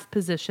staff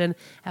position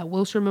at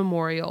Wilshire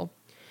Memorial.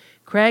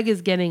 Craig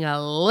is getting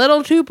a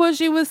little too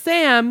pushy with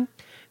Sam.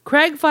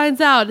 Craig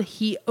finds out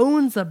he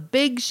owns a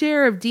big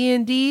share of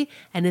D&D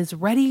and is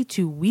ready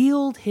to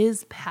wield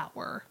his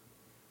power.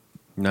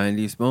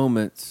 90s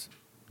moments.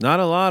 Not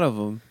a lot of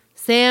them.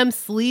 Sam's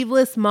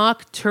sleeveless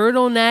mock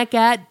turtleneck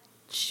at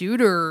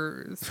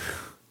Shooters.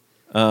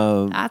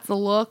 That's a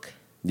look.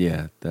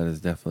 Yeah, that is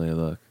definitely a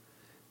look.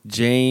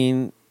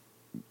 Jane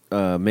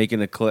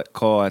making a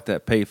call at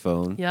that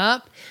payphone.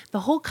 Yep.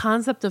 The whole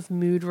concept of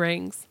mood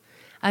rings.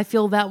 I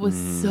feel that was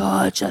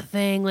such a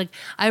thing. Like,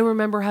 I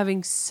remember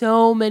having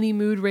so many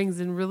mood rings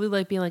and really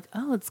like being like,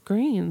 oh, it's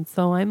green.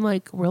 So I'm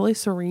like really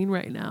serene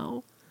right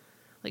now.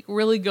 Like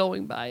really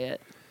going by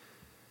it.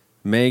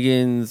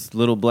 Megan's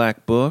little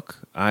black book.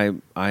 I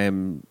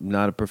am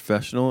not a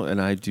professional,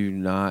 and I do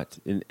not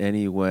in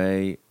any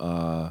way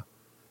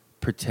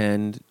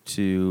pretend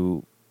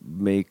to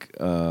make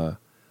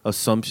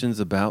assumptions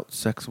about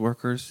sex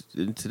workers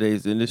in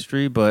today's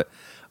industry, but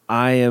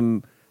I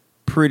am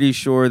pretty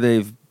sure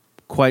they've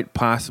quite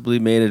possibly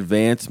made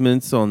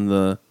advancements on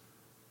the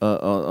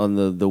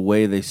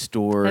way they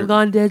store. They've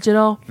gone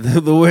digital.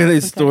 The way they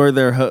store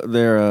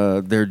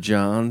their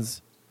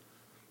Johns.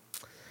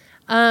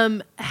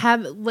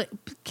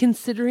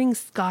 considering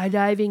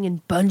skydiving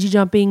and bungee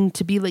jumping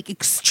to be like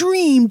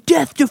extreme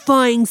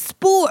death-defying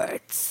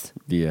sports.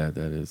 Yeah,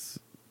 that is.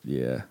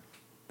 Yeah,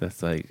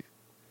 that's like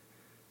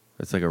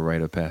a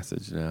rite of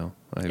passage now.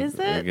 Is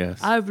it? I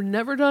guess I've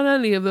never done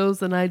any of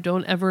those, and I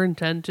don't ever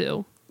intend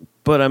to.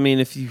 But I mean,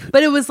 if you.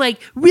 But it was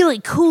like really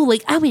cool.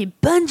 Like I went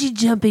bungee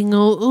jumping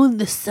in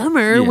the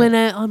summer when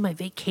on my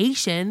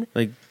vacation.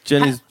 Like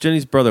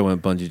Jenny's brother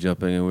went bungee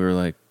jumping, and we were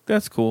like,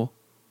 "That's cool."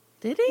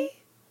 Did he?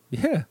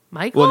 Yeah,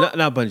 Michael. Well,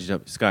 not bungee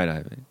jumping,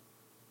 skydiving.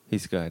 He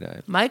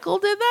skydived. Michael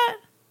did that.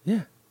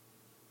 Yeah,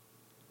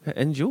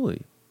 and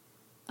Julie.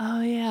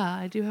 Oh yeah,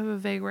 I do have a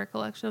vague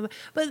recollection of that.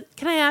 But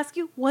can I ask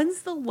you,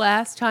 when's the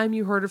last time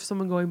you heard of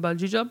someone going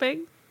bungee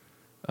jumping?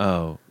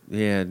 Oh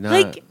yeah,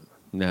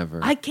 never.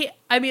 I can't.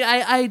 I mean,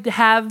 I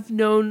have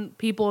known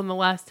people in the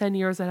last 10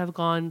 years that have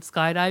gone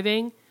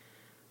skydiving,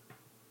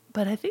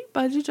 but I think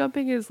bungee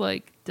jumping is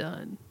like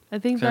done. I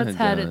think that's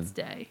had its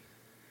day.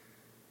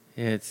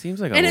 Yeah, it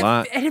seems like a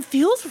lot. And it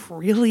feels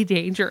really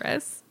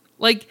dangerous.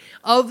 Like,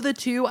 of the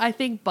two, I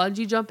think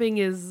bungee jumping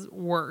is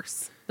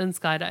worse than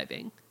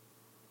skydiving.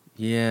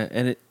 Yeah,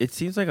 and it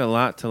seems like a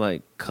lot to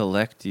like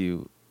collect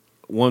you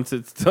once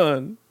it's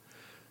done.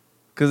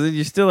 Because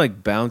you're still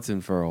like bouncing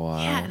for a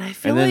while. Yeah, and I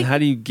feel And then how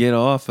do you get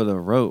off of the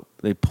rope?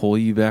 They pull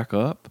you back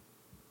up?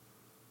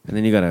 And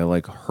then you gotta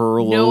like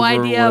hurl over. No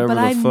idea, but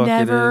I fuck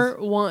never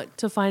want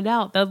to find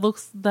out. No,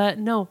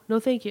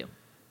 thank you.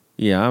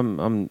 Yeah,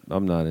 I'm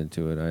not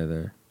into it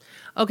either.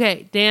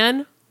 Okay,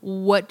 Dan,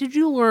 what did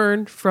you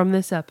learn from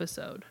this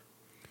episode?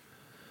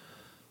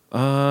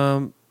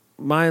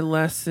 My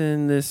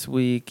lesson this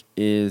week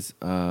is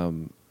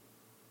don't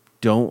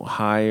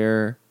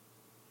hire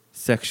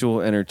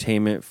sexual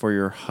entertainment for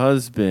your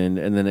husband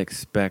and then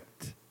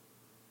expect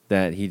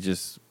that he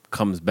just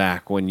comes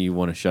back when you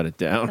want to shut it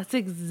down. That's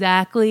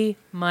exactly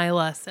my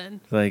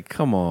lesson. Like,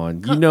 come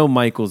on. You know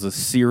Michael's a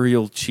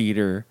serial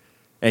cheater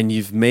and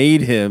you've made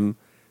him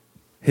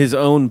his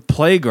own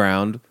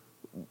playground.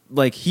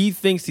 Like, he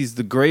thinks he's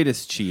the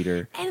greatest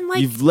cheater. And like,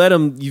 you've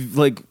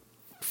like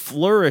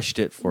flourished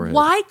it for him.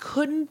 Why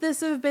couldn't this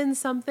have been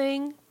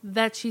something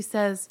that she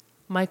says,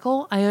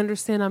 Michael, I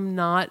understand I'm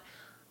not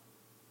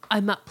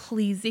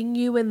pleasing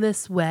you in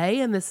this way,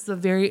 and this is a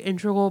very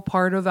integral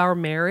part of our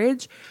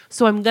marriage,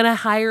 so I'm going to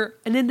hire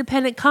an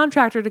independent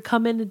contractor to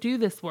come in to do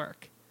this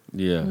work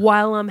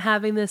while I'm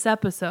having this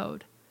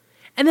episode.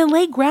 And then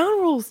lay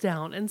ground rules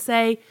down and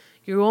say,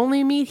 you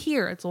only meet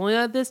here. It's only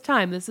at this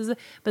time.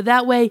 But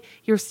that way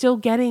you're still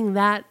getting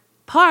that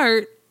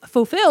part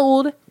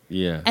fulfilled.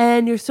 Yeah.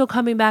 And you're still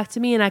coming back to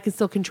me and I can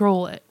still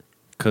control it.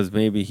 Because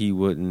maybe he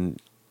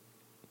wouldn't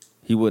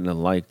have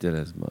liked it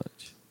as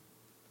much.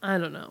 I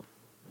don't know.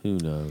 Who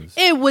knows?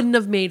 It wouldn't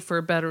have made for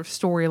a better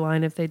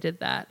storyline if they did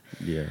that.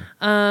 Yeah.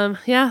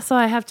 Yeah, so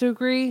I have to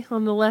agree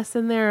on the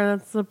lesson there.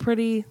 That's a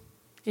pretty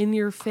in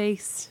your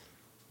face.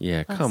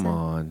 Yeah, come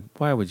on.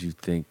 Why would you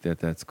think that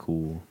that's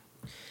cool?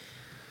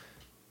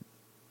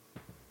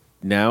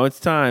 Now it's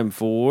time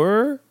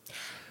for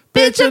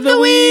Bitch of the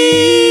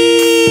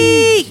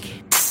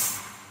Week!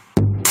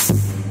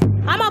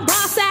 I'm a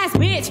boss ass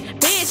bitch.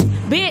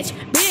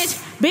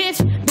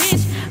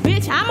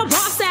 I'm a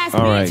boss ass bitch.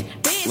 All right.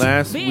 Bitch,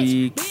 Last bitch,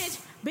 week,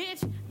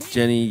 bitch.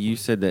 Jenny, you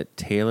said that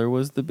Taylor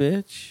was the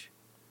bitch.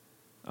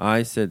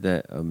 I said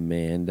that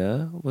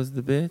Amanda was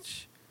the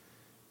bitch.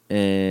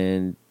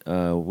 And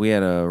we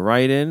had a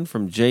write-in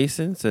from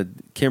Jason,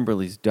 said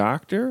Kimberly's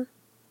doctor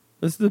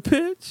was the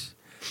bitch.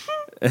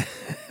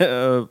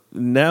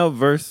 Now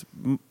verse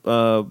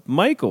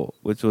Michael,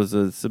 which was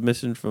a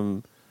submission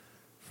from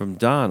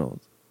Donald.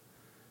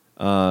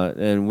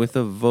 And with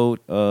a vote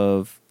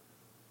of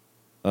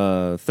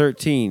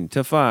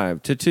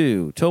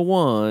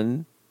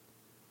 13-5-2-1,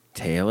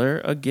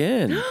 Taylor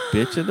again,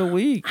 bitch of the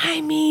week.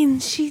 I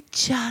mean, she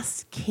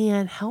just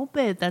can't help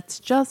it. That's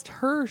just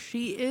her.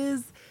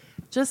 She's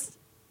a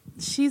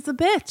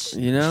bitch.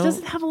 You know? She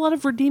doesn't have a lot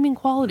of redeeming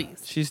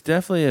qualities. She's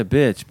definitely a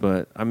bitch,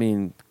 but I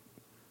mean,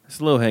 it's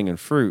low hanging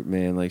fruit,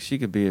 man. Like she's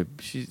gonna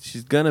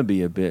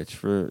be a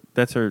bitch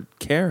that's her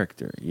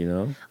character, you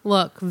know?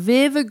 Look,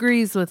 Viv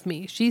agrees with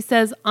me. She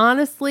says,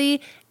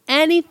 honestly,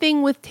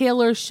 anything with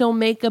Taylor, she'll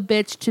make a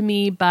bitch to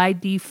me by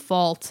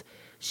default.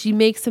 She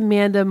makes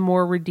Amanda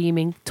more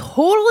redeeming.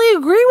 Totally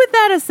agree with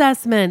that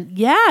assessment.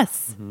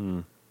 Yes. Mm-hmm.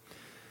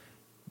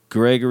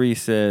 Gregory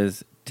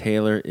says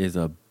Taylor is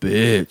a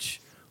bitch.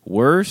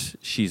 Worse,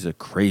 she's a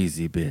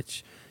crazy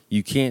bitch.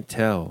 You can't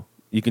tell.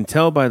 You can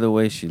tell by the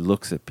way she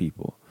looks at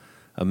people.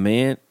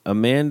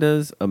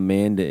 Amanda's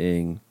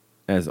Amandaing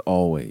as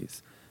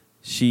always.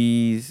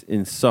 She's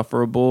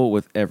insufferable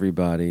with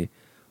everybody.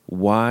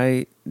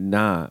 Why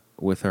not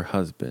with her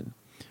husband?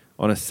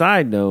 On a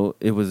side note,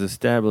 it was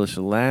established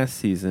last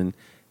season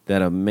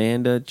that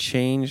Amanda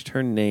changed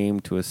her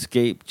name to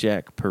escape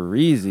Jack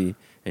Parisi,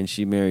 and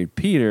she married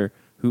Peter,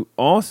 who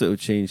also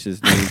changed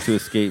his name to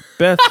escape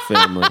Beth's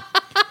family.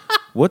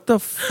 What the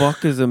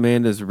fuck is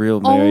Amanda's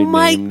real married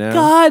name now? Oh my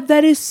God,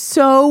 that is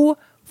so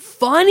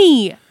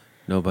funny.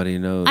 Nobody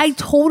knows. I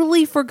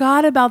totally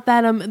forgot about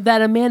that.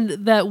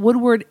 That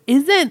Woodward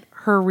isn't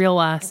her real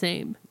last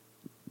name.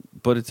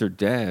 But it's her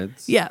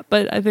dad's. Yeah,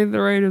 but I think the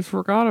writers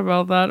forgot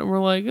about that, and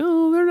we're like,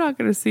 oh, they're not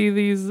going to see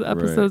these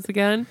episodes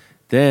again.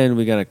 Then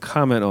we got a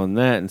comment on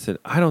that and said,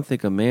 I don't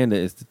think Amanda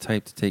is the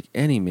type to take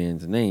any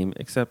man's name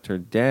except her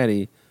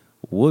daddy,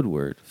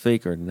 Woodward,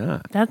 fake or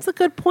not. That's a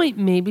good point.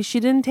 Maybe she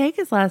didn't take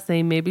his last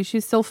name. Maybe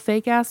she's still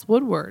fake-ass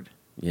Woodward.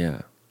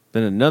 Yeah.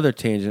 Then another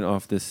tangent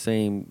off this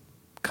same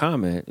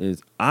comment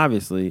is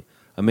obviously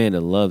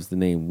Amanda loves the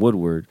name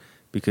Woodward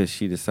because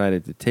she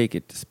decided to take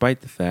it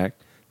despite the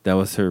fact that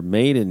was her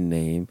maiden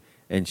name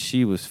and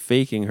she was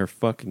faking her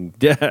fucking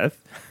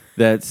death.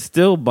 That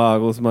still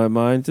boggles my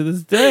mind to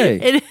this day.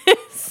 It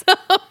is so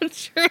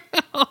true.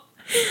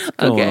 What's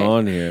going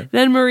on here?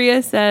 Then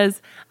Maria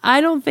says, I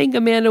don't think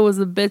Amanda was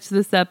a bitch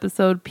this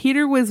episode.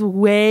 Peter was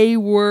way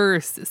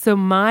worse. So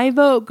my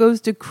vote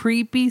goes to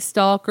creepy,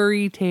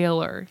 stalkery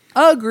Taylor.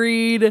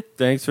 Agreed.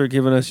 Thanks for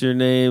giving us your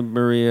name,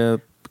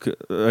 Maria.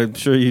 I'm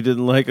sure you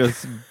didn't like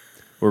us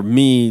or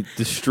me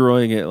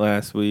destroying it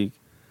last week.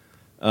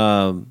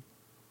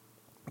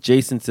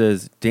 Jason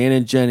says, Dan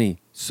and Jenny,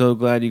 so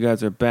glad you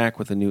guys are back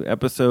with a new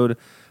episode.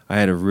 I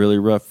had a really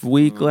rough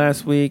week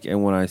last week,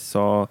 and when I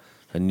saw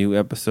a new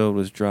episode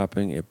was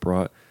dropping, it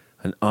brought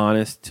an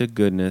honest to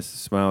goodness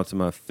smile to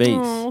my face.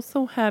 Oh,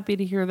 so happy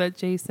to hear that,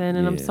 Jason,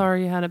 and I'm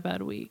sorry you had a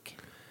bad week.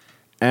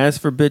 As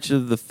for bitch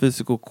of the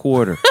physical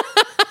quarter,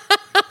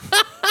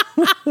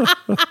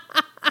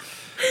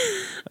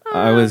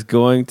 I was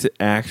going to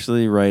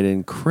actually write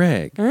in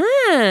Craig.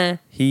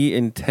 He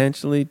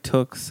intentionally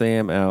took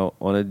Sam out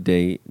on a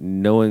date,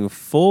 knowing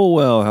full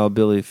well how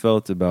Billy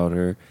felt about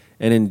her,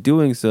 and in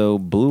doing so,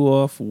 blew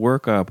off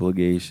work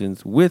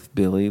obligations with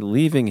Billy,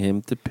 leaving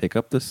him to pick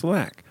up the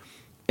slack.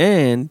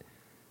 And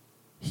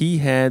he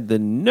had the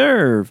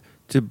nerve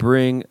to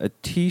bring a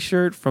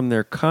T-shirt from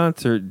their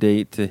concert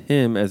date to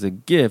him as a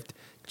gift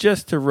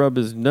just to rub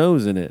his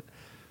nose in it.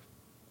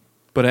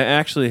 But I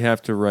actually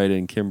have to write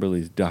in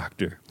Kimberly's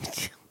doctor.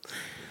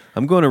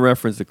 I'm going to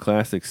reference the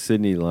classic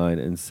Sydney line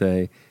and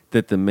say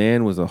that the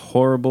man was a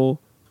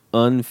horrible,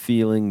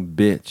 unfeeling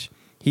bitch.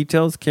 He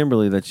tells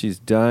Kimberly that she's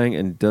dying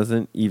and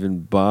doesn't even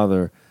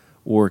bother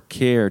or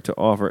care to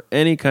offer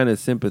any kind of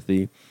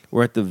sympathy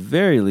or at the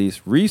very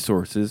least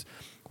resources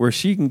where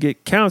she can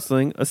get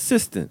counseling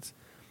assistance.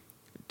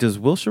 Does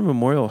Wilshire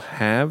Memorial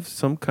have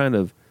some kind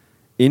of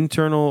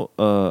internal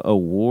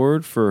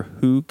award for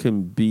who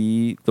can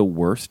be the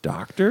worst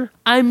doctor?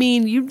 I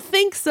mean, you'd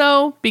think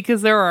so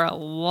because there are a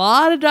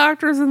lot of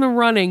doctors in the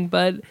running,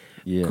 but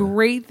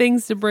great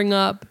things to bring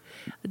up.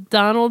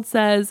 Donald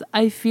says,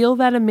 I feel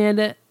that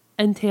Amanda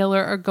and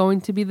Taylor are going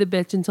to be the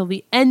bitch until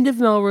the end of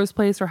Melrose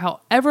Place or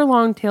however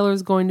long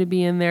Taylor's going to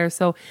be in there.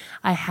 So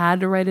I had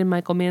to write in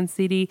Michael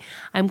Mancini.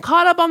 I'm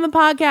caught up on the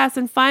podcast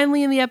and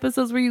finally in the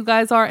episodes where you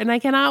guys are, and I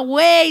cannot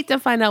wait to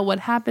find out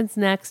what happens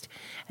next.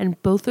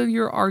 And both of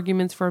your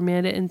arguments for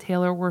Amanda and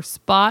Taylor were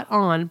spot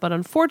on, but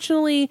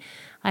unfortunately,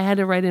 I had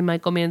to write in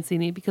Michael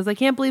Mancini because I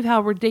can't believe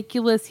how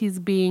ridiculous he's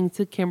being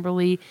to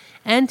Kimberly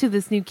and to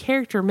this new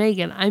character,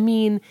 Megan. I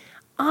mean,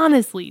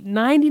 honestly,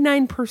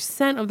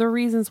 99% of the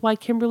reasons why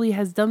Kimberly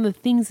has done the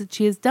things that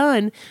she has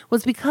done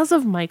was because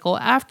of Michael.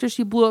 After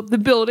she blew up the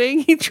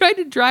building, he tried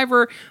to drive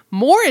her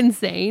more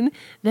insane.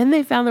 Then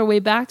they found their way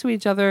back to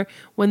each other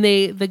when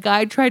the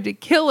guy tried to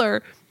kill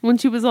her when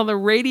she was on the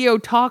radio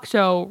talk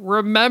show.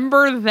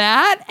 Remember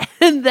that?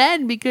 And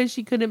then because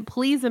she couldn't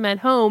please him at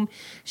home,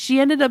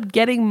 she ended up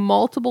getting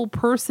multiple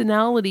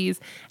personalities,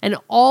 and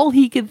all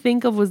he could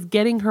think of was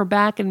getting her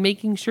back and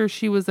making sure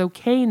she was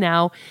okay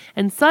now.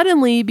 And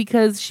suddenly,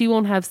 because she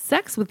won't have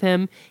sex with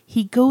him,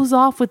 he goes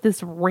off with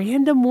this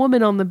random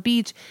woman on the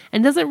beach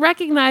and doesn't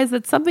recognize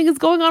that something is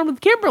going on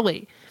with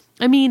Kimberly.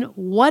 I mean,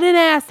 what an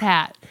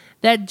asshat.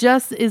 That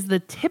just is the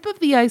tip of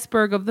the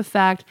iceberg of the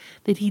fact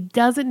that he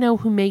doesn't know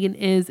who Megan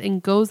is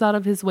and goes out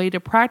of his way to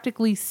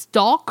practically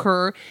stalk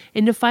her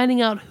into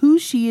finding out who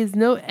she is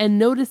and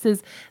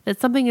notices that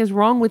something is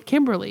wrong with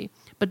Kimberly,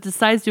 but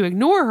decides to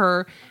ignore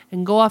her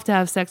and go off to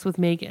have sex with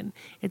Megan.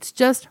 It's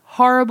just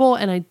horrible,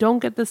 and I don't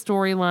get the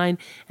storyline,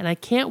 and I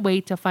can't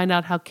wait to find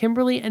out how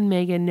Kimberly and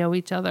Megan know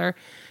each other.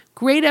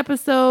 Great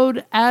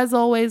episode. As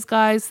always,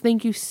 guys,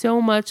 thank you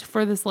so much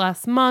for this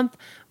last month.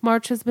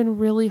 March has been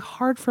really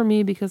hard for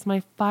me because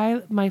my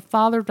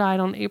father died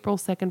on April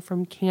 2nd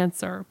from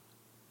cancer,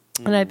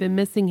 and I've been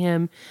missing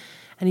him,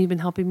 and he's been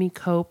helping me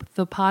cope.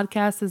 The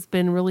podcast has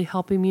been really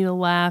helping me to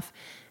laugh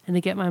and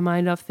to get my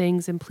mind off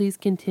things, and please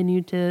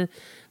continue to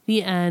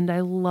the end. I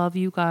love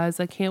you guys.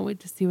 I can't wait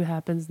to see what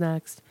happens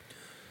next.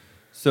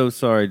 So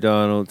sorry,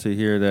 Donald, to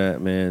hear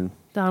that, man.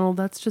 Donald,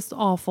 that's just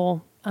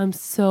awful. I'm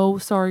so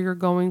sorry you're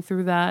going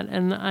through that,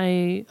 and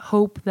I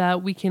hope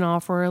that we can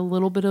offer a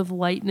little bit of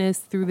lightness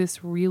through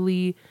this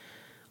really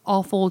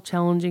awful,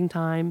 challenging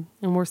time,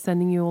 and we're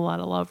sending you a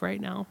lot of love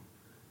right now.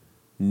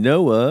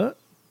 Noah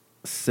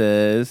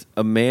says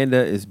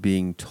Amanda is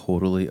being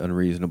totally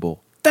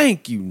unreasonable.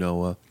 Thank you,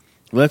 Noah.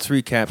 Let's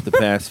recap the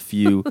past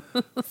few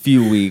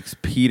weeks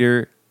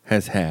Peter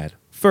has had.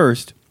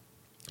 First,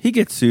 He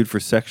gets sued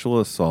for sexual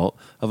assault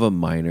of a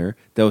minor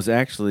that was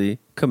actually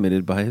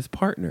committed by his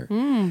partner.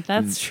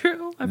 That's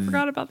true. I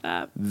forgot about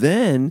that.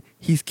 Then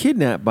he's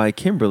kidnapped by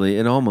Kimberly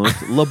and almost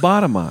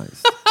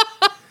lobotomized.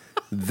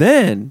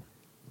 Then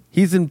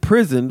he's in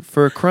prison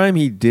for a crime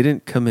he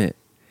didn't commit.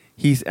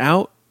 He's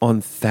out on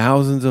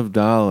thousands of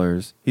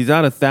dollars. He's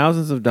out of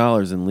thousands of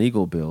dollars in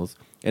legal bills,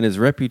 and his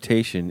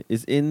reputation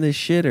is in the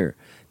shitter.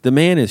 The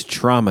man is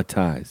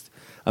traumatized.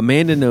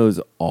 Amanda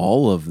knows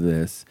all of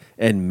this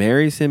and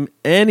marries him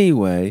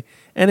anyway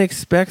and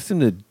expects him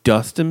to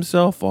dust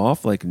himself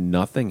off like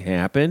nothing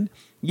happened.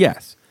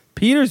 Yes,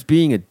 Peter's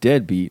being a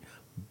deadbeat,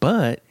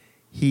 but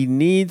he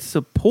needs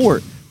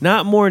support,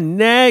 not more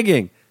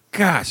nagging.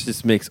 Gosh,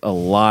 this makes a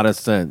lot of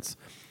sense.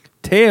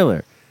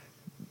 Taylor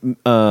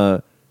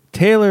may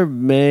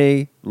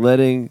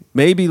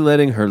be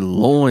letting her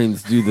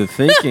loins do the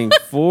thinking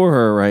for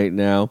her right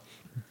now,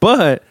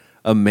 but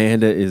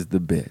Amanda is the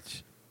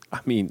bitch. I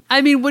mean,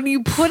 when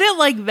you put it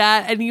like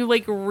that and you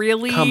like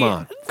really come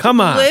on,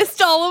 list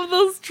all of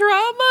those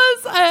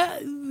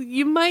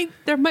traumas,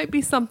 there might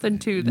be something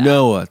to that.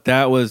 Noah,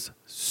 that was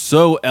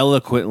so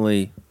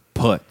eloquently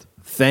put.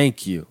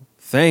 Thank you.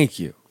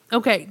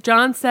 Okay,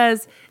 John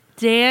says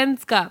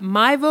Dan's got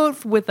my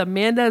vote with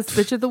Amanda as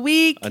bitch of the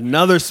week.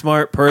 Another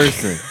smart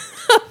person.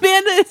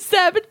 Amanda is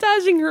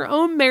sabotaging her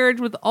own marriage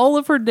with all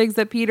of her digs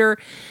at Peter.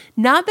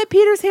 Not that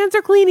Peter's hands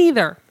are clean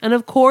either. And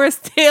of course,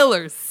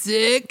 Taylor's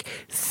sick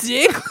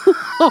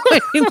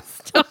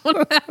loins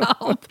don't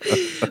help.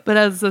 But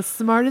as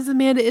smart as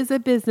Amanda is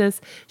at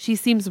business, she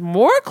seems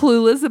more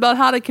clueless about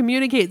how to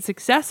communicate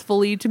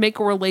successfully to make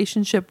a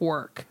relationship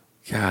work.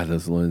 God,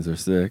 those loins are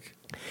sick.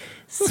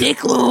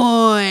 Sick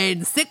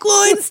loins,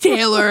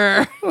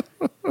 Taylor.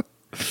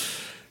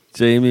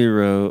 Jamie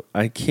wrote,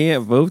 I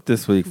can't vote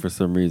this week for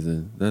some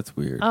reason. That's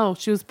weird. Oh,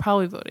 she was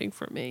probably voting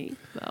for me,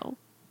 though.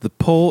 The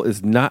poll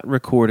is not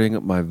recording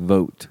my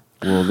vote.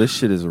 Well, this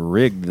shit is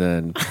rigged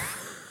then.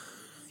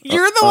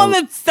 You're the one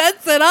that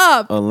sets it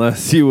up.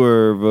 Unless you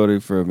were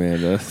voting for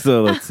Amanda.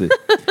 So let's see.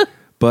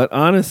 But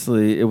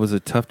honestly, it was a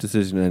tough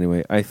decision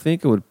anyway. I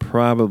think it would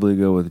probably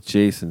go with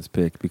Jason's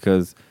pick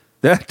because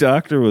that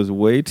doctor was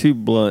way too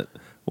blunt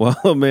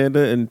while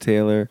Amanda and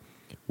Taylor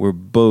were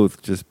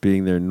both just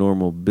being their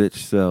normal bitch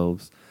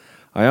selves.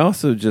 I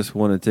also just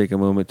want to take a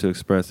moment to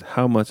express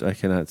how much I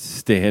cannot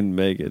stand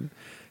Megan.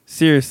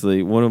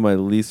 Seriously, one of my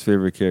least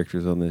favorite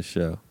characters on this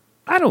show.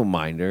 I don't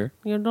mind her.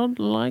 You don't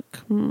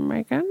like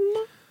Megan?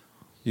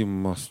 You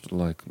must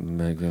like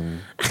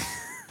Megan.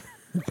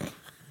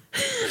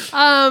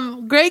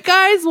 Great,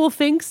 guys. Well,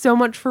 thanks so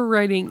much for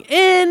writing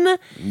in.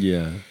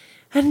 Yeah.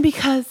 And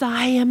because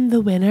I am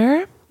the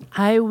winner,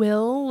 I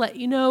will let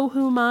you know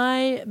who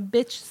my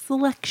bitch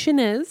selection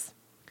is.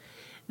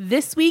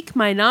 This week,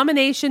 my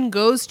nomination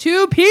goes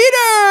to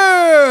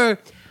Peter.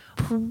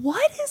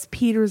 What is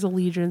Peter's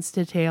allegiance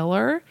to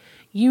Taylor?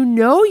 You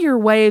know your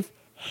wife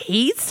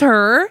hates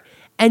her,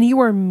 and you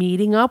are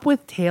meeting up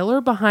with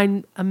Taylor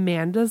behind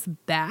Amanda's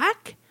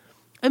back?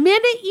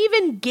 Amanda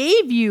even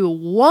gave you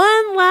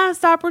one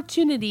last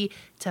opportunity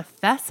to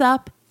fess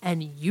up,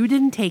 and you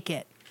didn't take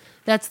it.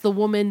 That's the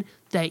woman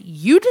that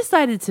you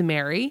decided to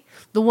marry,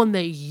 the one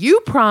that you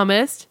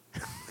promised.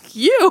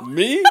 You.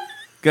 Me?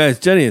 Guys,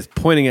 Jenny is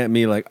pointing at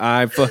me like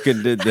I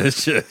fucking did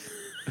this shit.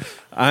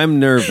 I'm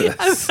nervous.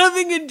 I'm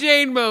having a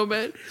Jane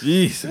moment.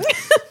 Jesus.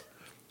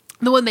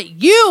 The one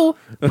that you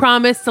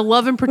promised to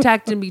love and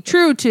protect and be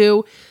true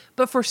to,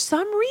 but for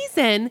some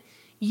reason,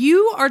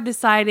 you are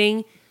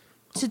deciding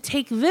to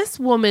take this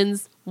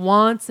woman's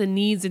wants and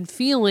needs and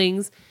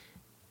feelings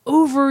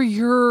over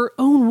your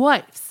own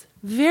wife's.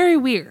 Very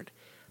weird.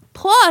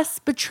 Plus,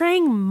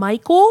 betraying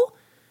Michael,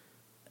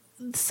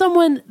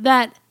 someone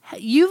that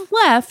you've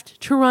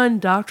left to run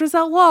Doctors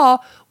at Law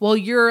while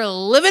you're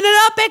living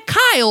it up at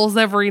Kyle's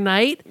every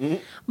night.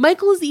 Mm-hmm.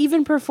 Michael is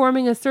even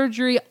performing a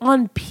surgery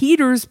on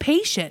Peter's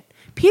patient.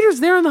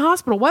 Peter's there in the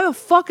hospital. Why the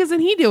fuck isn't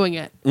he doing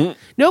it? Mm-hmm.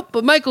 Nope,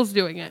 but Michael's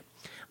doing it.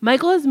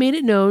 Michael has made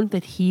it known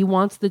that he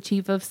wants the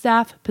chief of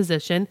staff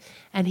position,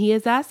 and he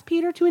has asked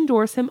Peter to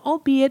endorse him,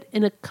 albeit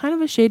in a kind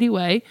of a shady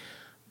way.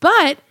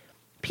 But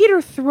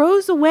Peter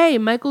throws away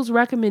Michael's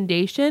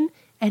recommendation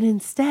and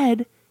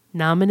instead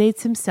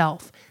nominates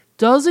himself.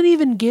 Doesn't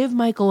even give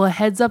Michael a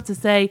heads up to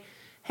say,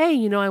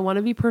 hey, I want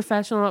to be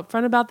professional up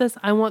front about this.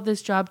 I want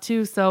this job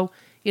too. So,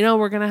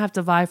 we're going to have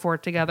to vie for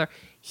it together.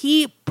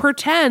 He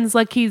pretends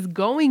like he's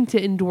going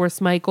to endorse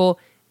Michael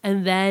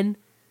and then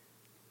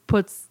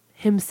puts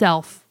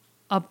himself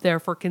up there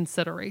for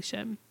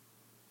consideration.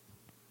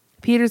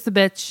 Peter's the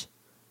bitch.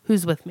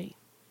 Who's with me?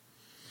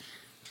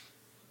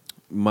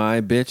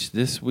 My bitch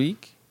this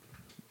week,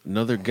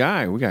 another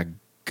guy. We got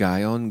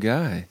guy on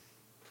guy.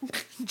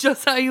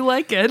 Just how you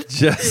like it.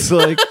 Just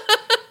like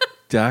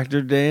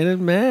Dr. Dan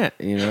and Matt,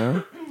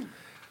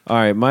 All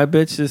right, my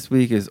bitch this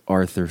week is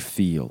Arthur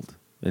Field.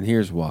 And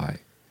here's why.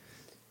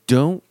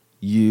 Don't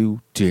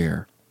you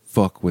dare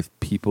fuck with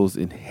people's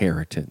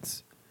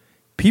inheritance.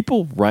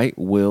 People write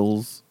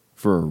wills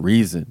for a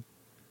reason.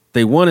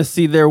 They want to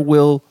see their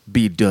will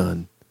be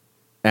done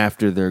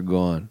after they're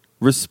gone.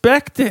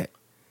 Respect it.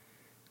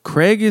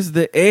 Craig is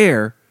the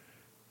heir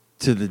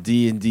to the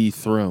D&D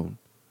throne.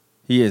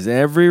 He has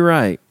every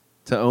right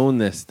to own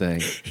this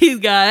thing. He's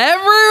got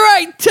every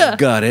right to.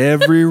 Got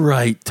every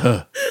right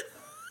to.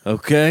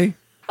 Okay?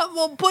 I'm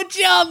going to put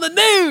you on the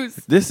news.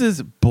 This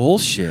is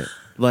bullshit.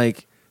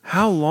 Like,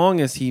 how long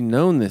has he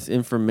known this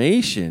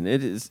information?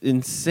 It is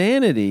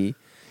insanity.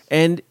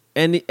 And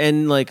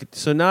like,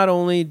 so not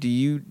only do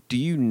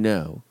you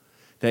know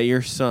that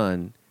your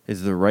son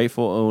is the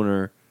rightful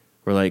owner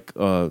or like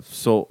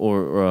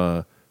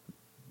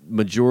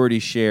majority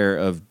share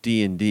of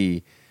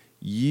D&D,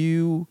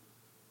 you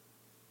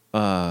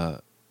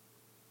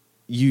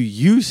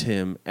use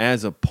him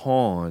as a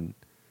pawn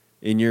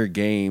in your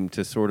game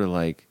to sort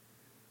of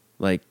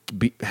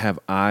have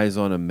eyes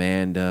on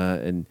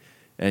Amanda,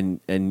 and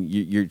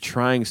you're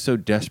trying so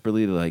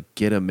desperately to like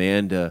get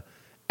Amanda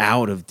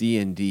out of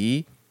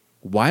D&D.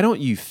 Why don't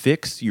you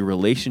fix your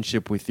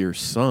relationship with your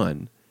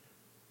son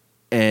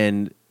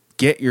and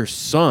get your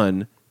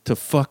son to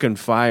fucking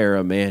fire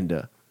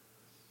Amanda?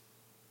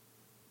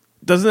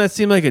 Doesn't that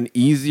seem like an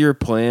easier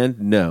plan?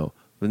 No.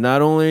 But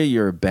not only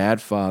you're a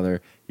bad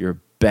father, you're a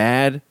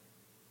bad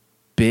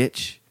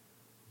bitch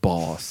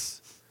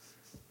boss.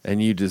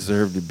 And you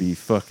deserve to be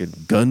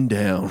fucking gunned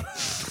down.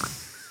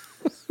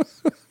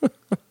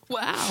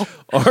 Wow.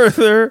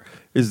 Arthur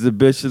is the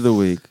bitch of the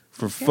week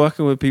for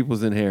fucking with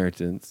people's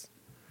inheritance.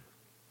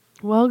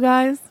 Well,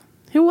 guys,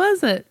 who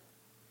was it?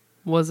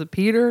 Was it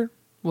Peter?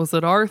 Was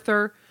it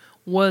Arthur?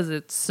 Was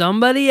it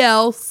somebody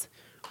else?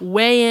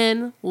 Weigh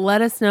in.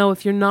 Let us know.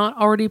 If you're not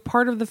already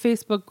part of the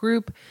Facebook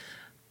group,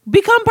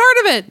 become part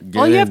of it.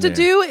 All you have to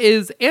do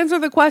is answer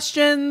the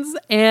questions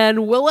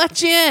and we'll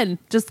let you in.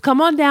 Just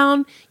come on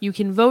down. You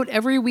can vote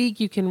every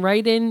week. You can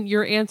write in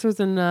your answers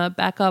and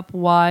back up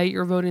why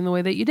you're voting the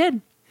way that you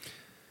did.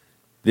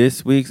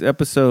 This week's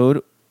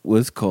episode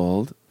was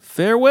called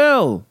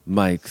Farewell,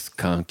 Mike's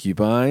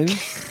Concubine.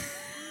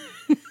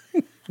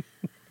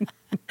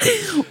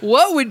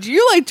 What would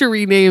you like to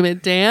rename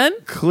it, Dan?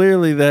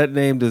 Clearly that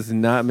name does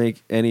not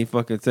make any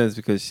fucking sense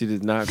because she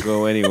did not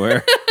go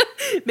anywhere.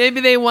 Maybe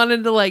they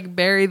wanted to like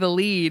bury the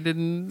lead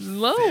and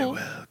Farewell,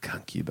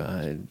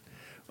 Concubine.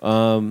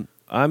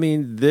 I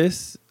mean,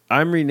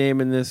 I'm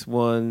renaming this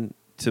one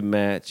to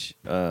match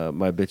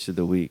my bitch of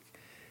the week.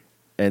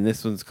 And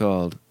this one's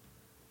called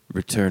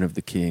Return of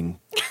the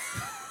King.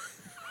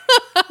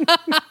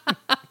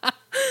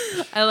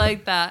 I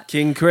like that.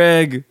 King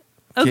Craig.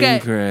 Okay. King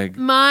Craig.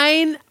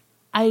 Mine,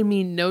 I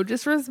mean, no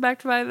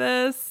disrespect by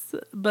this,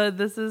 but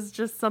this is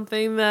just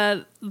something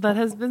that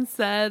has been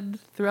said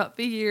throughout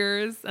the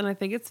years, and I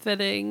think it's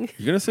fitting.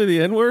 You're going to say the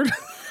N-word?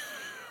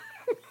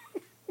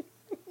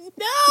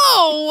 No!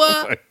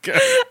 Oh my God.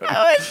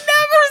 I would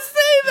never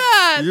say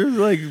that! You're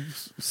like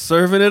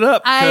serving it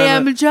up. I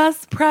am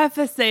just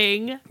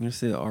prefacing. You're going to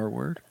say the R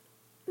word?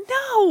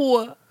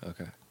 No!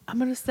 Okay. I'm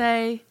going to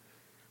say,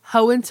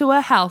 hoe into a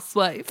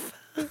housewife.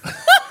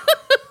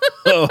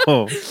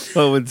 Oh,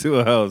 into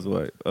a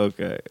housewife.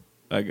 Okay,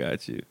 I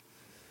got you.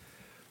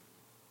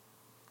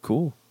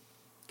 Cool.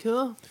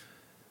 Cool.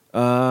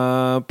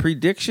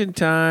 Prediction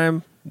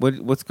time.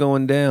 What's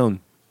going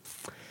down?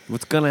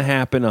 What's gonna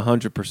happen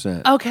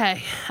 100%?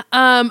 Okay.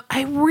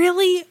 I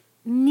really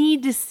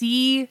need to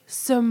see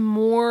some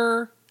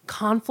more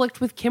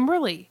conflict with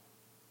Kimberly.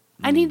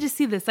 I need to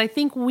see this. I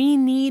think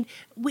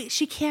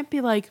she can't be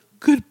like,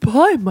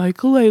 goodbye,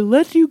 Michael. I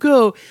let you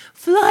go.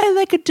 Fly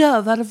like a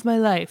dove out of my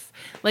life.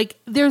 Like,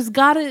 there's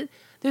gotta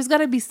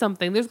be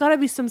something. There's gotta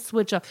be some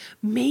switch up.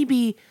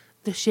 Maybe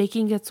the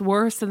shaking gets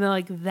worse and they're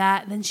like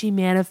that. Then she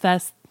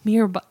manifests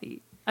Mirror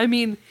Buddy. I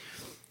mean,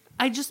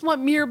 I just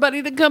want Mirror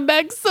Buddy to come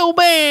back so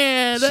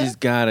bad. She's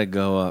gotta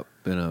go up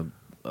in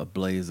a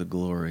blaze of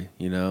glory.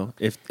 You know,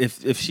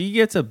 if she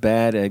gets a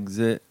bad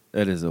exit,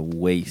 that is a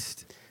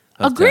waste.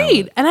 Agreed.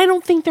 Talent. And I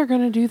don't think they're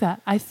going to do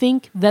that. I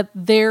think that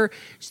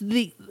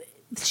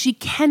she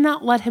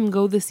cannot let him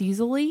go this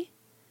easily.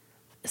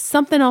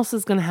 Something else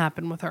is going to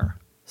happen with her.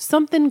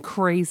 Something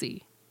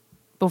crazy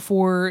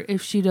before,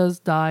 if she does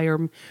die,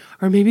 or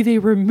maybe they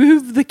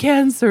remove the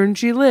cancer and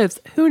she lives.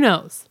 Who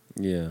knows?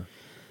 Yeah.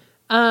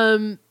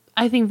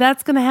 I think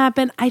that's going to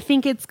happen. I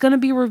think it's going to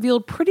be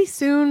revealed pretty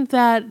soon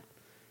that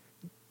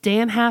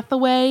Dan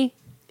Hathaway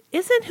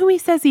isn't who he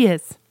says he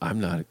is.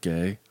 I'm not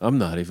gay. I'm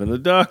not even a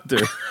doctor.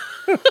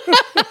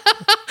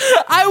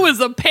 I was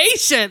a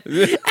patient.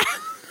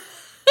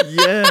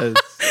 Yes.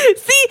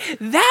 See,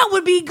 that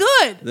would be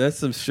good. That's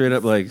some straight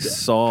up like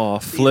Saw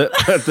flip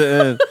at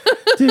the end.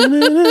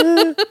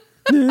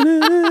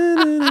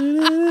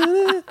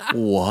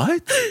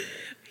 What?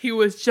 He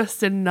was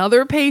just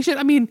another patient.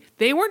 I mean,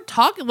 they weren't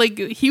talking, like,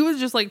 he was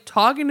just like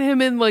talking to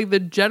him in like the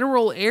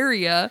general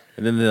area.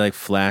 And then they like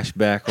flash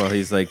back while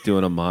he's like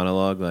doing a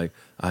monologue like,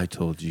 I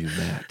told you,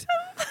 Matt,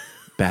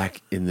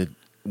 back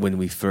when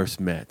we first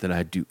met, that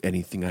I'd do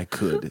anything I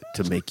could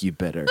to make you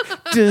better.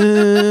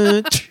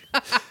 Dun,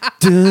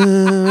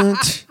 dun,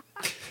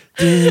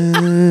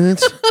 dun,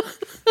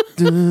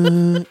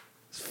 dun.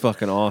 It's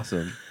fucking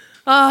awesome.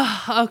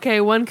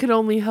 Okay, one could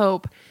only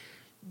hope.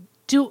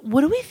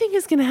 What do we think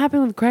is going to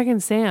happen with Craig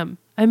and Sam?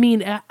 I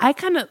mean, I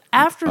kind of,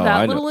 after I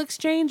that know. little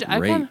exchange, I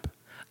kind of, Rape.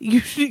 you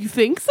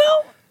think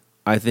so?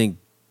 I think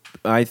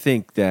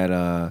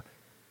that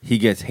he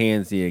gets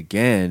handsy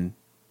again.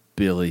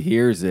 Billy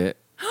hears it.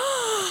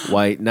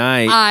 White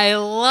Knight I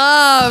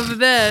love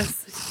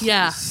this.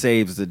 Yeah.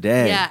 saves the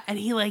day. Yeah. And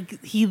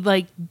he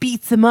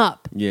beats him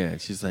up Yeah,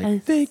 and she's like,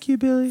 And- thank you,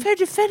 Billy. for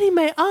defending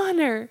my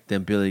honor.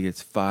 Then Billy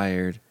gets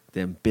fired.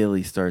 Then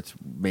Billy starts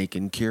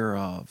making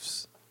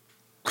cure-offs.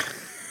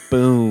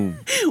 Boom.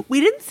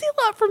 We didn't see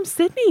a lot from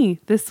Sydney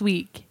this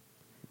week.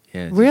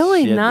 Yeah,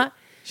 Really? she had- Not.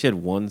 She had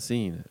one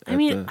scene. I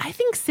mean, I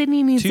think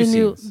Sydney needs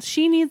Two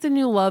she needs a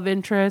new love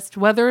interest,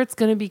 whether it's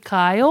going to be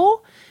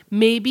Kyle.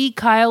 Maybe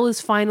Kyle is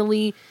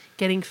finally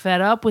getting fed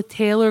up with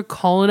Taylor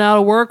calling out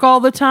of work all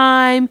the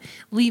time,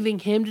 leaving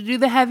him to do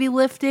the heavy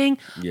lifting.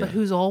 Yeah. But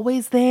who's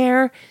always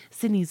there?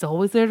 Sydney's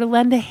always there to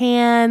lend a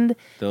hand.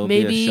 there'll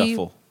Maybe be a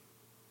shuffle.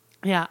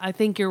 Yeah, I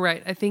think you're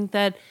right. I think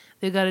that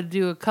they got to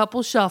do a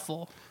couple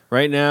shuffle.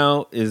 Right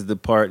now is the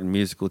part in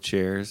musical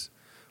chairs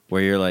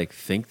where you're like,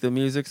 think the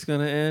music's going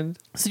to end?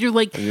 So you're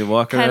like, And you're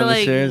walking kind of around the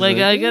like, chairs like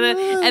like, I gotta,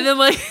 and then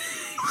like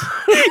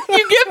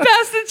you get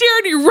past the chair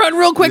and you run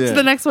real quick Yeah. to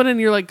the next one, and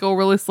you're like, go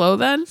really slow.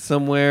 Then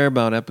Somewhere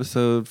about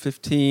episode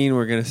 15,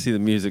 we're going to see the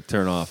music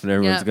turn off and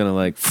everyone's Yeah. going to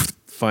like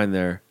find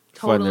their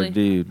totally,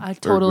 dude I or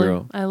totally,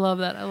 girl. I love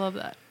that. I love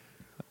that.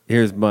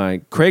 Here's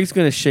mine. Craig's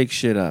going to shake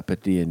shit up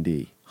at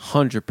D&D.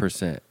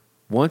 100%.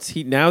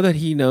 Now that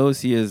he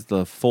knows he is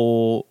the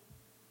full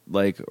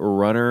like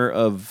runner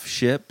of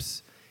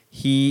ships,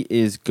 he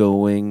is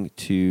going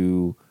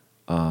to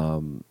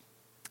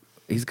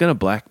he's going to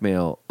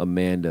blackmail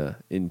Amanda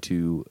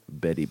into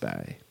Betty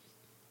Bye.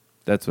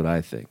 That's what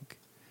I think,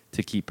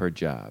 to keep her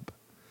job.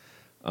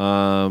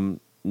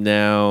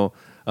 Now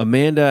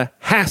Amanda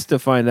has to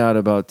find out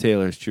about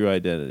Taylor's true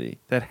identity.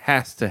 That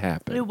has to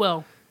happen. It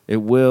will. It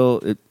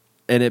will.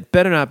 And it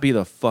better not be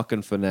the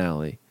fucking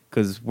finale,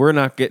 because we're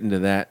not getting to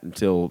that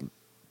until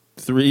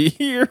 3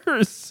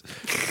 years.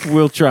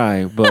 We'll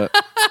try, but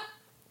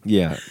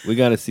yeah, we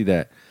got to see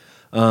that.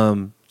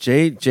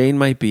 Jane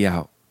might be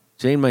out.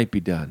 Jane might be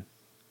done.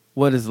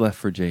 What is left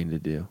for Jane to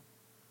do?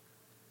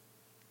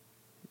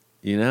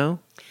 You know?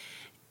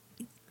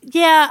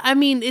 Yeah, I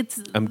mean,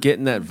 it's I'm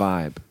getting that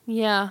vibe.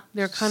 yeah.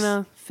 They're kind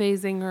of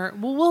phasing her.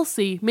 Well, we'll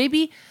see.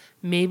 Maybe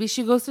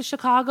she goes to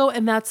Chicago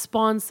and that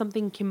spawns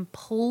something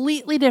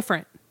completely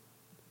different.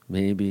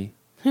 Maybe.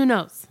 Who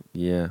knows?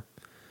 Yeah.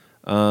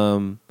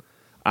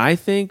 I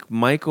think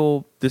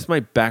Michael, this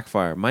might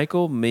backfire.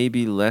 Michael may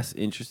be less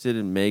interested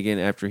in Megan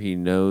after he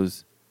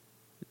knows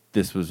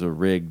this was a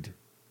rigged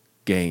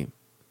game.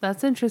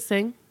 That's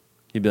interesting.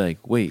 He'd be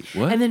like, wait,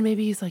 what? And then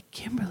maybe he's like,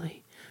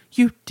 Kimberly,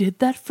 you did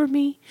that for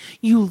me?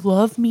 You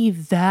love me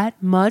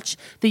that much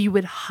that you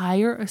would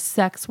hire a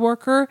sex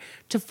worker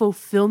to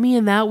fulfill me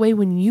in that way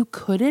when you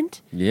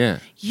couldn't? Yeah.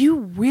 You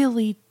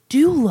really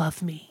do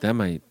love me. That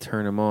might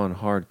turn him on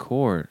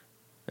hardcore.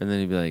 And then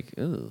he'd be like,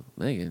 oh,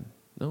 Megan,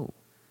 no.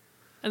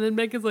 And then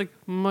Megan's like,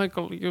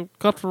 Michael, you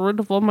got rid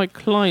of all my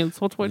clients.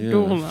 What do I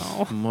do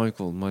now?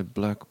 Michael, my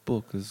black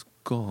book is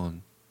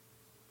gone.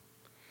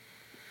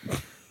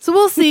 So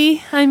we'll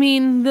see. I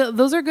mean,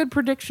 those are good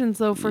predictions,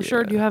 though, for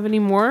sure. Do you have any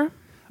more?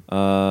 I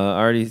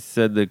already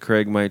said that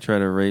Craig might try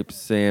to rape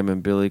Sam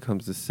and Billy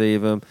comes to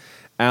save him.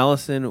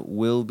 Allison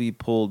will be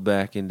pulled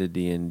back into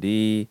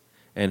D&D,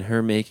 and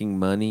her making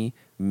money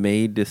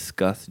may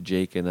disgust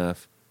Jake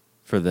enough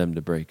for them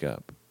to break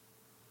up.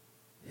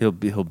 He'll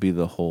be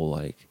the whole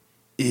like,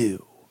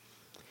 ew.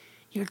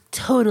 You're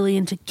totally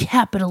into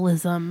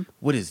capitalism.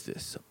 What is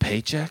this? A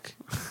paycheck?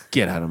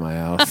 Get out of my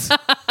house.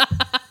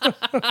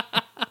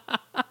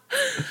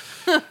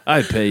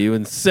 I pay you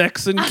in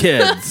sex and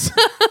kids.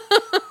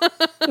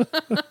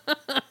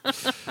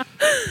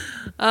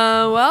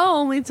 Well,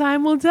 only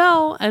time will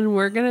tell, and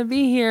we're gonna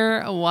be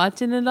here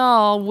watching it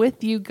all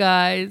with you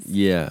guys.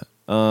 Yeah.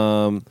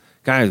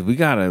 Guys, we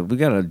got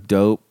a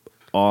dope,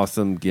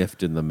 awesome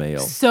gift in the mail.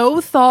 So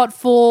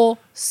thoughtful,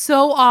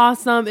 so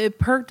awesome. It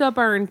perked up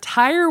our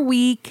entire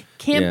week.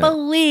 Can't Yeah.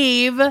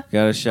 believe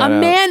Got a shout out.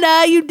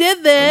 Amanda, you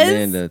did this.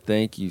 Amanda,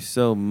 thank you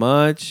so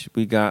much.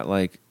 We got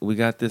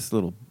this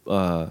little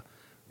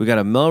we got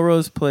a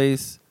Melrose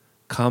Place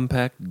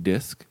compact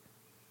disc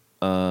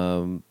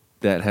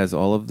that has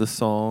all of the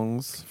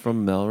songs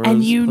from Melrose And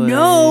Place.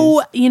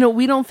 you know,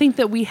 we don't think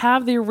that we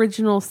have the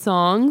original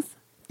songs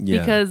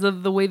because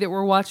of the way that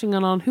we're watching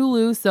it on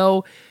Hulu.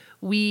 So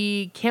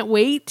we can't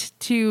wait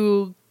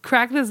to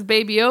crack this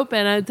baby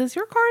open. Does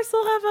your car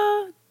still have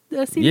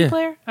a CD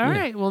player? All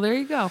right. Well, there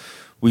you go.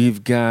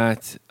 We've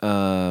got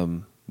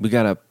we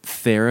got a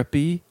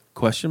therapy ?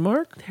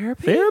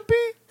 Therapy?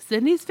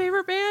 Sydney's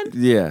favorite band?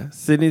 Yeah,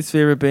 Sydney's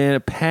favorite band, a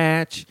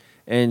patch,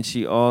 and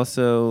she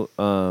also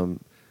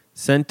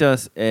sent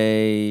us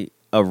a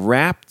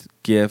wrapped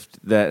gift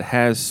that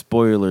has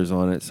spoilers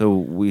on it, so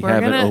we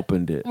haven't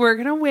opened it. We're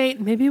gonna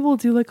wait. Maybe we'll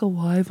do like a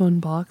live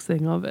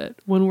unboxing of it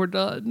when we're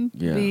done.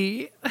 Yeah.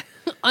 The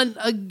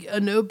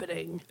an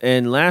opening.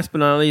 And last but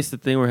not least, the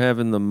thing we're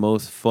having the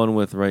most fun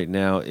with right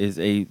now is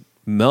a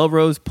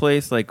Melrose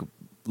Place like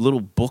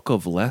little book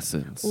of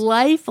lessons.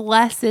 Life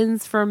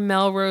lessons from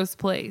Melrose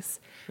Place.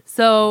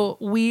 So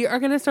we are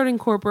going to start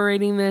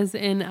incorporating this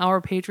in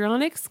our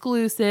Patreon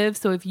exclusive.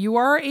 So if you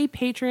are a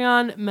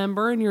Patreon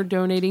member and you're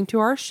donating to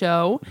our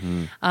show,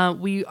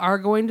 we are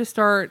going to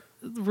start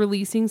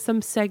releasing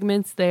some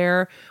segments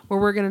there where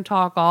we're going to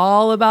talk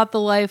all about the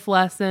life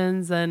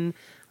lessons, and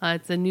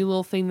it's a new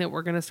little thing that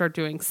we're going to start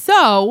doing.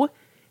 So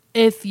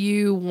if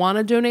you want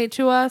to donate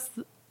to us,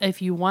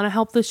 if you want to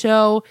help the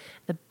show,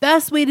 the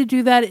best way to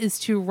do that is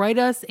to write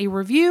us a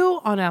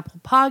review on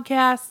Apple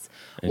Podcasts,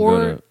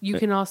 or you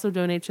can also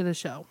donate to the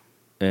show.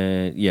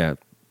 And yeah,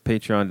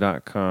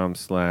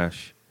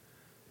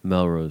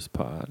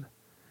 patreon.com/MelrosePod.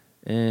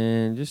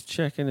 And just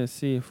checking to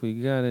see if we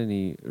got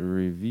any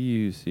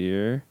reviews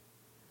here.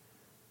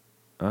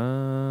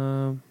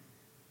 Feb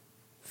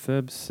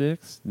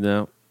 6th?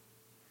 No.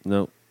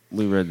 Nope.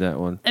 We read that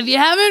one. If you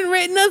haven't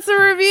written us a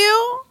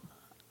review,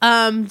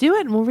 do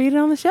it and we'll read it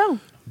on the show.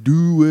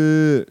 Do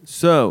it.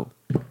 So,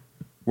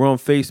 we're on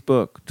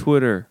Facebook,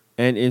 Twitter,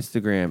 and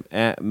Instagram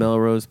at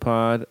Melrose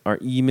Pod. Our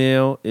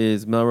email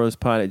is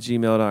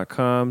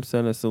melrosepod@gmail.com.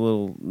 Send us a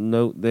little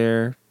note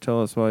there.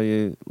 Tell us why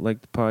you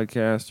like the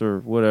podcast or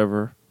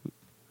whatever.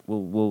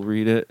 We'll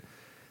read it.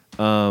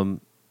 And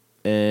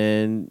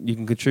you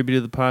can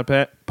contribute to the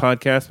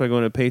podcast by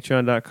going to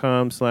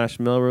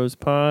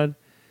patreon.com/MelrosePod.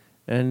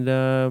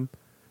 And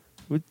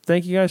we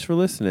thank you guys for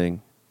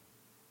listening.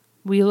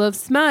 We love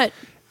smut.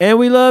 And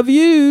we love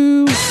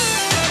you.